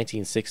 It's the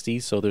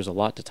 1960s, so there's a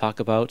lot to talk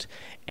about.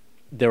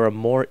 There are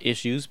more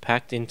issues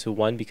packed into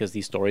one because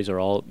these stories are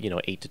all,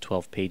 8 to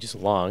 12 pages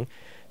long.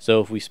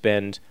 So if we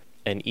spend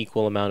an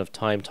equal amount of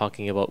time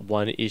talking about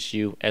one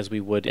issue as we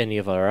would any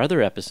of our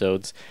other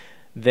episodes,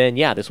 then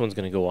yeah, this one's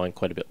going to go on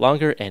quite a bit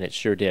longer, and it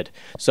sure did.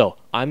 So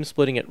I'm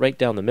splitting it right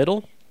down the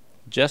middle,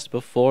 just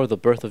before the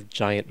birth of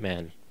Giant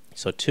Man.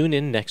 So tune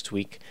in next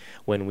week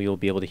when we will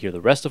be able to hear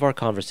the rest of our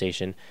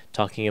conversation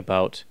talking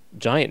about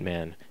Giant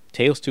Man,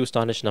 Tales to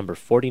Astonish number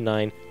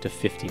 49 to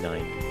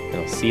 59. And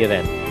I'll see you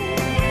then.